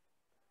you?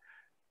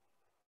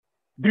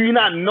 Do you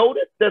not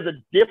notice there's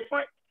a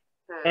difference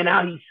in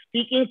how he's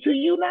speaking to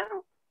you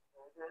now?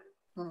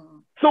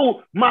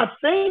 So my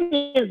thing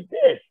is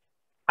this.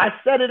 I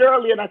said it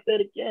earlier and I said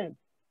it again.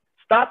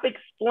 Stop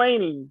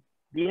explaining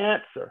the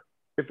answer.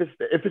 If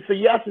it's a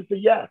yes, it's a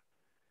yes.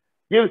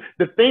 You know,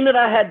 the thing that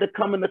I had to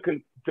come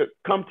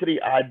to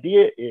the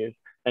idea is,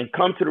 and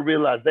come to the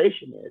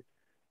realization is,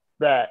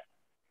 that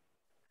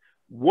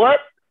what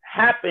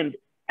happened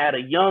at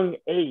a young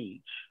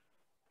age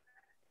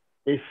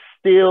is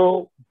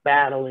still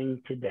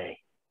battling today.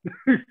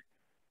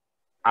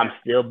 I'm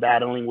still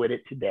battling with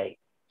it today.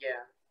 Yeah.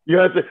 You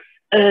know,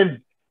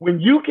 and when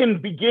you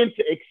can begin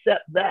to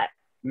accept that,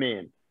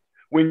 men,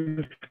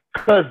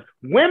 because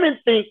women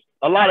think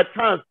a lot of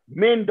times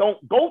men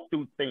don't go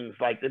through things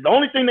like that. The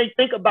only thing they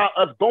think about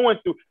us going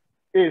through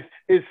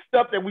is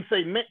stuff that we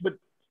say, but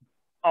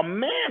a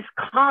man's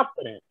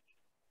confidence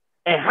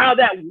and how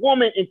that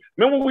woman,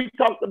 remember when we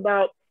talked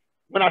about,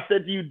 when I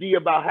said to you, D,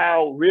 about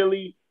how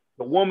really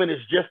the woman is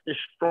just as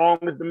strong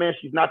as the man,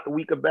 she's not the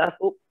weaker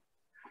vessel?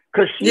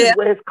 Because she is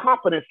where his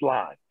confidence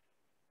lies.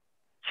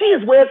 She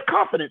is where his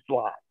confidence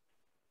lies.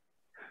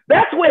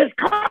 That's where his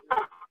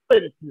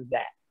confidence is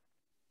at.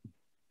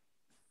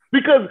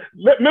 Because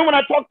remember when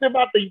I talked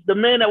about the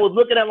man that was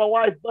looking at my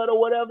wife's butt or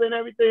whatever and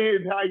everything,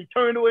 and how he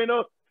turned away and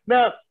all.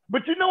 Now,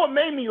 but you know what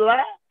made me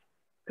laugh?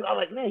 Because I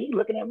was like, man, he's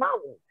looking at my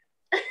woman.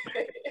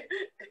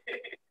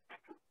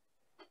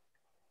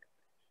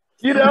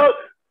 You know?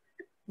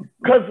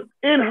 Because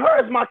in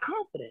her is my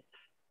confidence.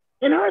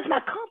 In her is my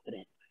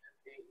confidence.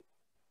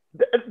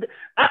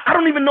 I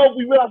don't even know if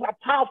we realize how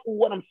powerful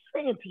what I'm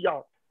saying to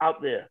y'all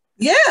out there.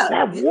 Yeah.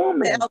 That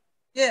woman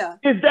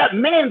is that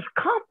man's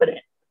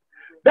confidence.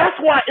 That's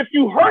why if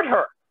you hurt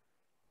her,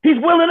 he's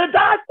willing to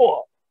die for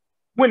her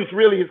when it's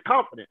really his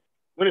confidence,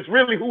 when it's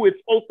really who it's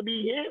supposed to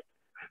be his.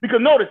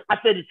 Because notice, I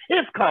said it's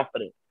his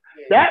confidence.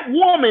 Yeah. That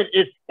woman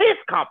is his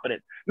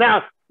confidence.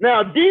 Now,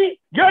 D,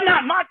 you're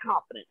not my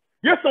confidence.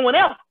 You're someone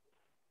else.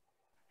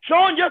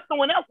 Shon, you're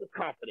someone else's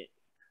confidence.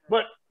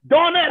 But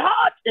Burnette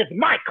Hodge is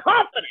my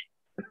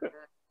confidence.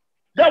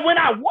 That when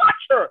I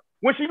watch her,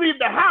 when she leaves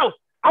the house,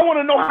 I want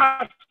to know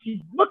how she's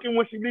looking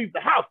when she leaves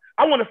the house.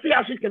 I want to see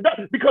how she's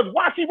conducting, because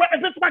why? She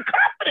represents my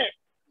confidence.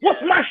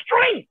 What's my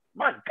strength?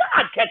 My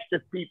God, catch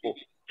this, people.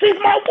 She's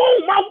my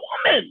womb, my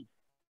woman.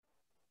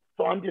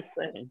 So I'm just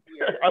saying.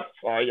 I'm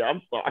sorry.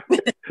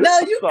 No,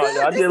 you sorry,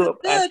 good. This is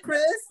good,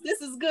 Chris.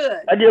 This is good.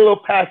 I get a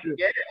little passionate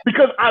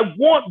because I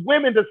want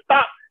women to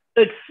stop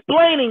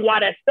explaining why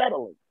they're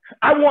settling.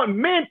 I want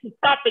men to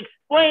stop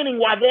explaining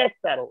why they're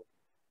settling.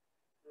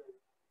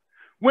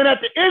 When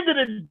at the end of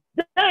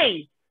the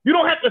day, you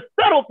don't have to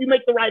settle if you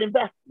make the right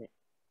investment.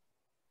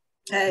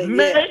 Hey,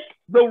 make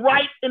the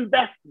right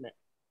investment.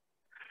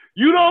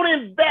 You don't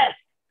invest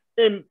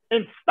in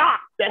stock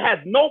that has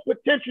no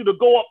potential to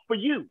go up for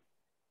you.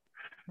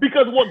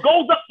 Because what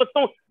goes up for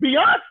some,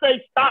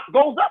 Beyonce stock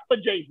goes up for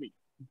Jay-Z.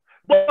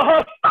 But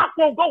her stock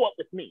won't go up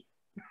with me.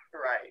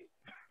 Right.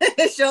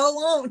 It sure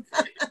won't.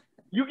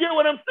 You get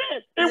what I'm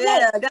saying? It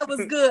won't. That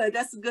was good.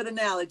 That's a good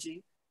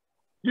analogy.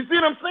 You see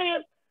what I'm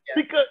saying?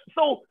 Yeah. Because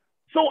so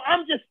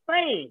I'm just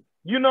saying,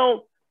 you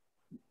know,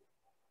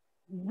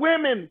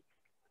 women,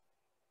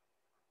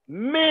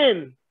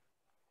 men,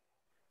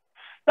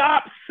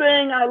 stop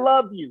saying I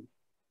love you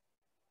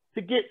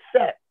to get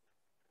sex.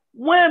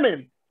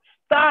 Women,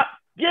 stop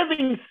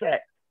giving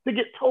sex to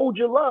get told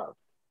you love.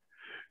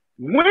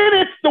 When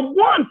it's the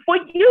one for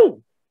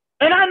you.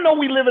 And I know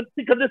we live in,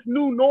 because this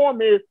new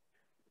norm is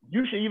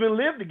you should even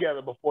live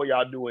together before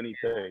y'all do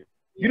anything.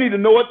 You need to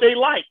know what they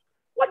like.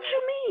 What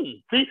you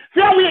mean? See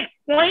how we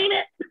explain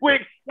it? We're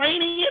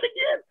explaining it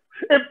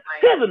again.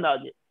 Here's a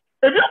nugget.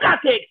 If you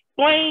got to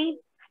explain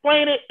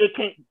it,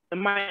 it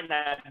might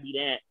not be the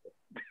answer.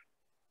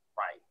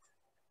 Right.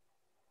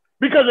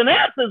 Because an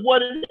answer is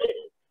what it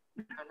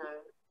is.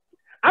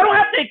 I don't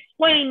have to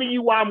explain to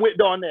you why I'm with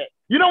Burnette.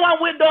 You know why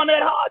I'm with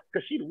Burnette Hodge?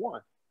 Because she's the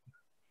one.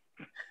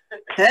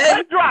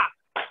 Let's drop.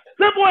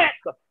 Simple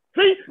answer.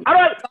 See?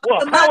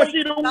 How is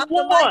she the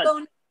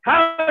one?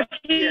 How is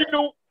she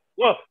the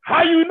Well,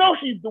 how you know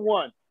she's the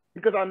one?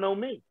 Because I know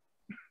me.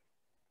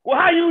 Well,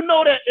 how you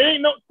know that it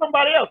ain't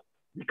somebody else?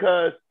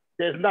 Because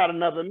there's not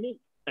another me,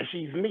 and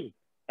she's me,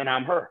 and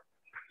I'm her.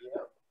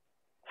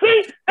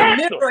 See?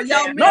 Mirror,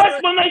 no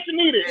explanation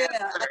needed.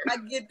 Yeah, I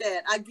get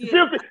that. I get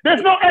it.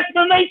 There's no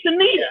explanation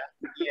needed.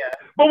 Yeah.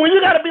 But when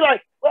you got to be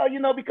like, well, you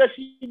know, because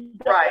she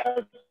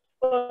does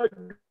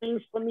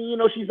things for me, you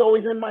know, she's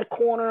always in my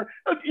corner.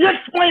 You're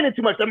explaining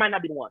too much. That might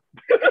not be the one.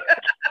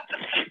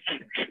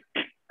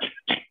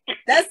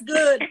 That's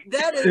good.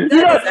 That is. You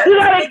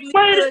gotta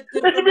explain it.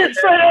 It should be a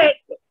straight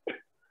answer.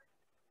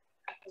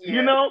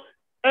 You know,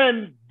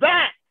 and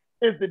that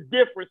is the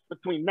difference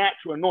between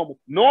natural and normal.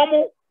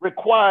 Normal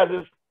requires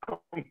us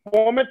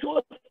conforming to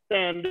a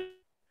standard.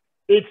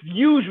 It's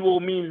usual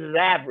means it's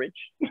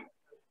average.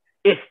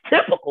 It's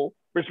typical,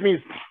 which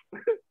means,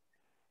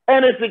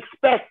 and it's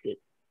expected.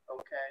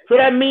 Okay. So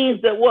that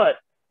means that what?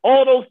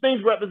 All those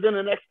things represent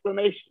an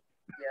explanation.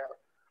 Yeah.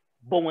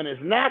 But when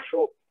it's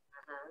natural,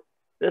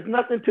 there's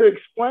nothing to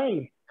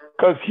explain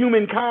because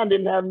humankind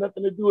didn't have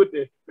nothing to do with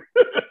this.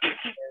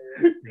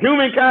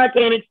 Humankind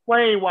can't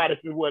explain why this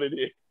is what it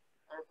is.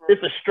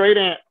 It's a straight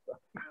answer.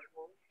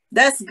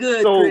 That's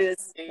good,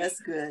 Chris.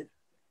 That's good.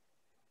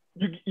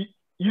 You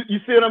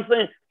see what I'm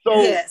saying?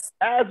 So yes.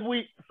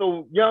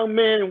 So young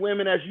men and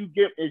women, as you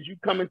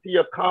come into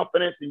your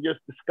confidence and just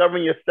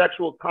discovering your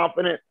sexual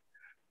confidence,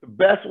 the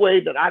best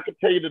way that I can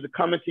tell you to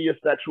come into your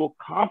sexual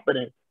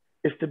confidence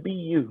is to be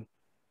you.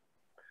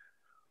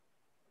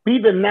 Be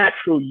the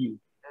natural you.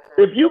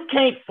 If you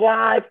can't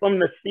fly from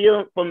the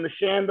ceiling, from the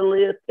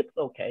chandelier, it's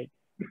okay.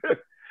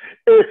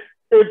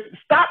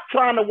 Stop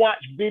trying to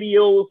watch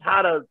videos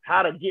how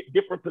to get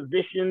different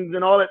positions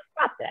and all that.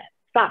 Stop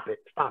that.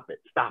 Stop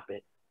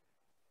it.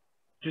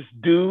 Just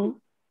do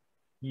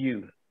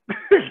you.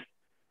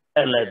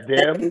 And let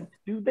them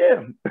do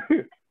them.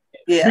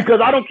 Yeah. Because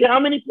I don't care how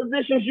many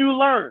positions you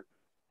learn.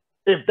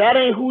 If that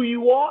ain't who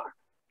you are,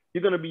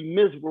 you're gonna be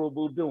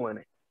miserable doing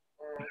it.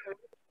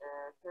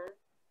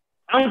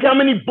 I don't care how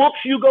many books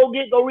you go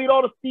read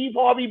all the Steve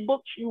Harvey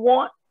books you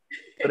want.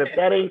 But if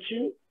that ain't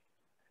you,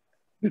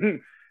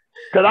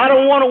 because I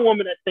don't want a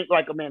woman that thinks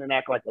like a man and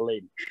act like a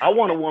lady. I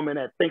want a woman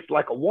that thinks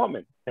like a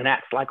woman and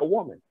acts like a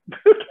woman.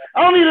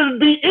 I don't need her to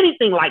be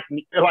anything like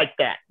me, like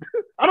that.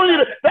 I don't need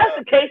if that's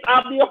the case,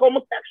 I'll be a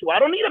homosexual. I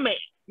don't need a man.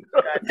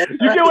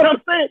 You get what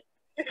I'm saying?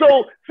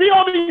 So see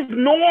all these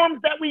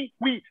norms that we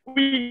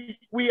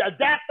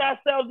adapt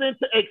ourselves in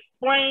to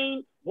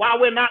explain why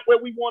we're not where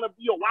we want to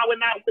be or why we're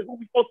not who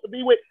we're supposed to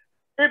be with.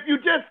 If you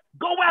just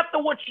go after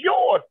what's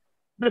yours,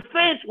 the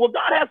sense what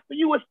God has for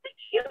you is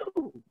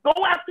you. Go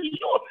after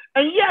yours.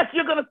 And yes,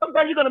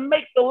 sometimes you're gonna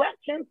make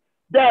selections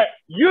that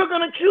you're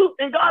gonna choose,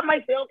 and God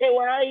might say, okay,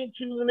 well, I ain't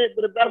choosing it,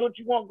 but if that's what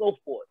you want, go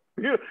for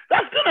it.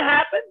 That's gonna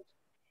happen.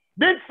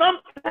 Then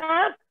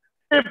sometimes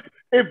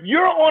if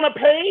you're on a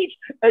page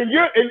and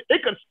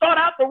it can start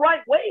out the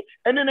right way,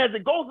 and then as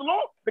it goes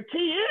along, the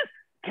key is,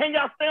 can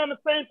y'all stay on the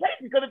same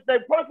page? Because if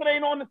that person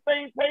ain't on the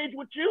same page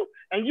with you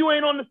and you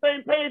ain't on the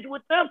same page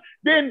with them,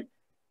 then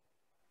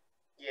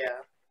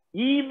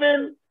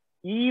even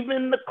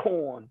the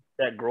corn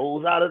that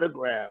grows out of the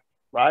ground,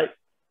 right,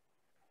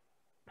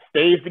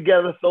 stays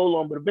together so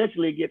long, but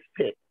eventually it gets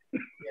picked.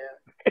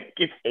 It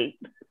gets ate.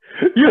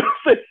 You know what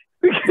I'm saying?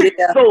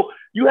 Yeah. So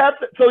you have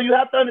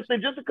to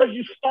understand, just because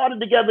you started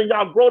together and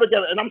y'all grow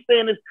together, and I'm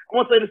saying this, I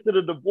want to say this to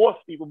the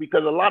divorced people,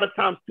 because a lot of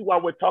times too,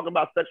 while we're talking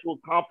about sexual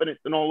confidence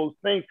and all those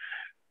things,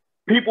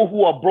 people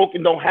who are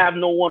broken, don't have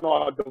no one, or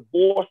are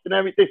divorced and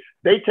everything,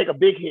 they take a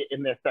big hit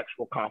in their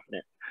sexual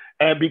confidence.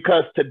 And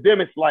because to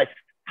them, it's like,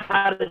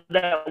 how did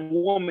that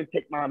woman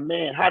take my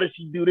man? How did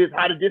she do this?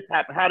 How did this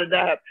happen? How did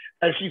that happen?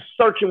 And she's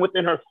searching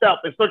within herself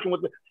and searching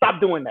within. Stop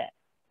doing that.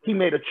 He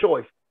made a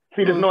choice.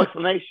 See, there's no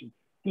explanation.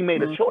 He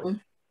made a choice.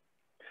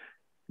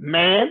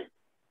 Man,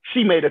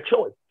 she made a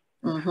choice.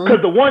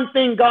 Because the one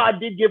thing God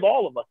did give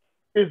all of us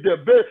is the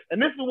ability,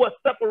 and this is what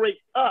separates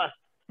us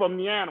from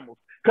the animals.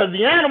 Because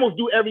the animals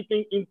do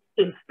everything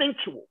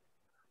instinctual.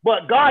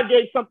 But God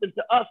gave something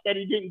to us that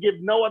he didn't give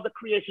no other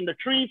creation. The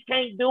trees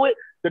can't do it.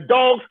 The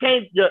dogs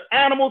can't, the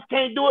animals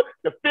can't do it.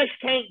 The fish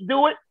can't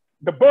do it.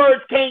 The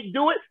birds can't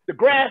do it. The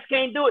grass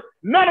can't do it.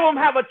 None of them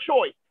have a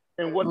choice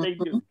in what they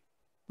do.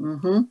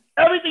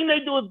 Everything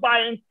they do is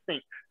by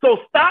instinct. So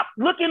stop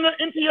looking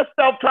into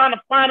yourself trying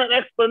to find an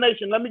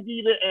explanation. Let me give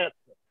you the answer.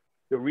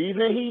 The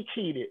reason he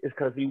cheated is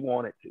because he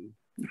wanted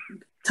to.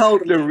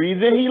 Totally. The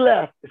reason he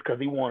left is because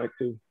he wanted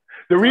to.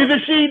 The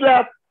reason she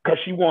left, because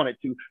she wanted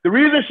to. The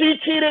reason she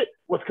cheated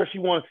was because she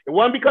wanted. It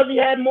wasn't because he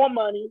had more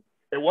money.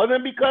 It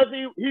wasn't because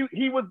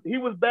he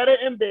was better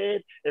in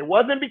bed. It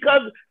wasn't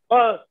because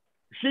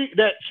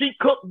she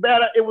cooked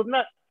better. It was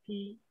not.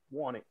 He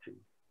wanted to.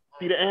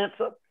 See the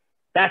answer?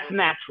 That's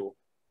natural.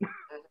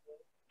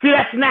 See,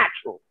 that's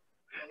natural.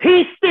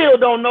 He still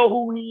don't know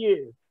who he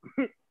is.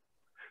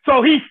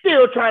 So he's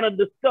still trying to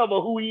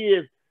discover who he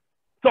is.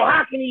 So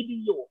how can he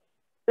be yours?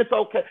 It's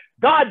okay.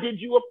 God did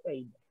you a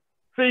favor.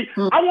 See,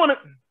 I want to,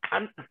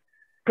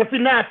 because see,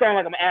 now I sound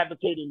like I'm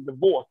advocating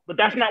divorce, but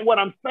that's not what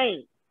I'm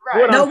saying.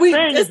 Right. What No, I'm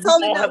saying it's is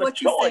totally we all not have what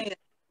a you're choice. saying.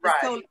 Right.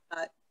 It's totally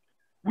not.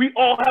 We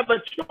all have a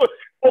choice.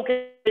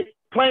 Okay,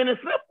 plain and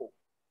simple.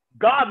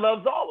 God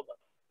loves all of us.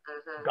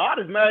 God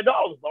is married to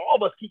all of us. All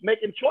of us keep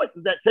making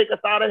choices that take us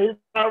out of his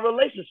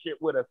relationship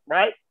with us,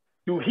 right?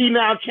 Do he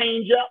now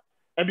change up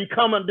and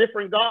become a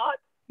different God?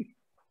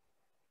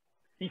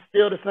 He's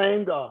still the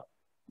same God.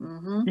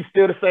 He's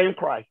still the same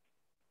Christ.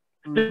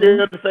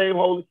 Still the same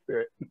Holy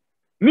Spirit.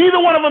 Neither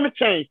one of them has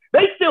changed.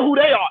 They still who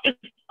they are. It's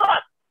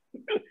us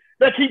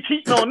that keep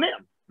cheating on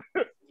them.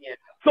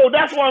 So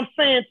that's what I'm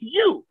saying to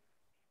you.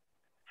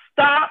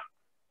 Stop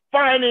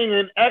finding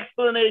an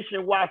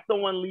explanation why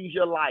someone leaves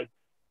your life.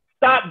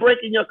 Stop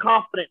breaking your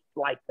confidence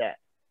like that.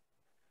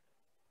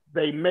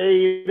 They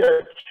made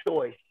a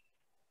choice.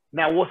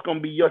 Now, what's going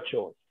to be your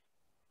choice?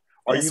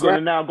 Are you going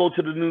to now go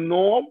to the new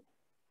norm?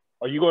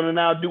 Are you going to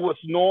now do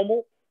what's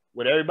normal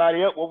with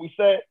everybody else? What we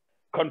said,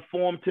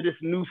 conform to this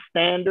new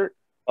standard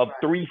of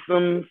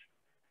threesomes,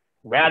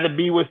 rather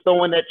be with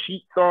someone that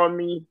cheats on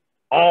me,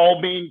 all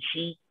men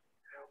cheat,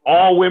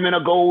 all women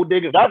are gold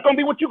diggers. That's going to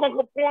be what you're going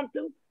to conform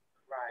to?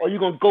 Or are you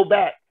going to go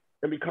back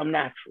and become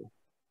natural?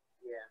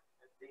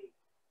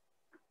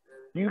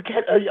 Are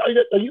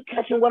you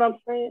catching what I'm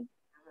saying?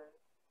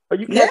 Are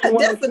you catching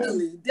what I'm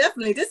saying?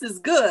 Definitely. This is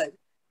good.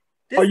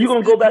 Are you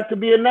going to go back to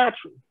being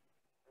natural?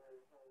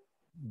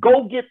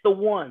 Go get the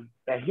one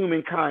that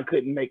humankind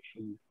couldn't make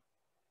for you.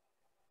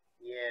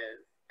 Yes.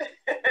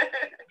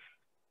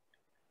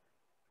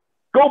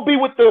 Go be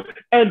with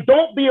and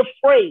don't be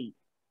afraid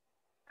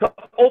to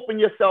open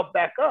yourself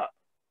back up.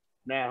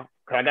 Now,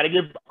 if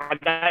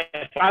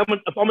I'm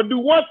going to do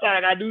one side,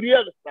 I got to do the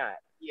other side.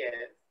 Yes.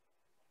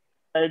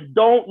 And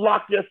don't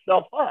lock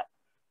yourself up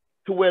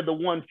to where the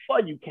one for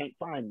you can't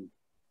find you.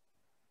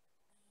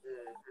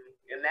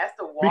 And that's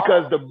the wall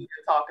because you're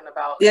talking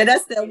about. Yeah,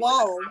 that's the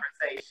wall.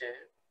 Conversation.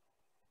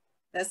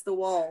 That's the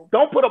wall.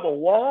 Don't put up a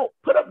wall.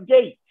 Put up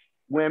gates.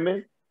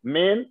 Women,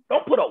 men,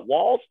 don't put up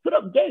walls. Put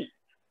up gates.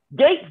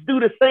 Gates do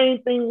the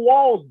same thing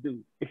walls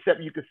do,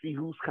 except you can see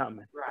who's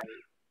coming. Right.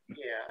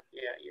 Yeah.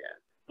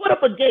 Put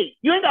up a gate.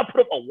 You ain't got to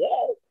put up a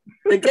wall.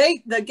 The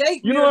gate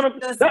you know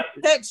what just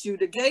protects you.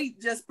 The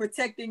gate just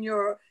protecting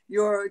your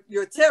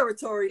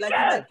territory. Like you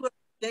might put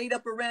a gate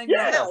up around your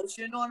house.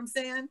 You know what I'm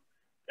saying?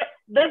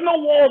 There's no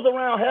walls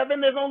around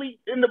heaven. There's only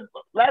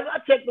last I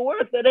checked the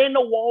word said there ain't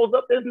no walls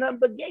up. There's nothing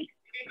but gates.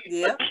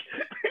 Yeah.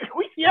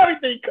 We see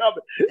everything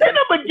coming. There's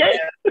nothing but gates.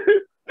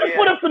 Let's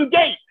put up some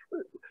gates.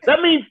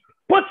 That means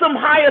put some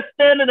higher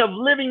standard of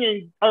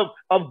living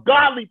of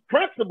godly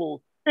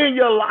principles in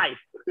your life.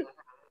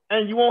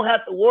 And you won't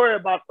have to worry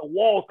about the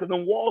walls, because the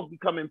walls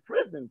become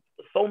imprisoned.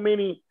 So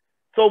many.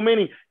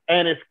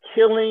 And it's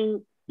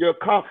killing your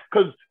confidence.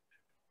 Because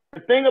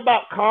the thing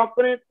about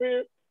confidence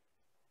is,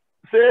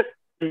 sis,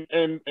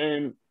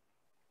 and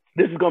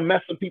this is going to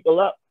mess some people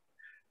up,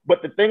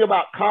 but the thing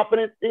about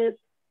confidence is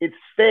it's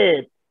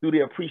fed through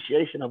the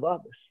appreciation of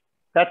others.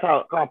 That's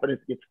how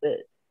confidence gets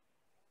fed.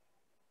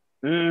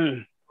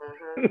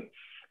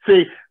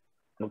 See,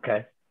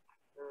 okay.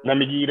 Let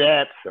me give you the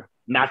answer,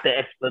 not the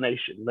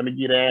explanation. Let me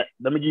give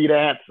you the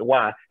answer.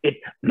 Why?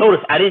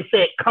 Notice I didn't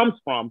say it comes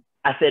from.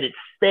 I said it's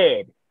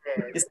fed.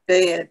 It's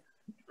fed.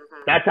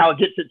 That's how it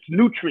gets its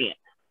nutrients,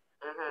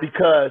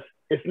 because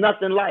It's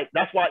nothing like.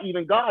 That's why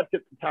even God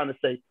took the time to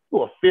say, you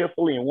are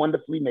fearfully and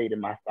wonderfully made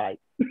in my sight.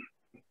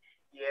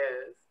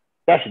 Yes.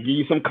 That should give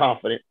you some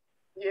confidence.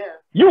 Yeah.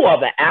 You are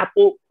the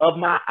apple of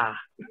my eye.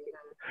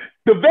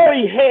 The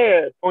very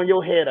hairs on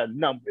your head are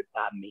numbered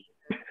by me.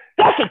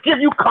 That should give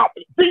you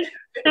confidence. See,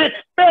 it's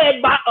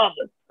fed by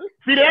others.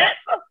 See that?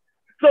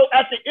 So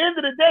at the end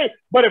of the day,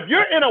 but if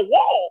you're in a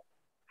wall,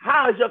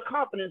 how is your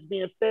confidence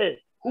being fed?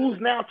 Who's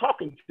now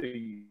talking to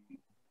you?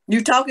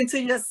 You're talking to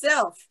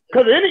yourself.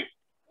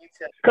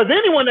 Because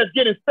anyone that's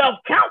getting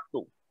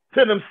self-counsel to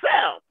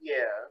themselves,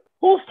 yeah,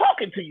 who's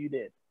talking to you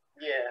then?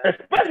 Yeah.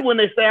 Especially when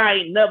they say, I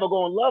ain't never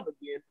gonna love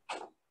again.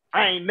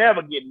 I ain't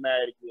never getting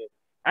married again.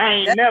 I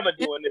ain't never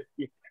doing this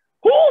again.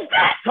 Who's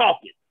that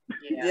talking?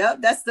 Yeah,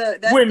 that's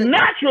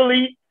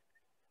naturally,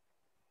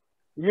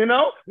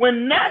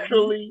 when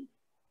naturally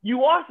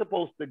you are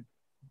supposed to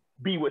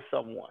be with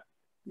someone.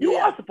 You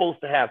are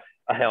supposed to have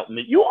a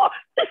helpmate. You are.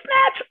 It's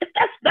natural.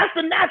 That's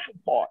the natural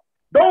part.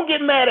 Don't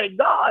get mad at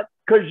God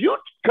because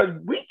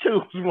we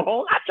chose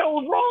wrong. I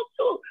chose wrong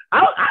too.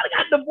 I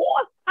got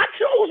divorced. I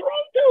chose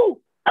wrong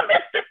too. I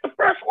missed it the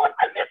first one.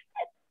 I missed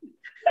it.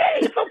 Hey,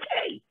 it's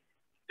okay.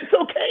 It's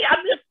okay.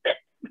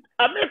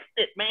 I missed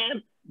it,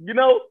 man.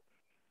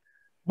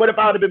 But if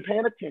I would have been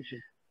paying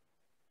attention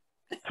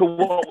to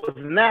what was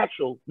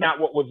natural, not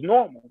what was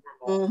normal,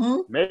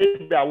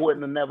 maybe I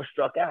wouldn't have never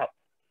struck out.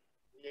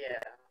 Yeah.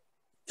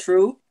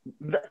 True.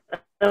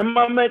 Am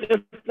I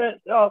making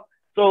sense?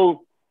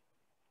 So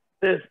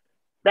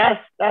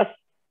that's I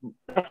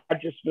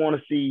just want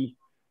to see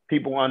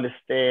people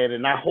understand,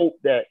 and I hope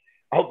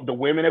the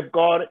women have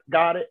got it.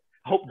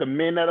 I hope the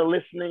men that are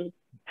listening,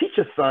 teach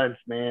your sons,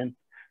 man.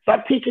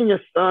 Stop teaching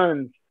your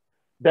sons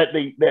that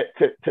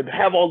to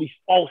have all these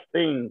false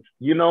things,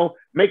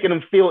 making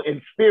them feel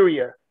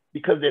inferior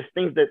because there's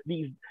things that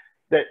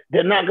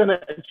they're not gonna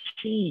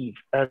achieve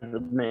as a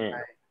man.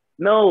 Right.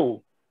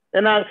 No.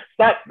 And I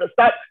stop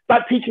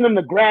teaching them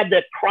to grab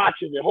their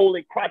crotches and hold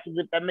their crotches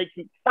if that makes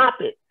them.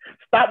 Stop it.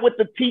 Stop with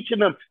the teaching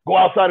them, go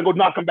outside and go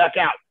knock him back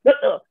out.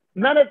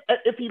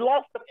 If he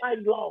lost the fight,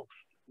 he lost.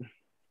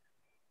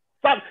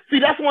 Stop. See,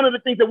 that's one of the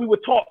things that we were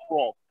taught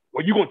wrong.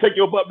 Well, you're going to take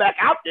your butt back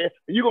out there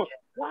and you're going to,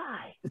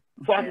 why?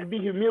 So I can be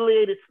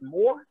humiliated some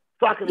more?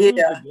 So I can lose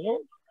again?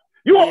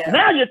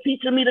 Now you're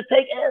teaching me to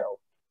take L's.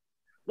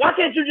 Why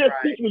can't you just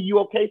teach me, you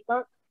okay,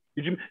 son?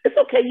 It's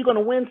okay, you're going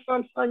to win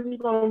some, son, you're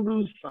going to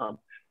lose some.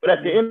 But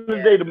at the end of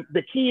the day,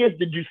 the key is,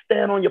 did you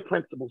stand on your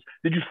principles?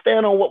 Did you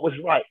stand on what was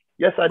right?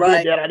 Yes, I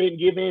did that. I didn't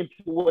give in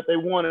to what they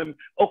wanted.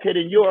 Okay,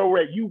 then you're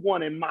already, you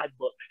won in my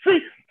book. See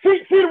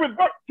the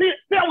reverse. See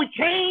how we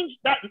changed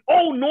that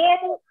old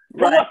normal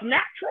to what's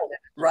natural?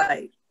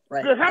 Right.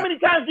 Because how many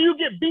times do you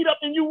get beat up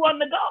and you run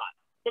to God?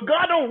 But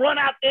God don't run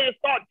out there and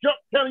start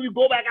telling you,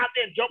 go back out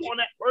there and jump on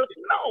that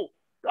person. No,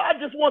 God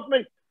just wants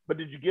me. But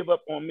did you give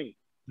up on me?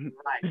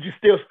 Right. Did you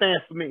still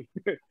stand for me?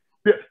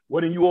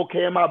 Well, then you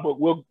okay in my book.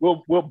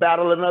 We'll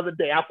battle another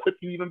day. I'll equip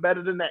you even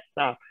better the next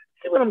time.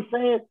 See what I'm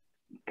saying?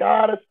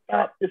 Gotta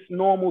stop this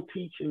normal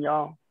teaching,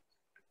 y'all.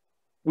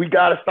 We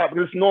gotta stop.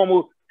 This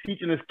normal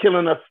teaching is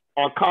killing us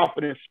our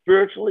confidence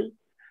spiritually,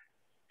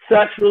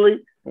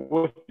 sexually.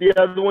 With the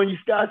other one you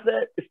guys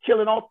said, it's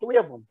killing all three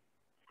of them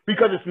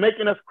because it's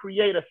making us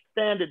create a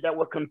standard that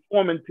we're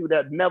conforming to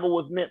that never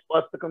was meant for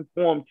us to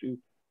conform to.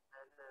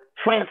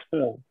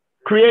 Transform.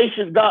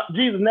 Creation, God,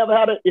 Jesus never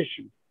had an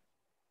issue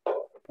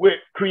with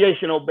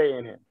creation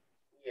obeying him.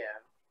 Yeah.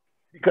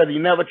 Because he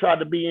never tried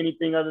to be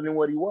anything other than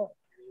what he was.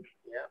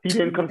 Yeah. He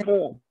didn't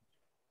conform.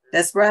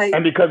 That's right.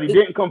 And because he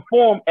didn't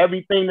conform,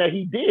 everything that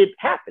he did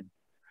happened.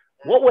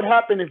 What would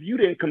happen if you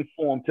didn't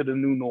conform to the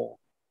new norm?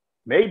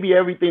 Maybe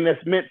everything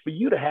that's meant for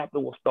you to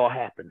happen will start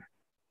happening.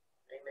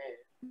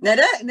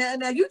 Amen.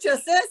 Now you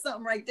just said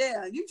something right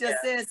there. You just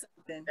said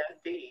something. That's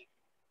deep.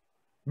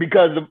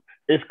 Because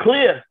it's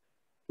clear.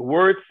 The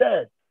word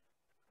says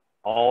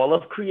all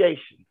of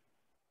creation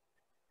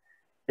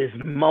is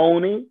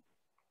moaning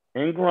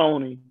and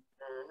groaning,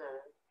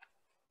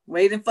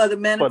 waiting for the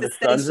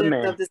manifestation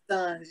of the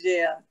sons.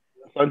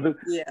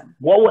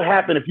 What would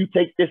happen if you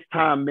take this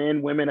time,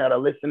 men, women that are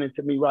listening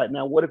to me right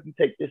now? What if you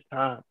take this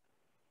time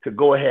to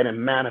go ahead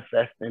and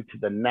manifest into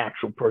the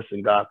natural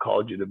person God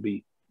called you to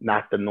be,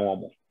 not the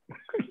normal?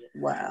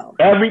 Wow.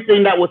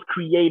 Everything that was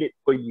created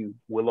for you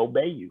will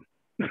obey you.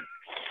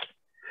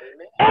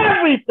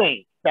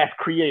 Everything that's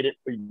created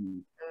for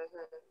you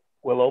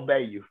will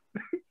obey you.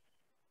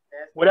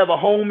 Whatever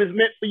home is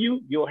meant for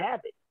you, you'll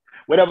have it.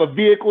 Whatever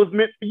vehicle is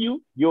meant for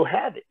you, you'll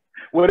have it.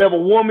 Whatever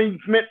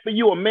woman's meant for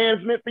you, or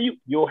man's meant for you,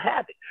 you'll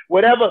have it.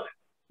 Whatever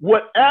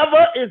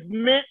is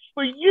meant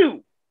for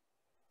you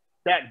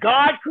that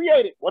God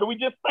created, what do we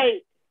just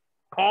say?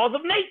 Cause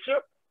of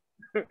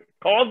nature,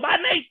 caused by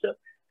nature.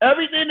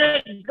 Everything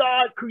that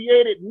God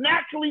created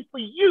naturally for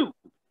you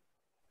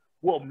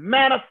will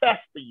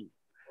manifest for you.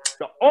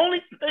 The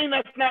only thing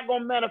that's not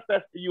going to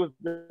manifest for you is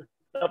the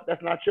stuff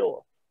that's not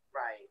yours.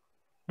 Right.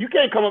 You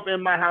can't come up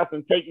in my house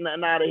and take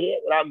nothing out of here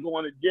without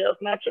going to jail.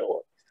 It's not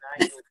yours.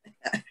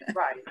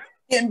 Right.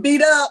 Getting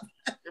beat up.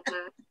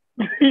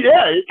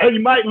 Yeah, and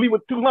you might leave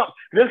with 2 lumps.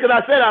 Just because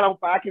I said I don't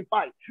fight, I can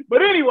fight.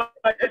 But anyway,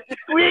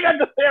 we ain't got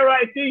to say it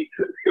right, T.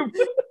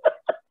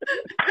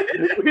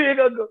 We ain't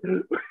gonna go.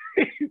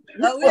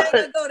 No, we ain't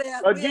gonna go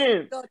there.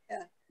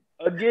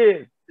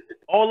 Again,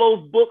 all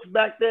those books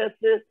back there,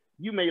 sis,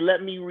 you may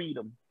let me read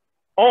them.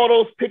 All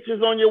those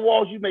pictures on your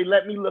walls, you may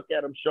let me look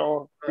at them,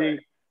 Shon. See,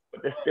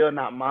 but they're still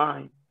not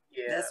mine.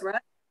 Yeah, that's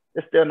right.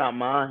 They're still not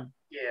mine.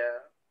 Yeah.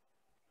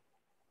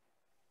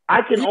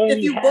 I can only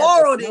if you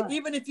borrowed it,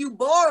 even if you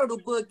borrowed a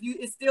book,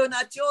 it's still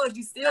not yours.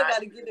 You still got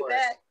to give it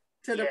back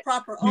to the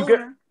proper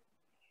owner.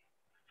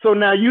 So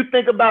now you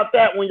think about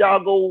that when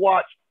y'all go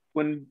watch,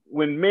 when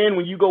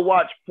you go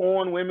watch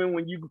porn, women,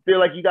 when you feel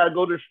like you got to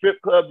go to the strip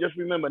club, just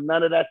remember,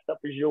 none of that stuff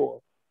is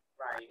yours.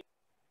 Right.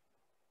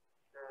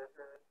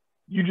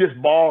 You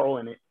just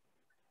borrowing it.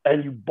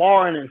 And you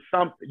borrowing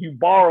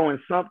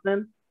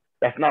something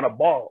that's not a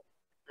borrow.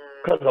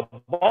 Because a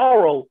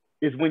borrow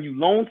is when you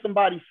loan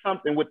somebody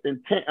something with the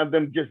intent of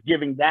them just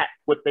giving that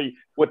what they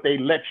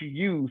let you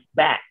use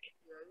back.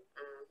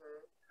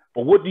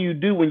 But what do you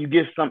do when you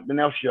give something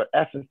else your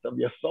essence of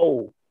your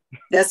soul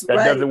that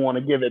doesn't want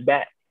to give it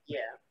back? Yeah.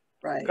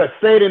 Right. Because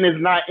Satan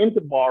is not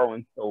into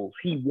borrowing souls.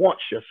 He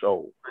wants your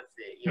soul. That's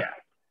it. Yeah.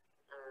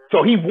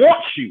 So he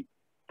wants you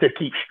to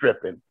keep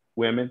stripping,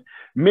 women.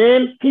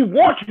 Men, he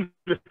wants you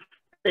to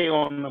stay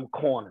on them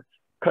corners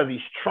because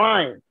he's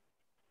trying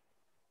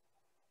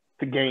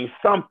to gain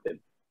something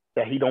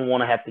that he don't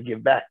want to have to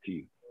give back to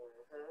you.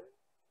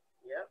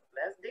 Yep,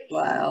 that's deep.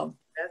 Wow.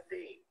 That's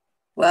deep.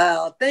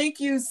 Wow. Thank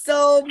you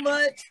so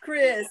much,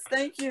 Chris.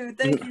 Thank you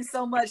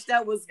so much.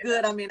 That was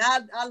good. I mean,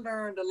 I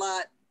learned a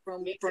lot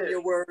from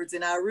your words,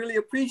 and I really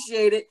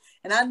appreciate it.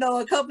 And I know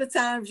a couple of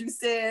times you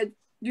said,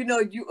 you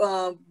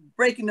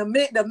breaking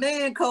the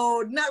man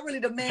code, not really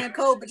the man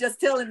code, but just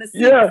telling the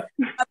secret. Yeah.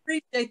 I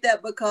appreciate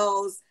that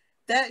because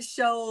that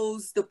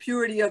shows the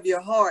purity of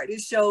your heart.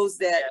 It shows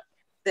that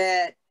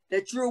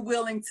you're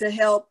willing to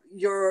help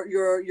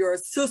your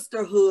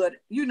sisterhood,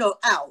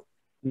 out,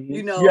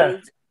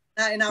 Yes.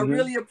 And I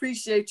really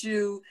appreciate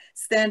you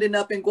standing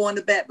up and going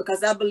to bat,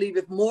 because I believe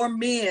if more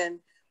men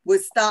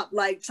would stop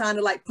trying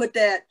to put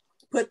that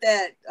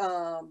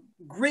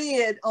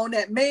grid on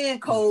that man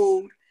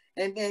code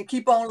and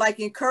keep on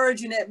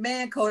encouraging that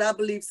man code, I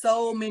believe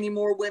so many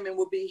more women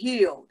will be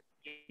healed.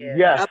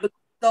 Yeah. I believe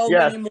so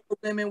many more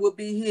women will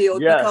be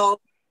healed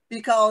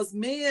because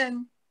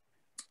men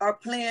are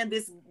playing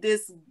this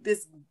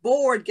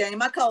board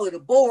game. I call it a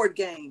board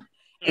game.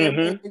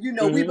 And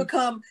we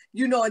become,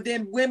 and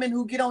then women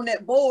who get on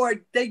that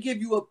board, they give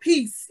you a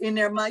piece in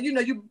their mind.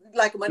 You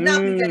like a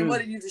Monopoly game,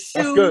 whether you the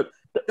shoe,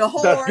 the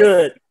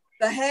horse,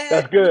 the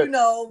hat,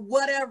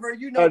 whatever,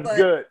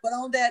 but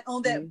on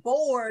that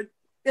board,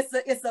 it's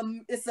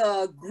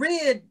a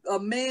grid, a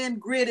man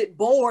gridded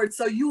board.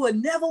 So you will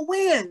never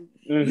win.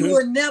 You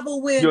will never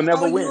win. You'll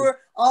never win.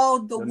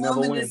 All the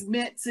woman is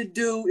meant to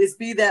do is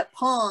be that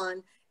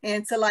pawn,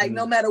 and to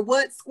no matter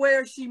what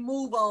square she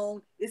move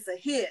on, it's a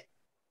hit.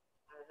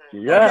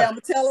 Yes. Okay, I'm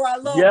gonna tell her I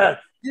love her.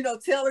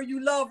 Tell her you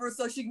love her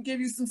so she can give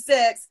you some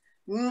sex.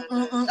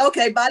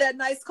 Okay, buy that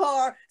nice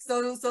car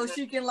so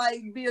she can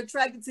be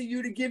attracted to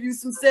you to give you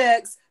some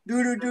sex.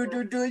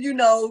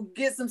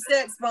 Get some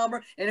sex from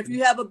her. And if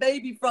you have a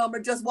baby from her,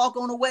 just walk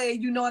on away.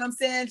 You know what I'm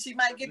saying? She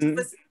might get you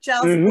for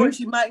child support.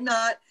 She might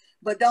not.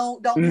 But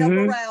don't help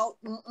her out.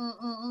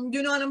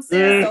 You know what I'm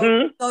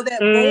saying? So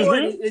that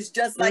board is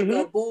just like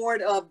a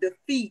board of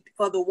defeat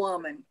for the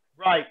woman.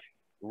 Right.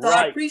 So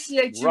I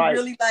appreciate you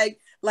really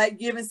like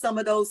giving some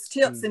of those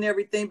tips and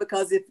everything,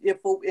 because if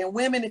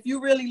women, if you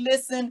really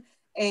listen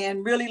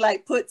and really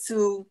put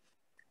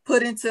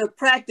into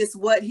practice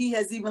what he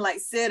has even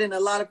said in a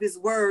lot of his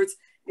words,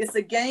 it's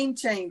a game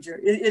changer.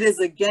 It is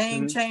a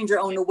game changer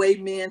on the way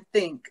men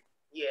think.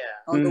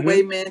 Yeah. On the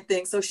way men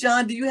think. So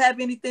Shon, do you have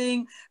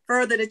anything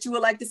further that you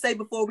would like to say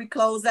before we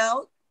close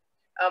out?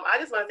 I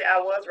just want to say I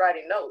was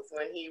writing notes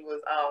when he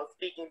was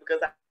speaking,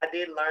 because I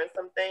did learn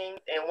some things.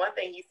 And one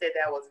thing he said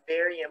that was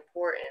very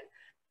important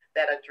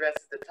that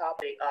addresses the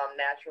topic,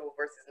 natural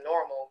versus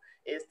normal,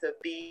 is to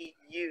be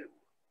you,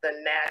 the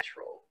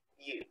natural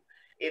you.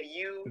 If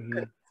you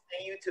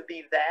continue to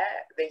be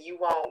that, then you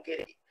won't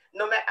get it.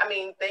 No matter,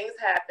 things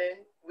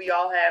happen. We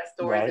all have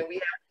stories, and we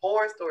have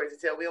more stories to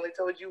tell. We only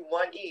told you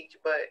one each,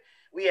 but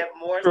we have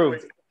more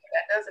stories to tell.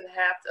 That doesn't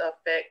have to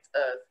affect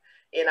us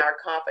in our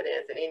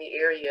confidence in any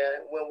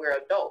area when we're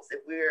adults, if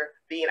we're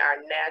being our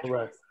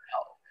natural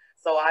self.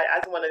 So I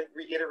just want to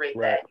reiterate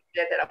that.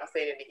 I'm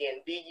saying it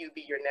again. Be you,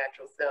 be your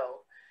natural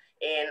self.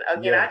 And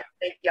again, I just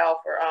thank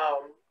y'all for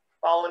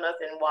following us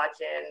and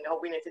watching. I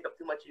hope we didn't take up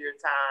too much of your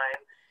time.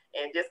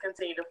 And just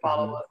continue to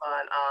follow us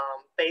on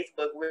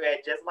Facebook. We're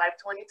at Just Life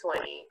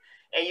 2020.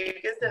 And you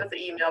can send us an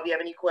email if you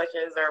have any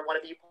questions or want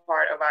to be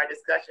part of our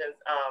discussions.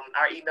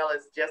 Our email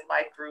is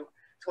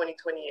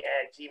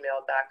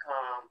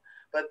justlifegroup2020@gmail.com.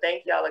 But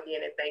thank y'all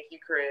again, and thank you,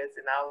 Chris.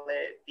 And I'll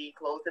let Dee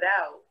close it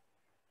out.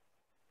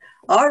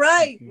 All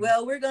right.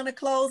 Well, we're going to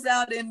close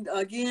out. And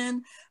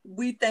again,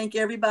 we thank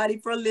everybody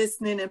for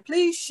listening. And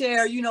please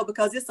share,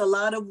 because it's a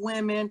lot of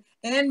women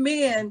and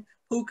men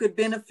who could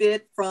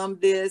benefit from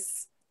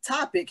this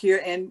topic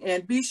here,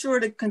 and be sure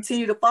to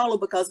continue to follow,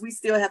 because we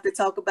still have to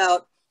talk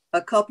about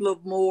a couple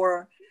of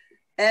more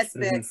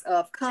aspects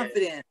of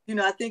confidence. You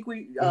know, I think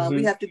we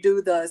have to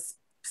do the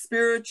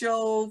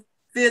spiritual,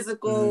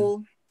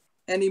 physical,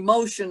 and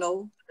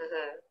emotional,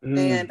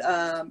 and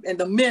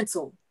the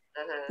mental,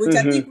 which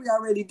I think we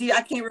already did.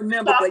 I can't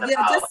remember, but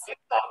yeah, we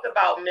talked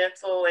about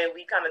mental, and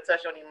we kind of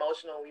touched on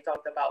emotional. We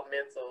talked about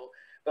mental,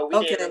 but we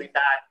didn't really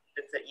dive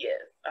into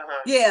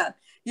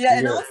Yeah,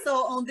 and also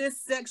on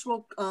this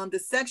sexual, the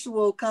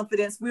sexual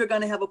confidence, we're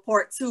going to have a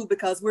part 2,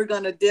 because we're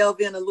going to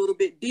delve in a little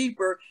bit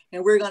deeper,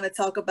 and we're going to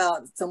talk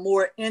about some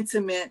more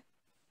intimate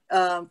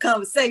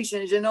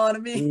conversations. You know what I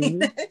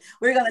mean?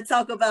 We're going to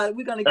talk about,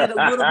 we're going to get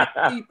a little bit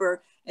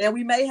deeper, and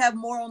we may have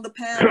more on the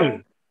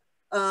panel.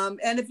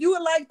 And if you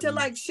would like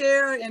to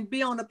share and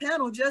be on the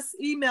panel, just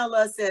email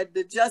us at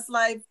the Just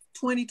Life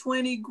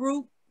 2020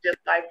 group. Just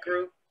Life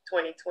Group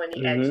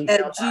 2020 at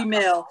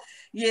Gmail.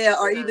 Yeah,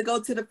 or either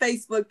go to the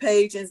Facebook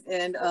page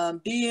and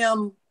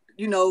DM,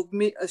 you know,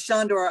 me,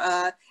 Shonda or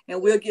I,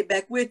 and we'll get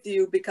back with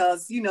you,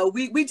 because, you know,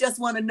 we just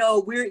want to know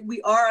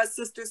we are a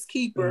sister's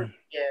keeper.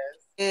 Yes.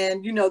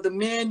 And, you know, the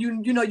men,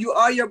 you know, you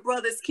are your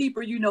brother's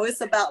keeper. You know, it's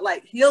about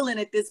like healing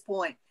at this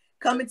point.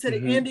 Coming to the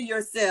end of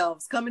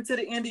yourselves. Coming to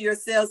the end of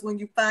yourselves when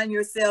you find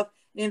yourself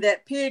in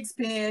that pig's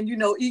pen, you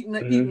know, eating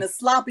the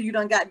slopper you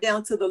done got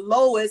down to the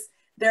lowest.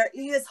 There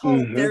is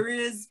hope. There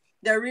is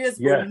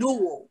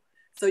renewal.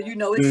 So, you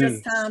know, it's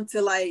just time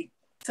to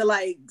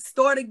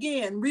start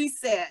again,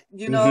 reset,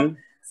 you know.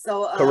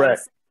 So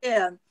correct.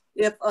 Yeah.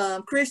 If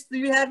Chris, do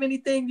you have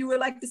anything you would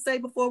like to say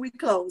before we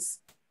close?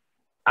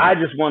 I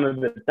just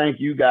wanted to thank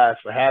you guys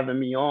for having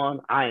me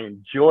on. I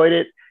enjoyed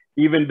it,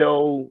 even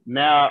though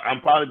now I'm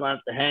probably going to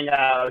have to hang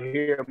out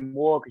here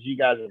more, because you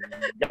guys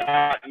have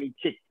got me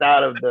kicked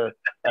out of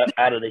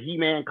the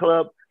He-Man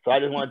Club. So I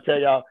just want to tell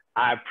y'all,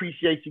 I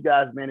appreciate you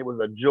guys, man. It was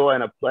a joy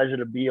and a pleasure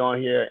to be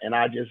on here, and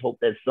I just hope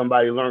that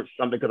somebody learned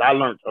something, because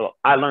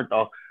I learned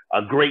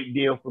a great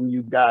deal from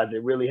you guys.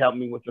 It really helped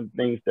me with some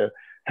things to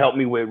help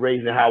me with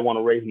raising how I want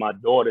to raise my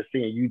daughter.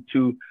 Seeing you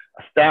two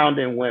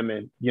astounding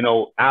women, you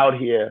know, out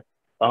here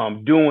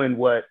doing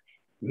what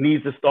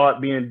needs to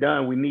start being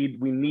done. We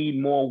need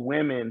more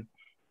women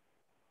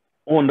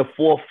on the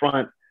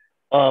forefront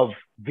of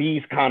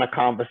these kind of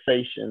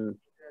conversations,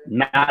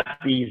 not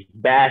these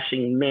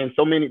bashing men.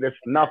 There's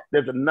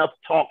enough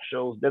talk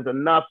shows, there's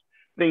enough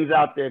things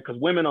out there, because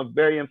women are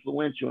very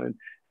influential,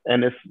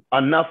 and there's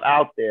enough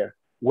out there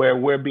where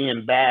we're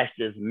being bashed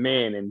as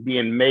men and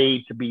being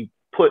made to be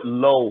put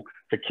low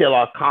to kill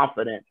our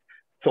confidence.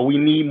 So we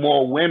need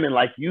more women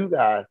like you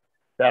guys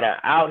that are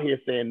out here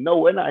saying, no,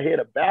 we're not here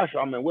to bash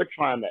our men. We're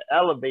trying to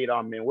elevate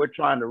our men. We're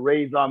trying to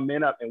raise our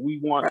men up. And we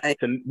want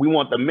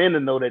the men to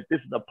know that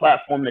this is a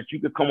platform that you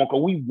could come on,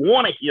 because we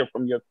want to hear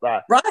from your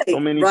side. So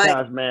many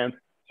times, man,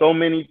 so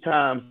many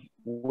times,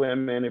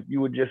 women, if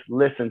you would just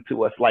listen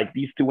to us, like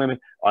these two women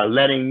are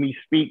letting me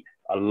speak.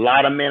 A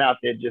lot of men out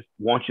there just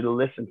want you to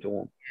listen to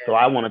them. So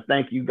I want to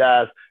thank you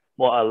guys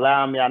for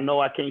allowing me. I know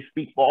I can't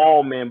speak for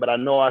all men, but I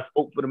know I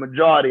spoke for the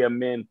majority of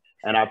men.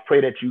 And I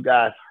pray that you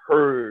guys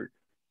heard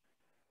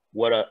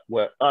what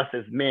us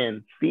as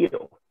men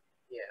feel.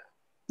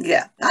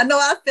 Yeah, I know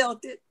I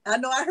felt it. I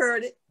know I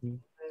heard it.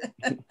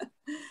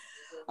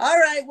 All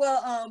right.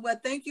 Well,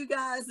 thank you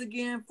guys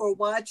again for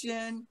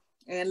watching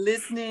and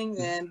listening.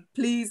 And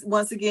please,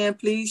 once again,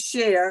 please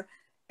share.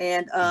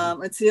 And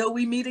until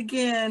we meet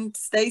again,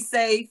 stay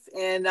safe.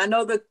 And I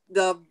know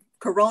the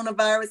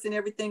coronavirus and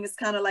everything is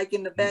kind of like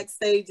in the back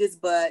stages,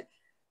 but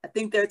I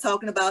think they're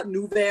talking about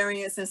new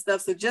variants and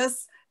stuff. So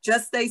just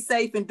stay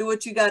safe and do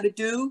what you got to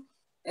do.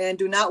 And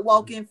do not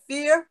walk in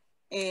fear.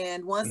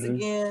 And once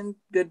again,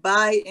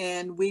 goodbye,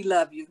 and we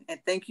love you. And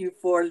thank you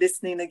for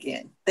listening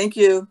again. Thank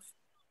you.